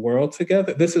making the world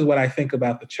together. This is what I think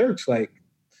about the church. Like,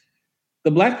 the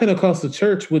Black Pentecostal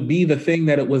Church would be the thing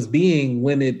that it was being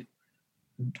when it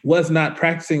was not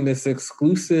practicing this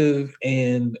exclusive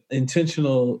and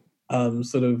intentional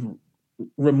sort of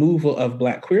removal of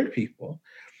Black queer people.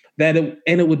 And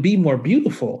it would be more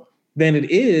beautiful than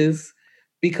it is,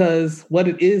 because what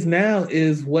it is now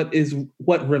is what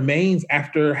remains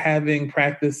after having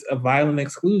practiced a violent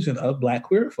exclusion of Black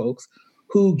queer folks,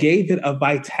 who gave it a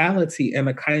vitality and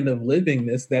a kind of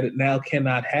livingness that it now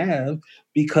cannot have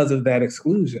because of that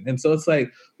exclusion. And so it's like,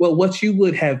 well, what you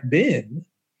would have been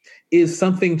is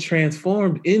something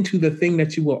transformed into the thing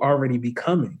that you were already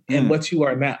becoming. And what you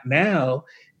are not now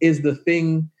is the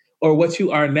thing, or what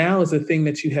you are now is the thing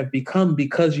that you have become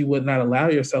because you would not allow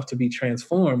yourself to be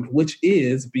transformed, which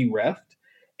is bereft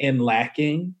and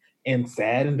lacking and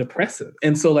sad and depressive.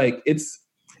 And so like, it's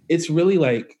really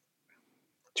like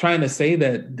trying to say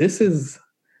that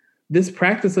this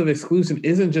practice of exclusion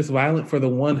isn't just violent for the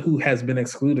one who has been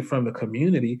excluded from the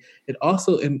community. It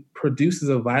also produces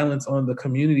a violence on the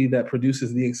community that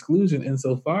produces the exclusion,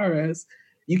 insofar as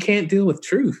you can't deal with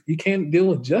truth, you can't deal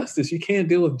with justice, you can't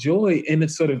deal with joy in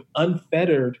its sort of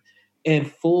unfettered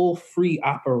and full free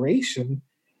operation,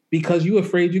 because you're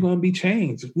afraid you're going to be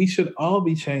changed. We should all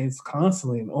be changed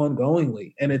constantly and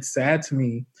ongoingly. And it's sad to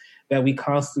me that we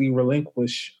constantly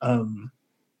relinquish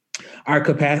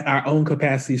our own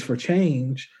capacities for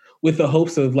change with the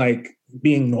hopes of like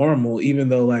being normal, even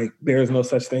though like there is no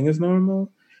such thing as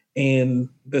normal. And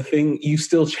the thing, you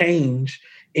still change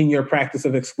in your practice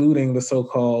of excluding the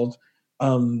so-called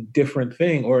different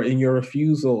thing, or in your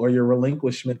refusal or your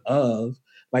relinquishment of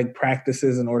like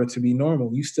practices in order to be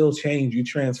normal. You still change, you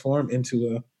transform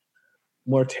into a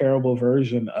more terrible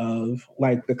version of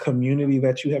like the community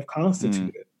that you have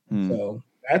constituted. So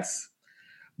that's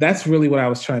really what I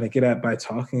was trying to get at by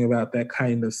talking about that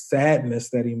kind of sadness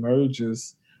that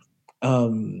emerges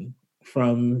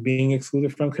from being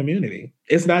excluded from community.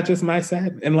 It's not just my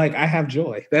sadness. And like, I have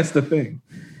joy. That's the thing.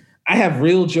 I have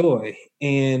real joy.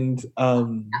 And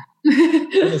joy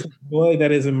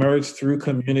that has emerged through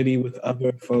community with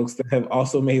other folks that have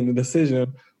also made the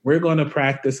decision, we're going to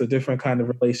practice a different kind of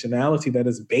relationality that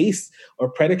is based or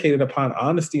predicated upon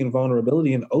honesty and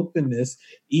vulnerability and openness,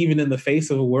 even in the face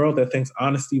of a world that thinks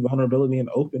honesty, vulnerability, and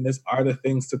openness are the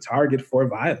things to target for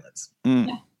violence.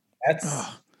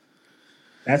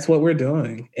 That's what we're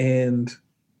doing. And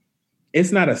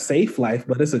it's not a safe life,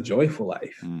 but it's a joyful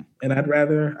life. And I'd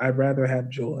rather have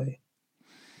joy.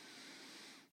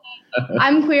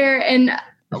 I'm queer, and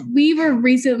we were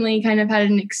recently kind of had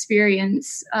an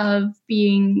experience of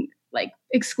being like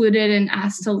excluded and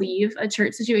asked to leave a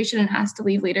church situation and asked to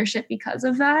leave leadership because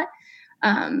of that.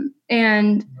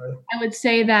 And I would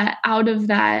say that out of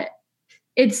that,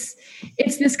 it's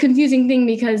this confusing thing,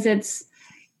 because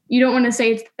you don't want to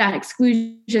say it's that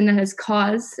exclusion that has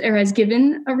caused or has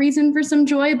given a reason for some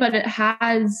joy, but it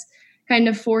has kind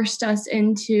of forced us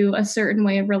into a certain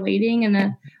way of relating and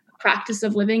a practice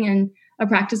of living and a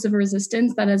practice of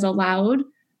resistance that has allowed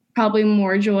probably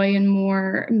more joy and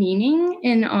more meaning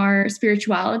in our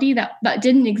spirituality that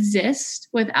didn't exist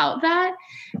without that.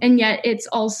 And yet it's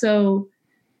also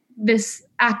this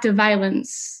act of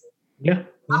violence. Yeah.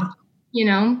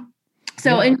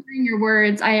 So in hearing your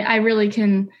words, I really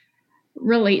can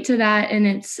relate to that, and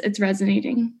it's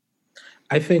resonating.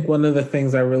 I think one of the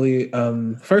things I really,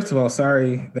 first of all,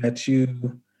 sorry that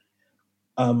you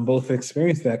both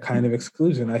experience that kind of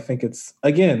exclusion. I think it's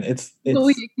again, But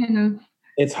we kind of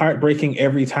it's heartbreaking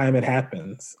every time it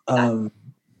happens.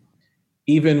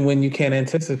 Even when you can't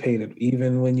anticipate it,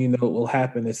 even when you know it will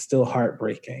happen, it's still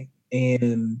heartbreaking.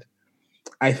 And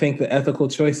I think the ethical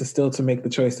choice is still to make the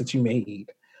choice that you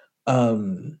made.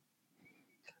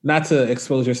 Not to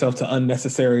expose yourself to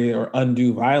unnecessary or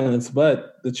undue violence,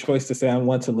 but the choice to say, I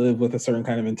want to live with a certain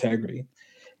kind of integrity.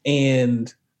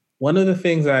 And one of the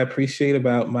things I appreciate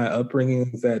about my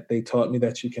upbringing is that they taught me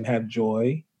that you can have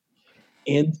joy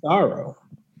and sorrow.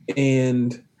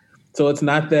 And so it's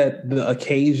not that the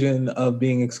occasion of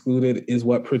being excluded is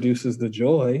what produces the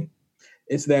joy.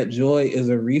 It's that joy is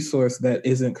a resource that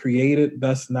isn't created,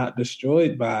 thus not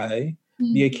destroyed by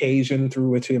the occasion through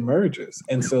which it emerges.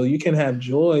 And so you can have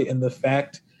joy in the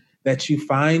fact that you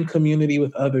find community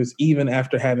with others even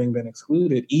after having been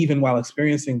excluded, even while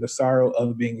experiencing the sorrow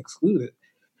of being excluded.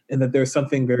 And that there's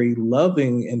something very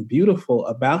loving and beautiful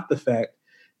about the fact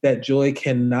that joy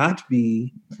cannot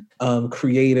be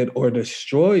created or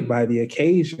destroyed by the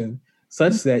occasion,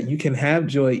 such that you can have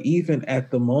joy even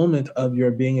at the moment of your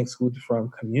being excluded from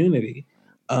community.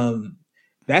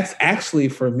 That's actually,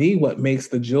 for me, what makes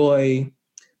the joy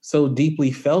so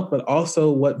deeply felt, but also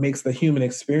what makes the human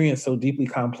experience so deeply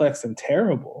complex and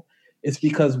terrible. It's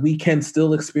because we can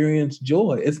still experience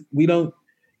joy.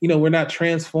 We're not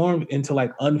transformed into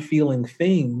like unfeeling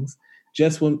things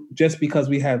just because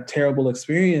we have terrible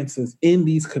experiences in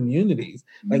these communities.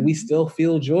 Like we still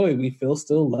feel joy, we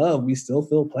still love, we still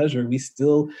feel pleasure, we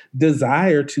still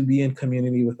desire to be in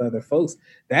community with other folks.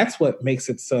 That's what makes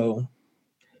it so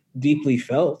deeply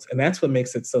felt, and that's what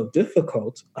makes it so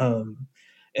difficult. And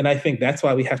I think that's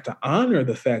why we have to honor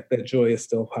the fact that joy is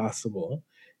still possible,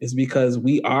 is because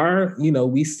we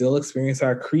still experience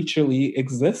our creaturely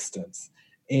existence.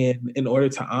 And in order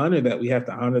to honor that, we have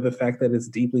to honor the fact that it's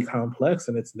deeply complex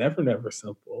and it's never, never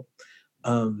simple.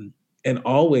 And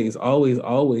always, always,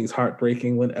 always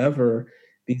heartbreaking whenever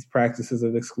these practices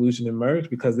of exclusion emerge,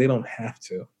 because they don't have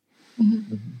to.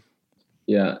 Mm-hmm.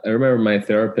 Yeah, I remember my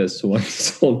therapist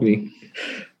once told me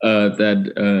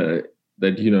that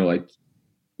like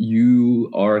you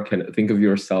are kind of, think of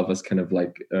yourself as kind of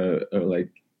like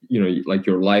like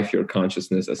your life, your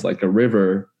consciousness as like a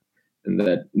river, and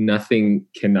that nothing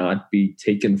cannot be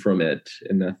taken from it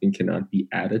and nothing cannot be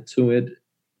added to it,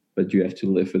 but you have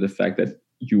to live with the fact that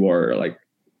you are like,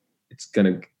 it's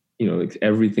gonna, like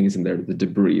everything's in there, the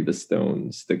debris, the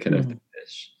stones, the kind of the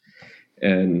fish.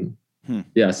 And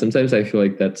yeah, sometimes I feel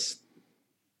like that's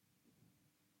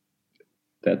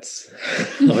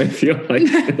how I feel,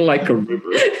 like a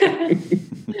river.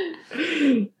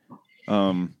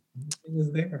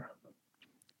 Is there.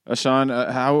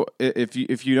 Ashan, how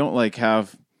if you don't like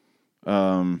have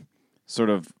sort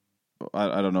of,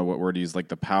 I don't know what word to use, like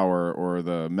the power or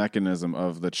the mechanism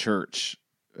of the church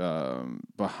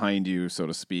behind you, so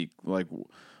to speak, like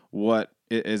what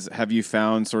is, have you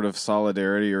found sort of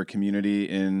solidarity or community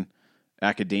in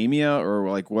academia, or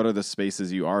like what are the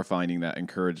spaces you are finding that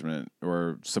encouragement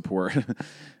or support?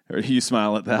 Or do you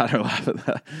smile at that or laugh at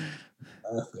that?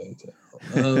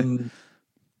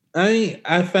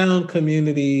 I found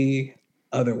community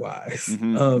otherwise.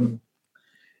 Mm-hmm.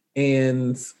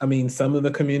 And I mean, some of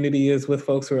the community is with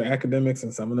folks who are academics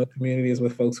and some of the community is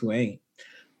with folks who ain't.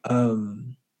 A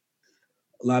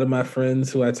lot of my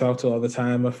friends who I talk to all the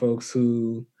time are folks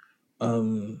who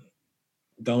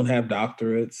don't have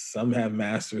doctorates. Some have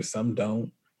masters, some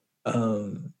don't.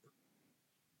 And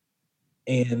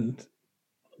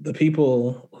the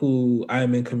people who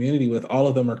I'm in community with, all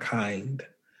of them are kind.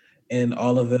 And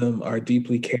all of them are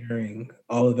deeply caring.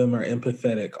 All of them are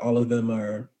empathetic. All of them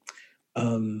are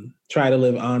try to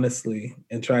live honestly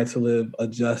and try to live a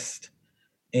just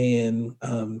and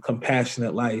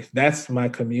compassionate life. That's my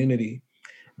community.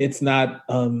 It's not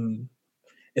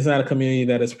a community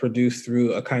that is produced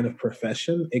through a kind of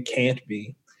profession. It can't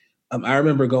be. I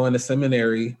remember going to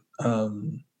seminary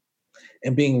and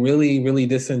being really, really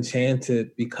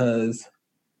disenchanted because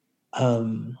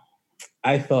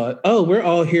I thought, oh, we're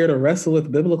all here to wrestle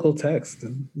with biblical text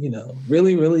and,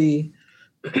 really, really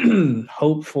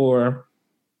hope for,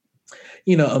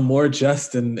 a more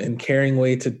just and caring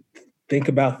way to think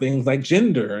about things like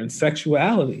gender and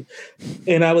sexuality.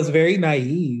 And I was very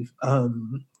naive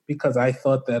because I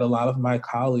thought that a lot of my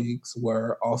colleagues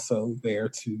were also there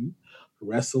to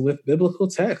wrestle with biblical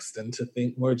text and to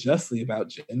think more justly about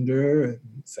gender and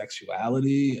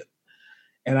sexuality.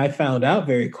 And I found out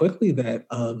very quickly that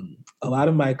a lot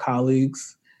of my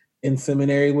colleagues in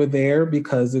seminary were there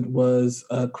because it was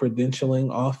a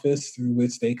credentialing office through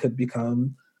which they could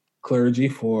become clergy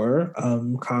for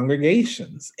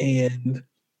congregations. And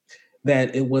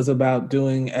that it was about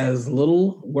doing as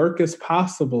little work as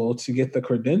possible to get the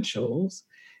credentials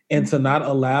and to not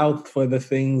allow for the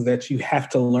things that you have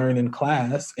to learn in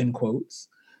class, in quotes,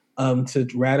 to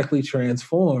radically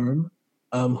transform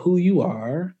who you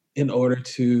are in order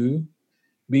to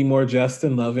be more just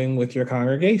and loving with your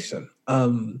congregation.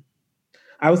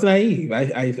 I was naive.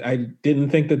 I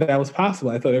didn't think that that was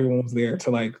possible. I thought everyone was there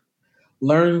to like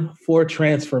learn for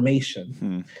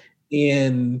transformation.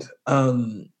 And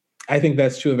I think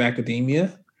that's true of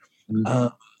academia.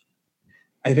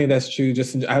 I think that's true.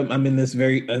 I'm in this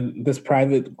this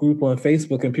private group on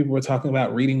Facebook, and people were talking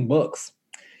about reading books.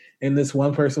 And this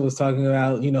one person was talking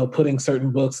about, putting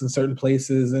certain books in certain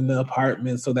places in the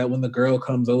apartment so that when the girl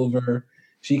comes over,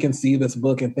 she can see this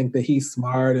book and think that he's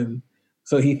smart. And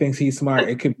so he thinks he's smart.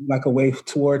 It could be like a way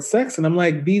towards sex. And I'm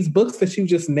like, these books that you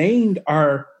just named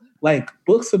are like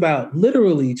books about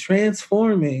literally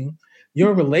transforming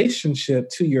your relationship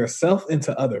to yourself and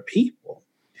to other people.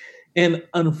 And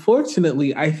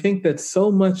unfortunately, I think that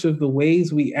so much of the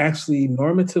ways we actually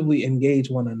normatively engage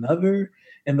one another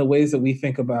and the ways that we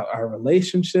think about our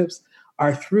relationships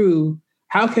are through,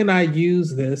 how can I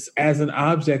use this as an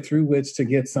object through which to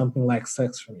get something like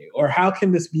sex from you? Or how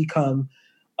can this become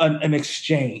an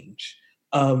exchange?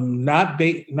 Not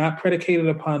predicated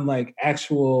upon like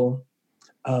actual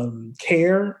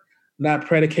care, not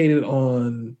predicated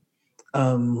on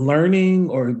learning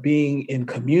or being in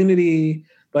community,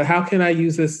 but how can I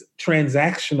use this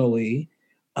transactionally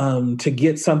to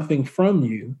get something from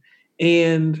you?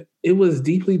 And it was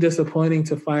deeply disappointing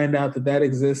to find out that that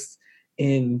exists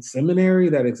in seminary,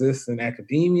 that exists in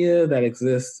academia, that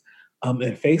exists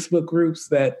in Facebook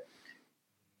groups,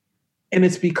 and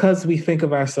it's because we think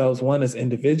of ourselves, one, as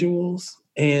individuals,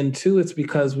 and two, it's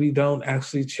because we don't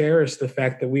actually cherish the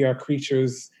fact that we are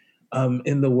creatures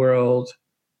in the world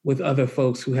with other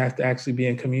folks who have to actually be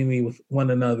in community with one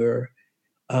another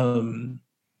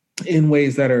in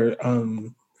ways that are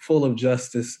full of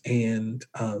justice and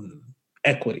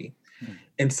equity.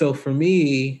 And so for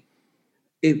me,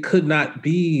 it could not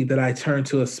be that I turn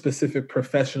to a specific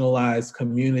professionalized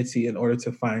community in order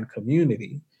to find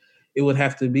community. It would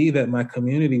have to be that my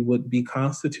community would be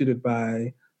constituted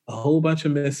by a whole bunch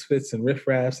of misfits and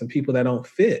riffraffs and people that don't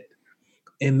fit.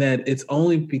 And that it's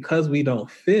only because we don't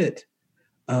fit,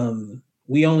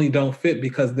 we only don't fit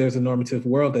because there's a normative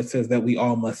world that says that we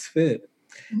all must fit.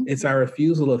 It's our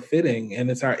refusal of fitting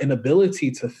and it's our inability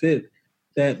to fit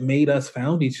that made us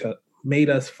find each other.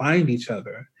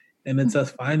 And it's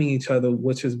us finding each other,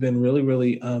 which has been really,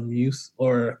 really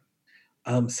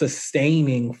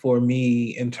sustaining for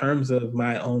me in terms of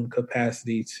my own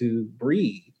capacity to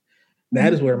breathe.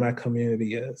 That is where my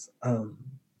community is.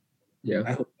 Yeah,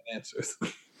 I hope that answers.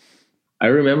 I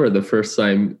remember the first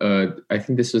time, I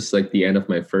think this was like the end of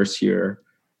my first year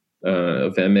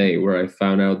of MA, where I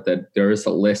found out that there is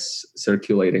a list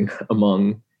circulating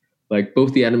among like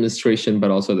both the administration, but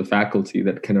also the faculty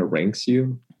that kind of ranks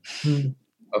you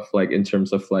of like, in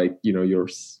terms of like,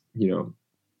 and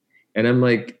I'm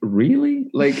like, really?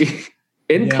 Like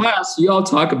in class, you all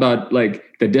talk about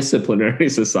like the disciplinary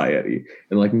society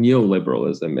and like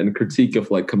neoliberalism and critique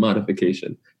of like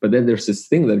commodification. But then there's this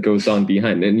thing that goes on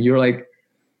behind and you're like,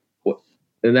 what?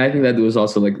 And I think that was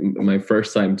also like my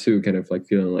first time too, kind of like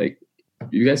feeling like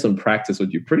you guys don't practice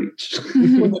what you preach.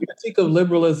 When the critique of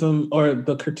liberalism or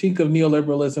the critique of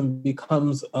neoliberalism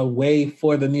becomes a way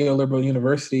for the neoliberal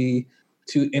university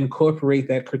to incorporate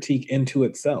that critique into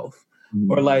itself.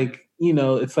 Or like,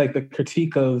 it's like the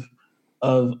critique of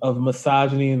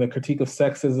misogyny and the critique of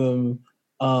sexism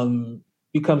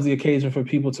becomes the occasion for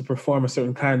people to perform a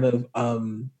certain kind of,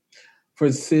 for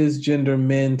cisgender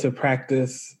men to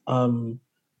practice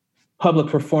public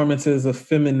performances of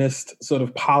feminist sort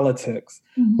of politics,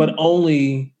 but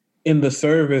only in the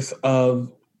service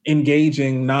of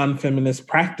engaging non-feminist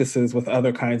practices with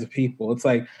other kinds of people. It's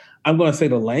like, I'm going to say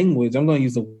the language, I'm going to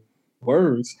use the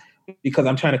words because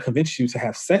I'm trying to convince you to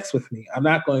have sex with me. I'm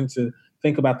not going to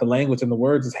think about the language and the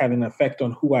words as having an effect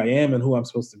on who I am and who I'm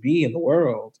supposed to be in the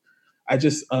world. I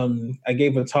just, I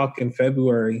gave a talk in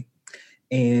February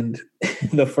and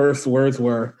the first words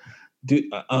were, do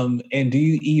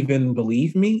you even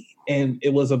believe me? And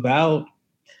it was about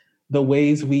the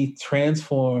ways we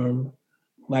transform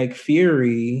like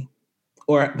theory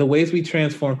or the ways we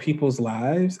transform people's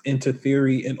lives into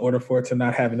theory in order for it to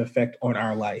not have an effect on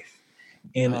our life.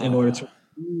 And in order to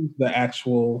remove the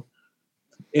actual,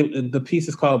 the piece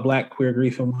is called Black Queer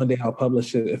Grief, and one day I'll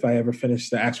publish it if I ever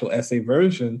finish the actual essay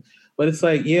version. But it's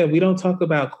like, yeah, we don't talk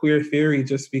about queer theory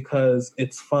just because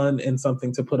it's fun and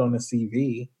something to put on a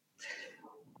CV.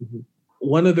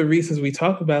 one of the reasons we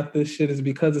talk about this shit is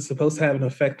because it's supposed to have an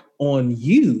effect on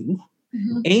you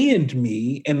and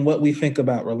me and what we think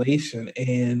about relation.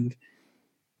 And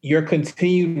your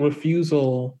continued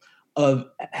refusal of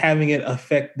having it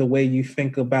affect the way you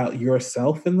think about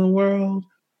yourself in the world,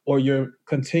 or your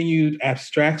continued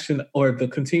abstraction or the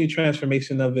continued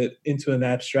transformation of it into an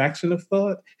abstraction of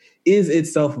thought, is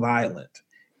itself violent.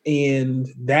 And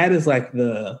that is like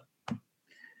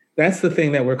that's the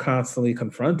thing that we're constantly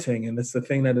confronting. And it's the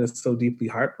thing that is so deeply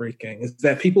heartbreaking, is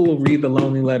that people will read the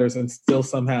lonely letters and still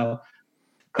somehow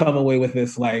come away with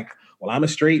this like, well, I'm a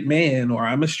straight man or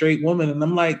I'm a straight woman. And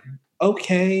I'm like,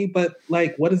 okay, but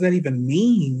like, what does that even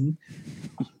mean?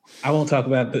 I won't talk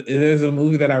about it. There's a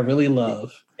movie that I really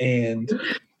love, and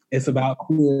it's about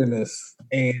queerness.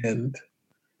 And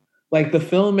like the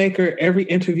filmmaker, every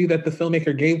interview that the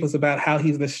filmmaker gave was about how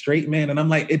he's the straight man. And I'm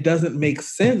like, it doesn't make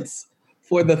sense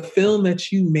for the film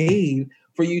that you made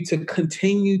for you to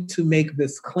continue to make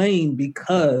this claim,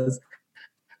 because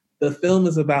the film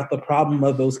is about the problem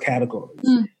of those categories.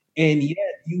 And yet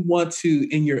you want to,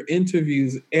 in your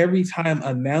interviews, every time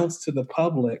announce to the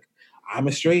public, I'm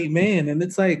a straight man. And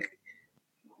it's like,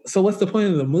 so what's the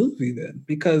point of the movie then?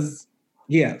 Because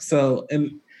so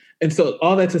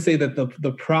all that to say that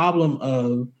the problem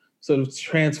of sort of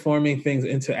transforming things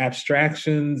into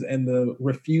abstractions and the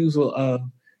refusal of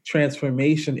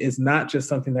transformation is not just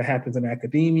something that happens in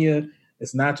academia.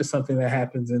 It's not just something that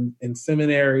happens in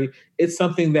seminary. It's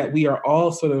something that we are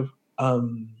all sort of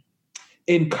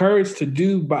encouraged to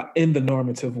do in the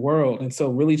normative world. And so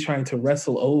really trying to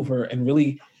wrestle over and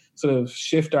really sort of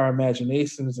shift our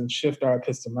imaginations and shift our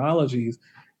epistemologies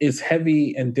is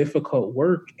heavy and difficult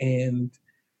work. And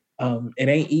it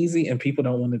ain't easy, and people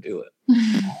don't want to do it.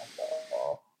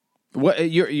 What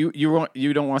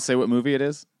you don't want to say what movie it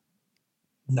is?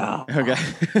 No. Okay.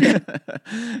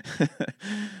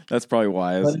 That's probably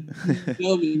wise.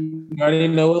 You already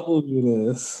know what movie it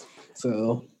is.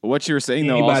 So what you were saying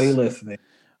though, listening.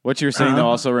 What you were saying though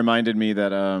also reminded me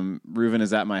that Reuven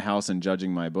is at my house and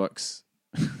judging my books.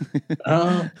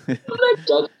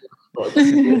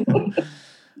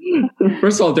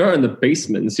 First of all, they're in the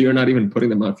basement, so you're not even putting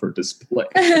them out for display.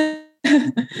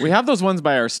 We have those ones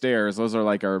by our stairs. Those are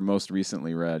like our most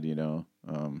recently read, you know.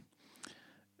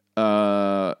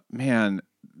 Man,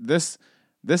 this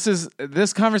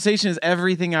conversation is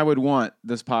everything I would want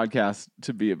this podcast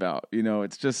to be about. You know,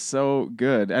 it's just so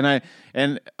good. And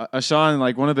Ashawn,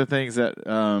 like one of the things that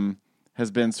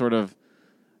has been sort of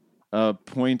a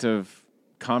point of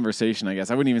conversation, I guess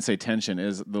I wouldn't even say tension,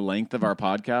 is the length of our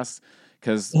podcasts,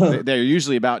 because they're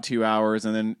usually about 2 hours.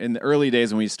 And then in the early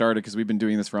days when we started, because we've been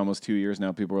doing this for almost 2 years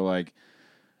now, people were like,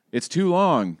 it's too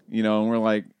long, you know, and we're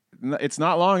like, it's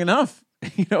not long enough.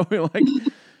 You know, we're like,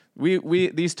 we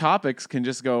these topics can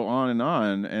just go on.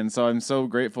 And so I'm so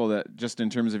grateful that just in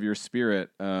terms of your spirit,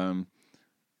 we talk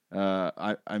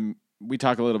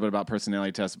a little bit about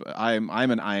personality tests, but I'm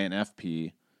an INFP.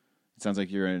 It sounds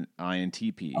like you're an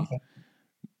INTP. Okay.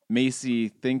 Macy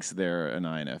thinks they're an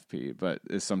INFP, but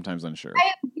is sometimes unsure.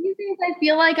 I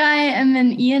feel like I am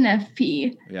an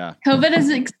ENFP. Yeah. COVID has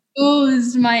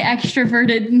exposed my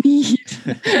extroverted need.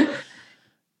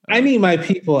 I need my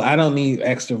people. I don't need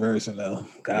extroversion though.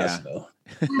 Gosh, no.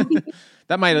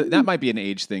 That might be an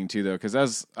age thing too, though, because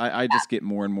as I just get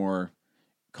more and more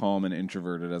calm and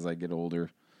introverted as I get older.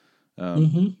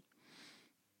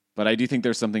 But I do think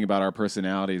there's something about our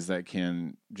personalities that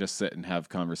can just sit and have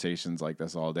conversations like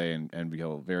this all day and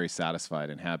feel very satisfied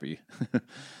and happy.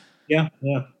 Yeah.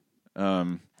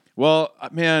 Well,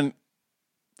 man,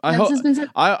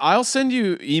 I'll send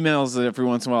you emails every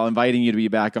once in a while inviting you to be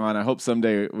back on. I hope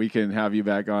someday we can have you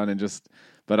back on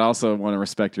but also want to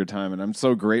respect your time. And I'm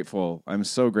so grateful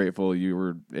you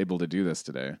were able to do this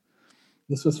today.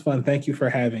 This was fun. Thank you for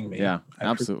having me. Yeah,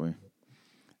 absolutely.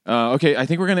 Okay, I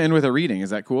think we're going to end with a reading. Is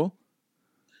that cool?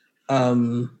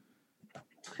 Only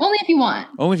if you want.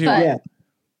 Only if you want.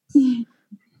 Yeah.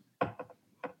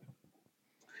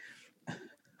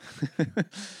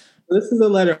 This is a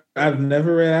letter I've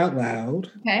never read out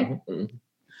loud. Okay.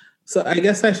 So I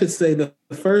guess I should say the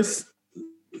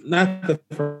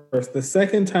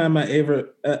second time I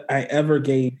ever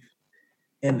gave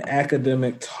an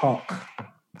academic talk,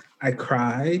 I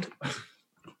cried.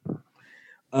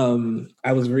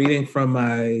 I was reading from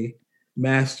my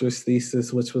master's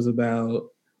thesis, which was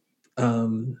about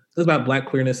Black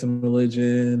queerness and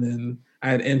religion, and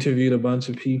I had interviewed a bunch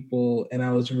of people, and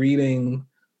I was reading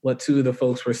what two of the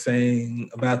folks were saying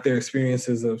about their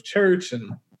experiences of church and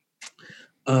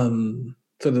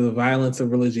sort of the violence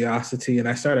of religiosity, and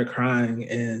I started crying,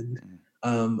 and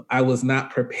I was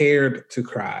not prepared to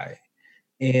cry,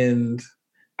 and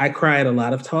I cry at a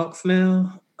lot of talks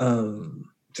now,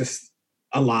 just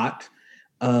a lot.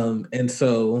 And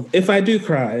so if I do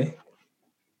cry,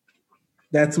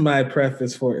 that's my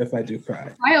preface for if I do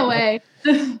cry. Cry away.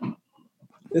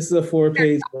 This is a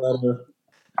 4-page letter.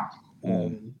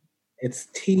 It's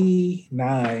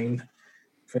T9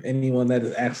 for anyone that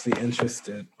is actually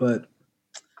interested, but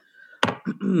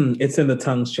it's in the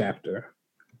tongues chapter.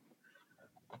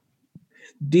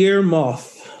 Dear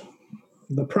Moth,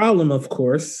 the problem, of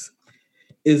course,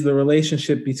 is the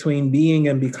relationship between being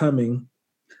and becoming,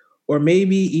 or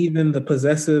maybe even the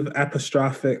possessive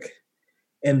apostrophic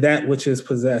and that which is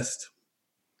possessed.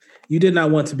 You did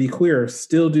not want to be queer,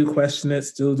 still do question it,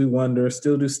 still do wonder,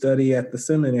 still do study at the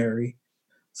seminary.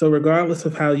 So regardless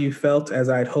of how you felt as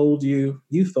I'd hold you,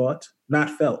 you thought, not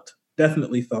felt,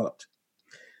 definitely thought.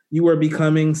 You were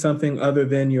becoming something other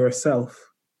than yourself,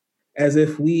 as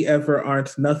if we ever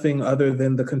aren't nothing other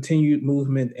than the continued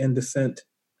movement and descent,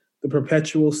 the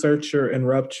perpetual searcher and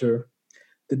rupture,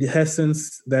 the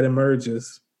dehiscence that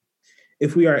emerges.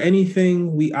 If we are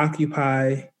anything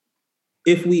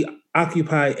if we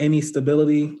occupy any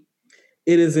stability,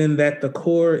 it is in that the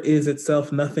core is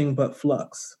itself nothing but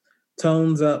flux,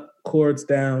 tones up, chords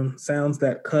down, sounds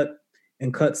that cut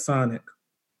and cut sonic.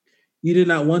 You did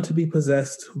not want to be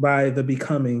possessed by the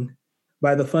becoming,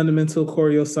 by the fundamental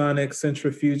choreosonic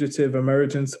centrifugative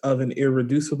emergence of an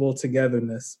irreducible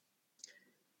togetherness.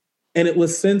 And it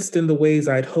was sensed in the ways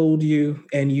I'd hold you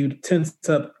and you'd tense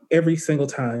up every single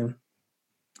time.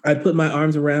 I'd put my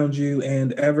arms around you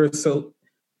and ever so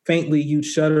faintly you'd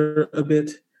shudder a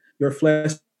bit, your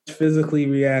flesh physically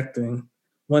reacting,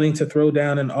 wanting to throw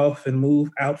down and off and move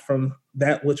out from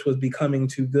that which was becoming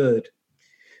too good.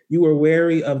 You were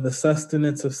wary of the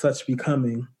sustenance of such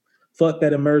becoming, thought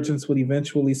that emergence would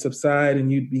eventually subside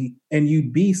and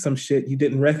you'd be some shit you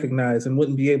didn't recognize and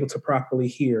wouldn't be able to properly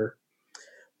hear.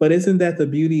 But isn't that the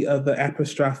beauty of the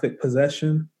apostrophic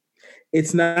possession?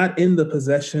 It's not in the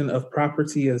possession of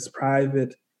property as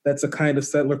private. That's a kind of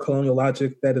settler colonial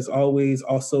logic that is always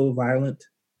also violent.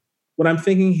 What I'm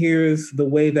thinking here is the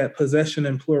way that possession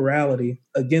and plurality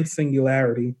against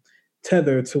singularity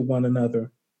tether to one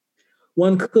another.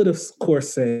 One could, of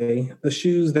course, say the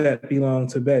shoes that belong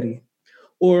to Betty,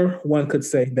 or one could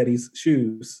say Betty's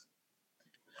shoes.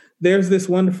 There's this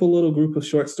wonderful little group of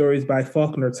short stories by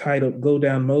Faulkner titled Go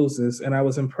Down Moses, and I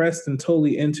was impressed and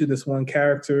totally into this one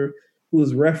character who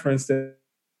is referenced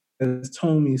as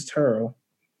Tomies Turl.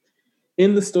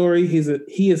 In the story,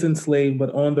 he is enslaved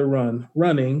but on the run,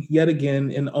 running, yet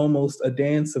again, in almost a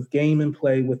dance of game and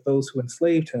play with those who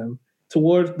enslaved him,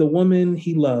 toward the woman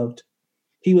he loved.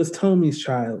 He was Tomies'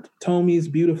 child, Tomies'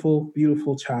 beautiful,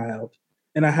 beautiful child.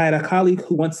 And I had a colleague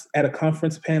who once at a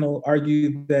conference panel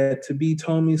argued that to be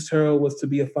Tomies Turl was to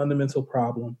be a fundamental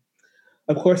problem.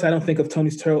 Of course, I don't think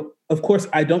Tomies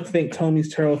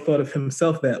Turl thought of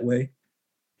himself that way.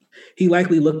 He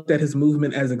likely looked at his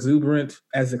movement as exuberant,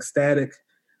 as ecstatic,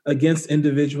 against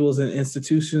individuals and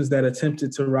institutions that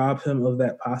attempted to rob him of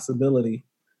that possibility.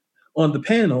 On the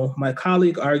panel, my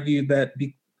colleague argued that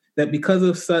because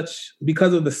of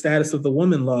the status of the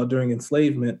woman law during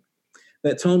enslavement,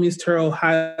 that Tomies Turl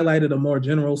highlighted a more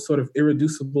general sort of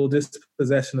irreducible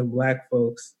dispossession of Black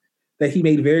folks, that he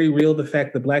made very real the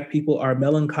fact that Black people are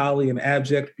melancholy and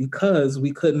abject because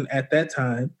we couldn't at that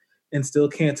time, and still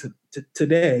can't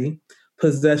today,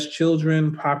 possess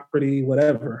children, property,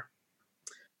 whatever.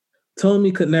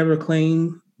 Tomie could never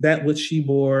claim that which she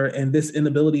bore, and this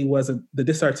inability was the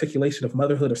disarticulation of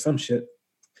motherhood or some shit.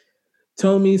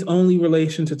 Tomie's only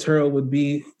relation to Turl would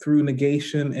be through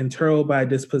negation and Turl by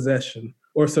dispossession,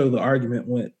 or so the argument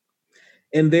went.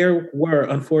 And there were,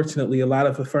 unfortunately, a lot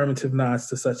of affirmative nods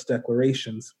to such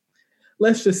declarations.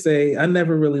 Let's just say I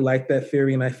never really liked that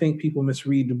theory, and I think people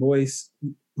misread Du Bois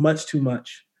much too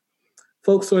much.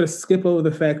 Folks sort of skip over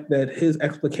the fact that his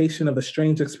explication of the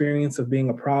strange experience of being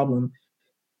a problem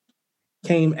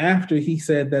came after he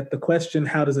said that the question,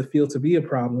 how does it feel to be a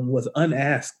problem, was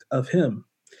unasked of him,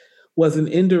 was an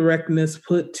indirectness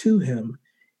put to him.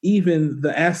 Even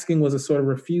the asking was a sort of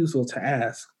refusal to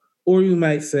ask. Or you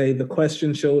might say the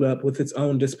question showed up with its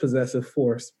own dispossessive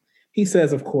force. He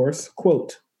says, of course,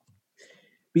 quote,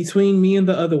 "Between me and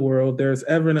the other world, there is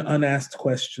ever an unasked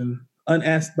question,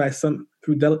 unasked by some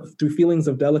through feelings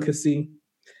of delicacy,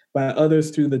 by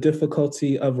others through the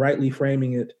difficulty of rightly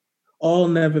framing it. All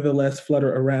nevertheless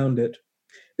flutter around it.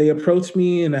 They approach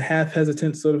me in a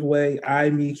half-hesitant sort of way,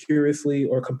 eye me curiously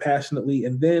or compassionately,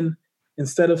 and then,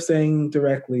 instead of saying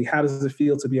directly, how does it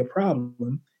feel to be a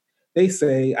problem, they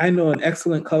say, I know an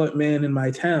excellent colored man in my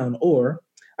town, or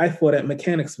I fought at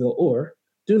Mechanicsville, or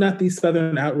do not these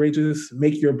Southern outrages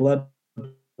make your blood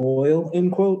spoil,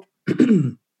 end quote.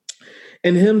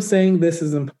 And him saying this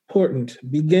is important,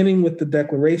 beginning with the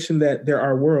declaration that there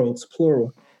are worlds,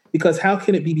 plural. Because how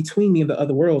can it be between me and the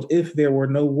other world if there were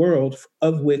no world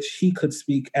of which he could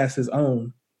speak as his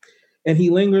own? And he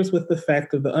lingers with the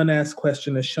fact of the unasked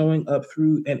question as showing up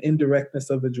through an indirectness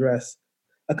of address,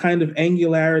 a kind of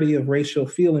angularity of racial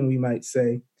feeling, we might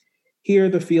say. Here,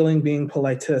 the feeling being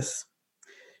politesse.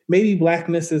 Maybe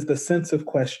Blackness is the sense of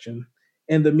question,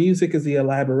 and the music is the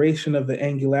elaboration of the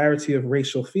angularity of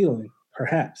racial feeling,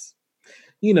 perhaps.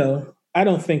 You know, I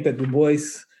don't think that Du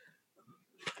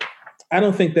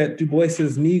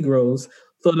Bois's Negroes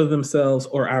thought of themselves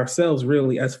or ourselves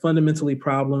really as fundamentally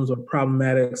problems or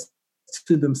problematics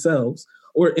to themselves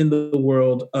or in the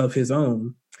world of his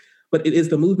own. But it is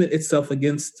the movement itself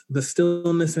against the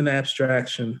stillness and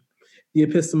abstraction, the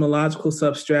epistemological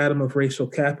substratum of racial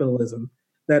capitalism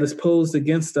that is posed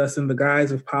against us in the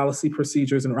guise of policy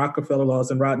procedures and Rockefeller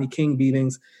laws and Rodney King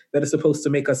beatings that is supposed to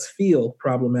make us feel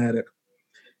problematic.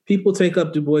 People take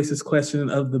up Du Bois's question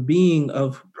of the being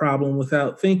of problem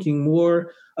without thinking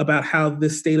more about how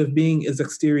this state of being is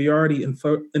exteriority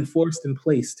enforced and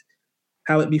placed,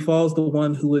 how it befalls the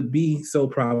one who would be so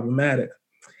problematic.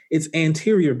 It's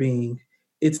anterior being,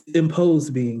 it's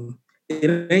imposed being.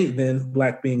 It ain't then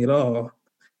Black being at all.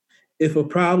 If a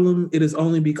problem, it is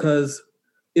only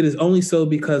so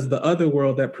because the other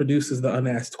world that produces the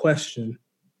unasked question.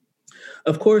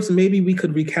 Of course, maybe we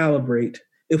could recalibrate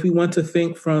if we want to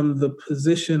think from the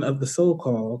position of the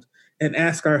so-called and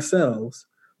ask ourselves,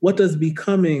 what does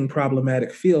becoming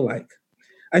problematic feel like?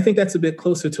 I think that's a bit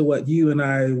closer to what you and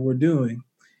I were doing.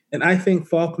 And I think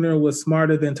Faulkner was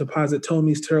smarter than to posit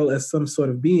Tomies Turl as some sort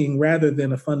of being rather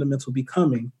than a fundamental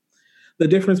becoming. The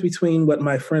difference between what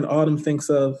my friend Autumn thinks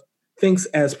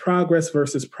as progress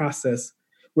versus process,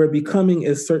 where becoming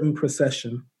is certain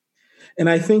procession. And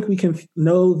I think we can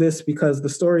know this because the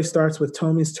story starts with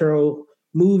Tomies Turl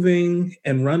moving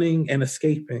and running and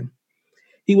escaping.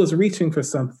 He was reaching for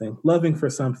something, loving for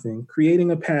something,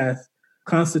 creating a path,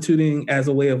 constituting as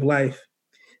a way of life.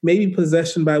 Maybe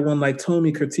possession by one like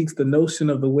Tomie critiques the notion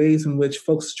of the ways in which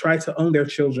folks try to own their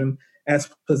children as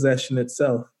possession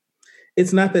itself.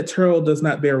 It's not that Turl does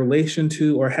not bear relation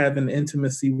to or have an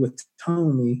intimacy with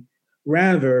Tomie.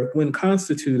 Rather, when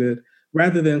constituted,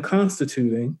 rather than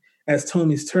constituting as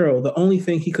Tomies Turl, the only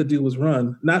thing he could do was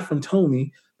run, not from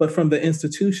Tomie, but from the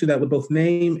institution that would both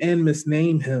name and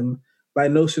misname him by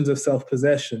notions of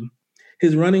self-possession.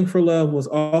 His running for love was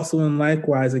also and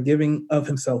likewise a giving of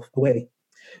himself away.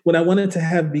 When I wanted to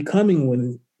have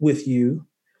becoming with you,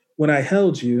 when I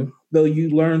held you, though you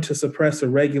learned to suppress or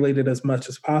regulate it as much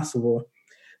as possible,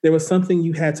 there was something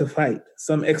you had to fight,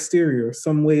 some exterior,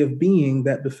 some way of being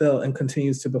that befell and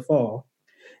continues to befall.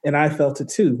 And I felt it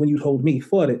too, when you told me,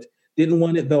 fought it, didn't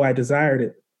want it though I desired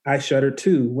it. I shuddered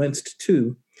too, winced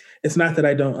too. It's not that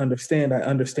I don't understand, I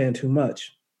understand too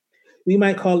much. We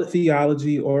might call it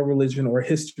theology or religion or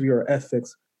history or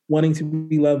ethics, wanting to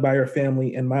be loved by your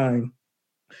family and mine.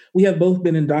 We have both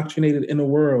been indoctrinated in a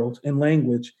world, in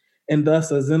language, and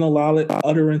thus a xenololic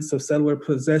utterance of settler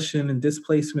possession and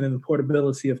displacement and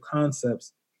portability of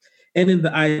concepts, and in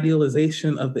the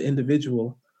idealization of the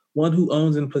individual, one who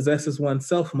owns and possesses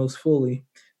oneself most fully,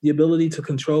 the ability to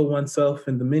control oneself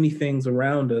and the many things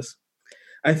around us.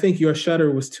 I think your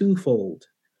shudder was twofold.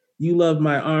 You loved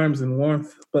my arms and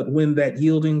warmth, but when that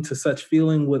yielding to such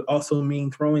feeling would also mean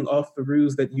throwing off the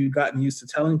ruse that you'd gotten used to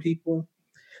telling people,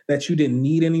 that you didn't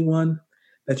need anyone,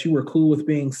 that you were cool with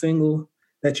being single,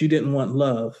 that you didn't want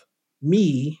love.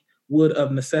 Me would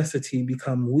of necessity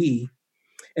become we.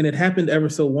 And it happened ever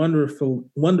so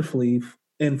wonderfully,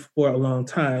 and for a long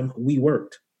time, we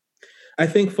worked. I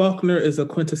think Faulkner is a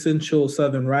quintessential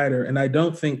Southern writer, and I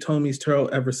don't think Tomies Turl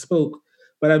ever spoke,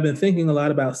 but I've been thinking a lot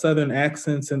about Southern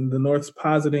accents and the North's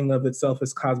positing of itself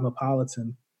as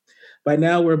cosmopolitan. By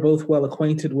now, we're both well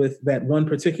acquainted with that one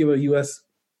particular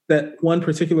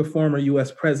former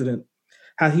US president,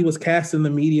 how he was cast in the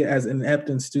media as inept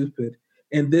and stupid,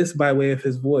 and this by way of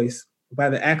his voice, by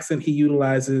the accent he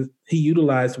utilized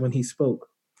when he spoke.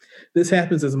 This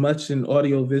happens as much in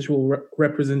audio-visual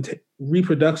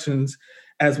reproductions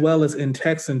as well as in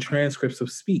text and transcripts of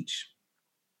speech.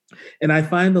 And I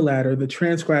find the latter, the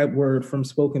transcribed word from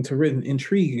spoken to written,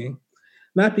 intriguing,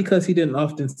 not because he didn't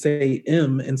often say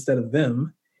 "em" instead of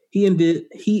 "them." He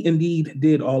indeed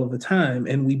did all of the time,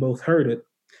 and we both heard it.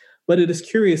 But it is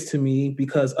curious to me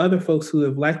because other folks who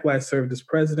have likewise served as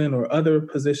president or other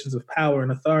positions of power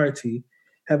and authority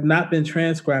have not been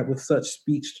transcribed with such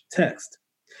speech text.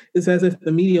 It's as if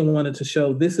the media wanted to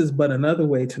show this is but another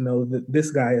way to know that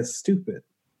this guy is stupid.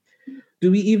 Do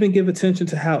we even give attention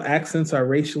to how accents are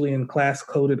racially and class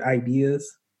coded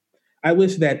ideas? I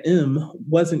wish that M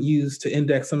wasn't used to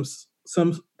index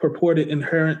some purported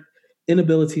inherent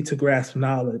inability to grasp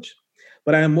knowledge.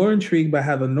 But I am more intrigued by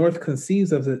how the North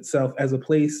conceives of itself as a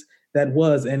place that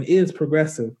was and is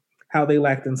progressive, how they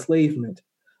lacked enslavement.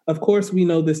 Of course, we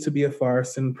know this to be a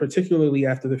farce, and particularly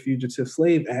after the Fugitive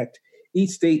Slave Act,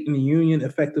 each state in the Union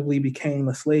effectively became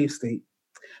a slave state.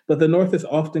 But the North is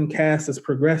often cast as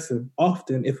progressive,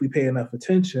 often, if we pay enough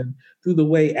attention, through the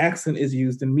way accent is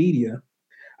used in media.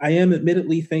 I am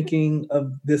admittedly thinking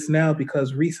of this now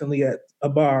because recently at a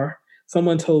bar,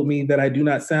 someone told me that I do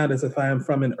not sound as if I am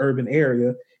from an urban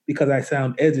area because I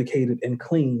sound educated and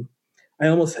clean. I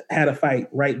almost had a fight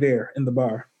right there in the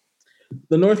bar.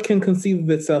 The North can conceive of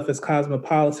itself as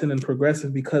cosmopolitan and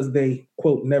progressive because they,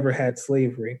 quote, never had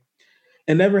slavery.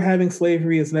 And never having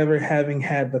slavery is never having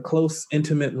had the close,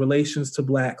 intimate relations to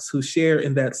Blacks who share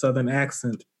in that Southern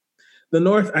accent. The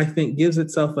North, I think, gives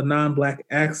itself a non-Black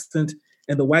accent,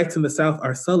 and the whites in the South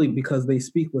are sullied because they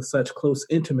speak with such close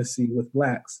intimacy with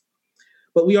Blacks.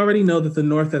 But we already know that the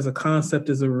North as a concept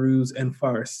is a ruse and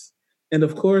farce. And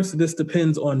of course, this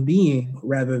depends on being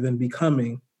rather than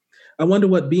becoming. I wonder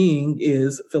what being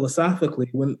is philosophically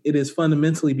when it is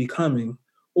fundamentally becoming,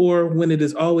 or when it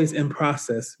is always in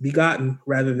process, begotten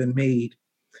rather than made.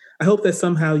 I hope that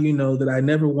somehow you know that I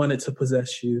never wanted to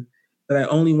possess you, that I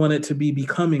only wanted to be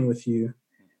becoming with you.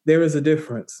 There is a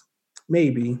difference.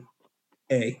 Maybe.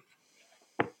 A.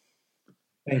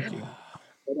 Thank you.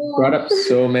 Brought up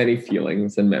so many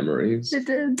feelings and memories, It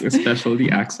did. especially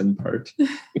the accent part.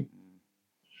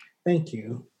 Thank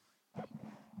you.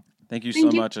 Thank you Thank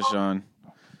so you. much, Ashan.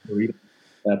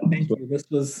 Thank you. This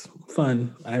was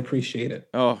fun. I appreciate it.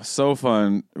 Oh, so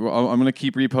fun. Well, I'm going to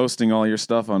keep reposting all your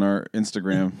stuff on our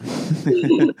Instagram.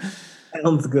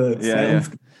 Sounds good. Yeah,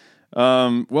 Sounds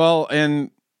yeah. Well,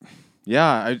 and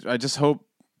yeah, I just hope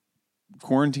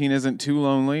quarantine isn't too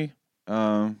lonely,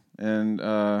 and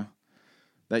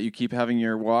that you keep having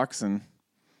your walks and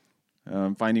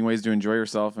finding ways to enjoy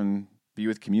yourself and be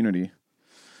with community.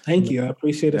 Thank you. I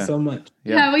appreciate Yeah. it so much.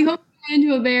 Yeah, we hope you run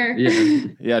into a bear. Yeah.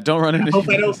 Yeah, don't run I into hope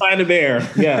I don't find a bear.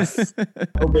 Yes.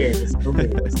 No bears. No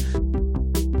bears.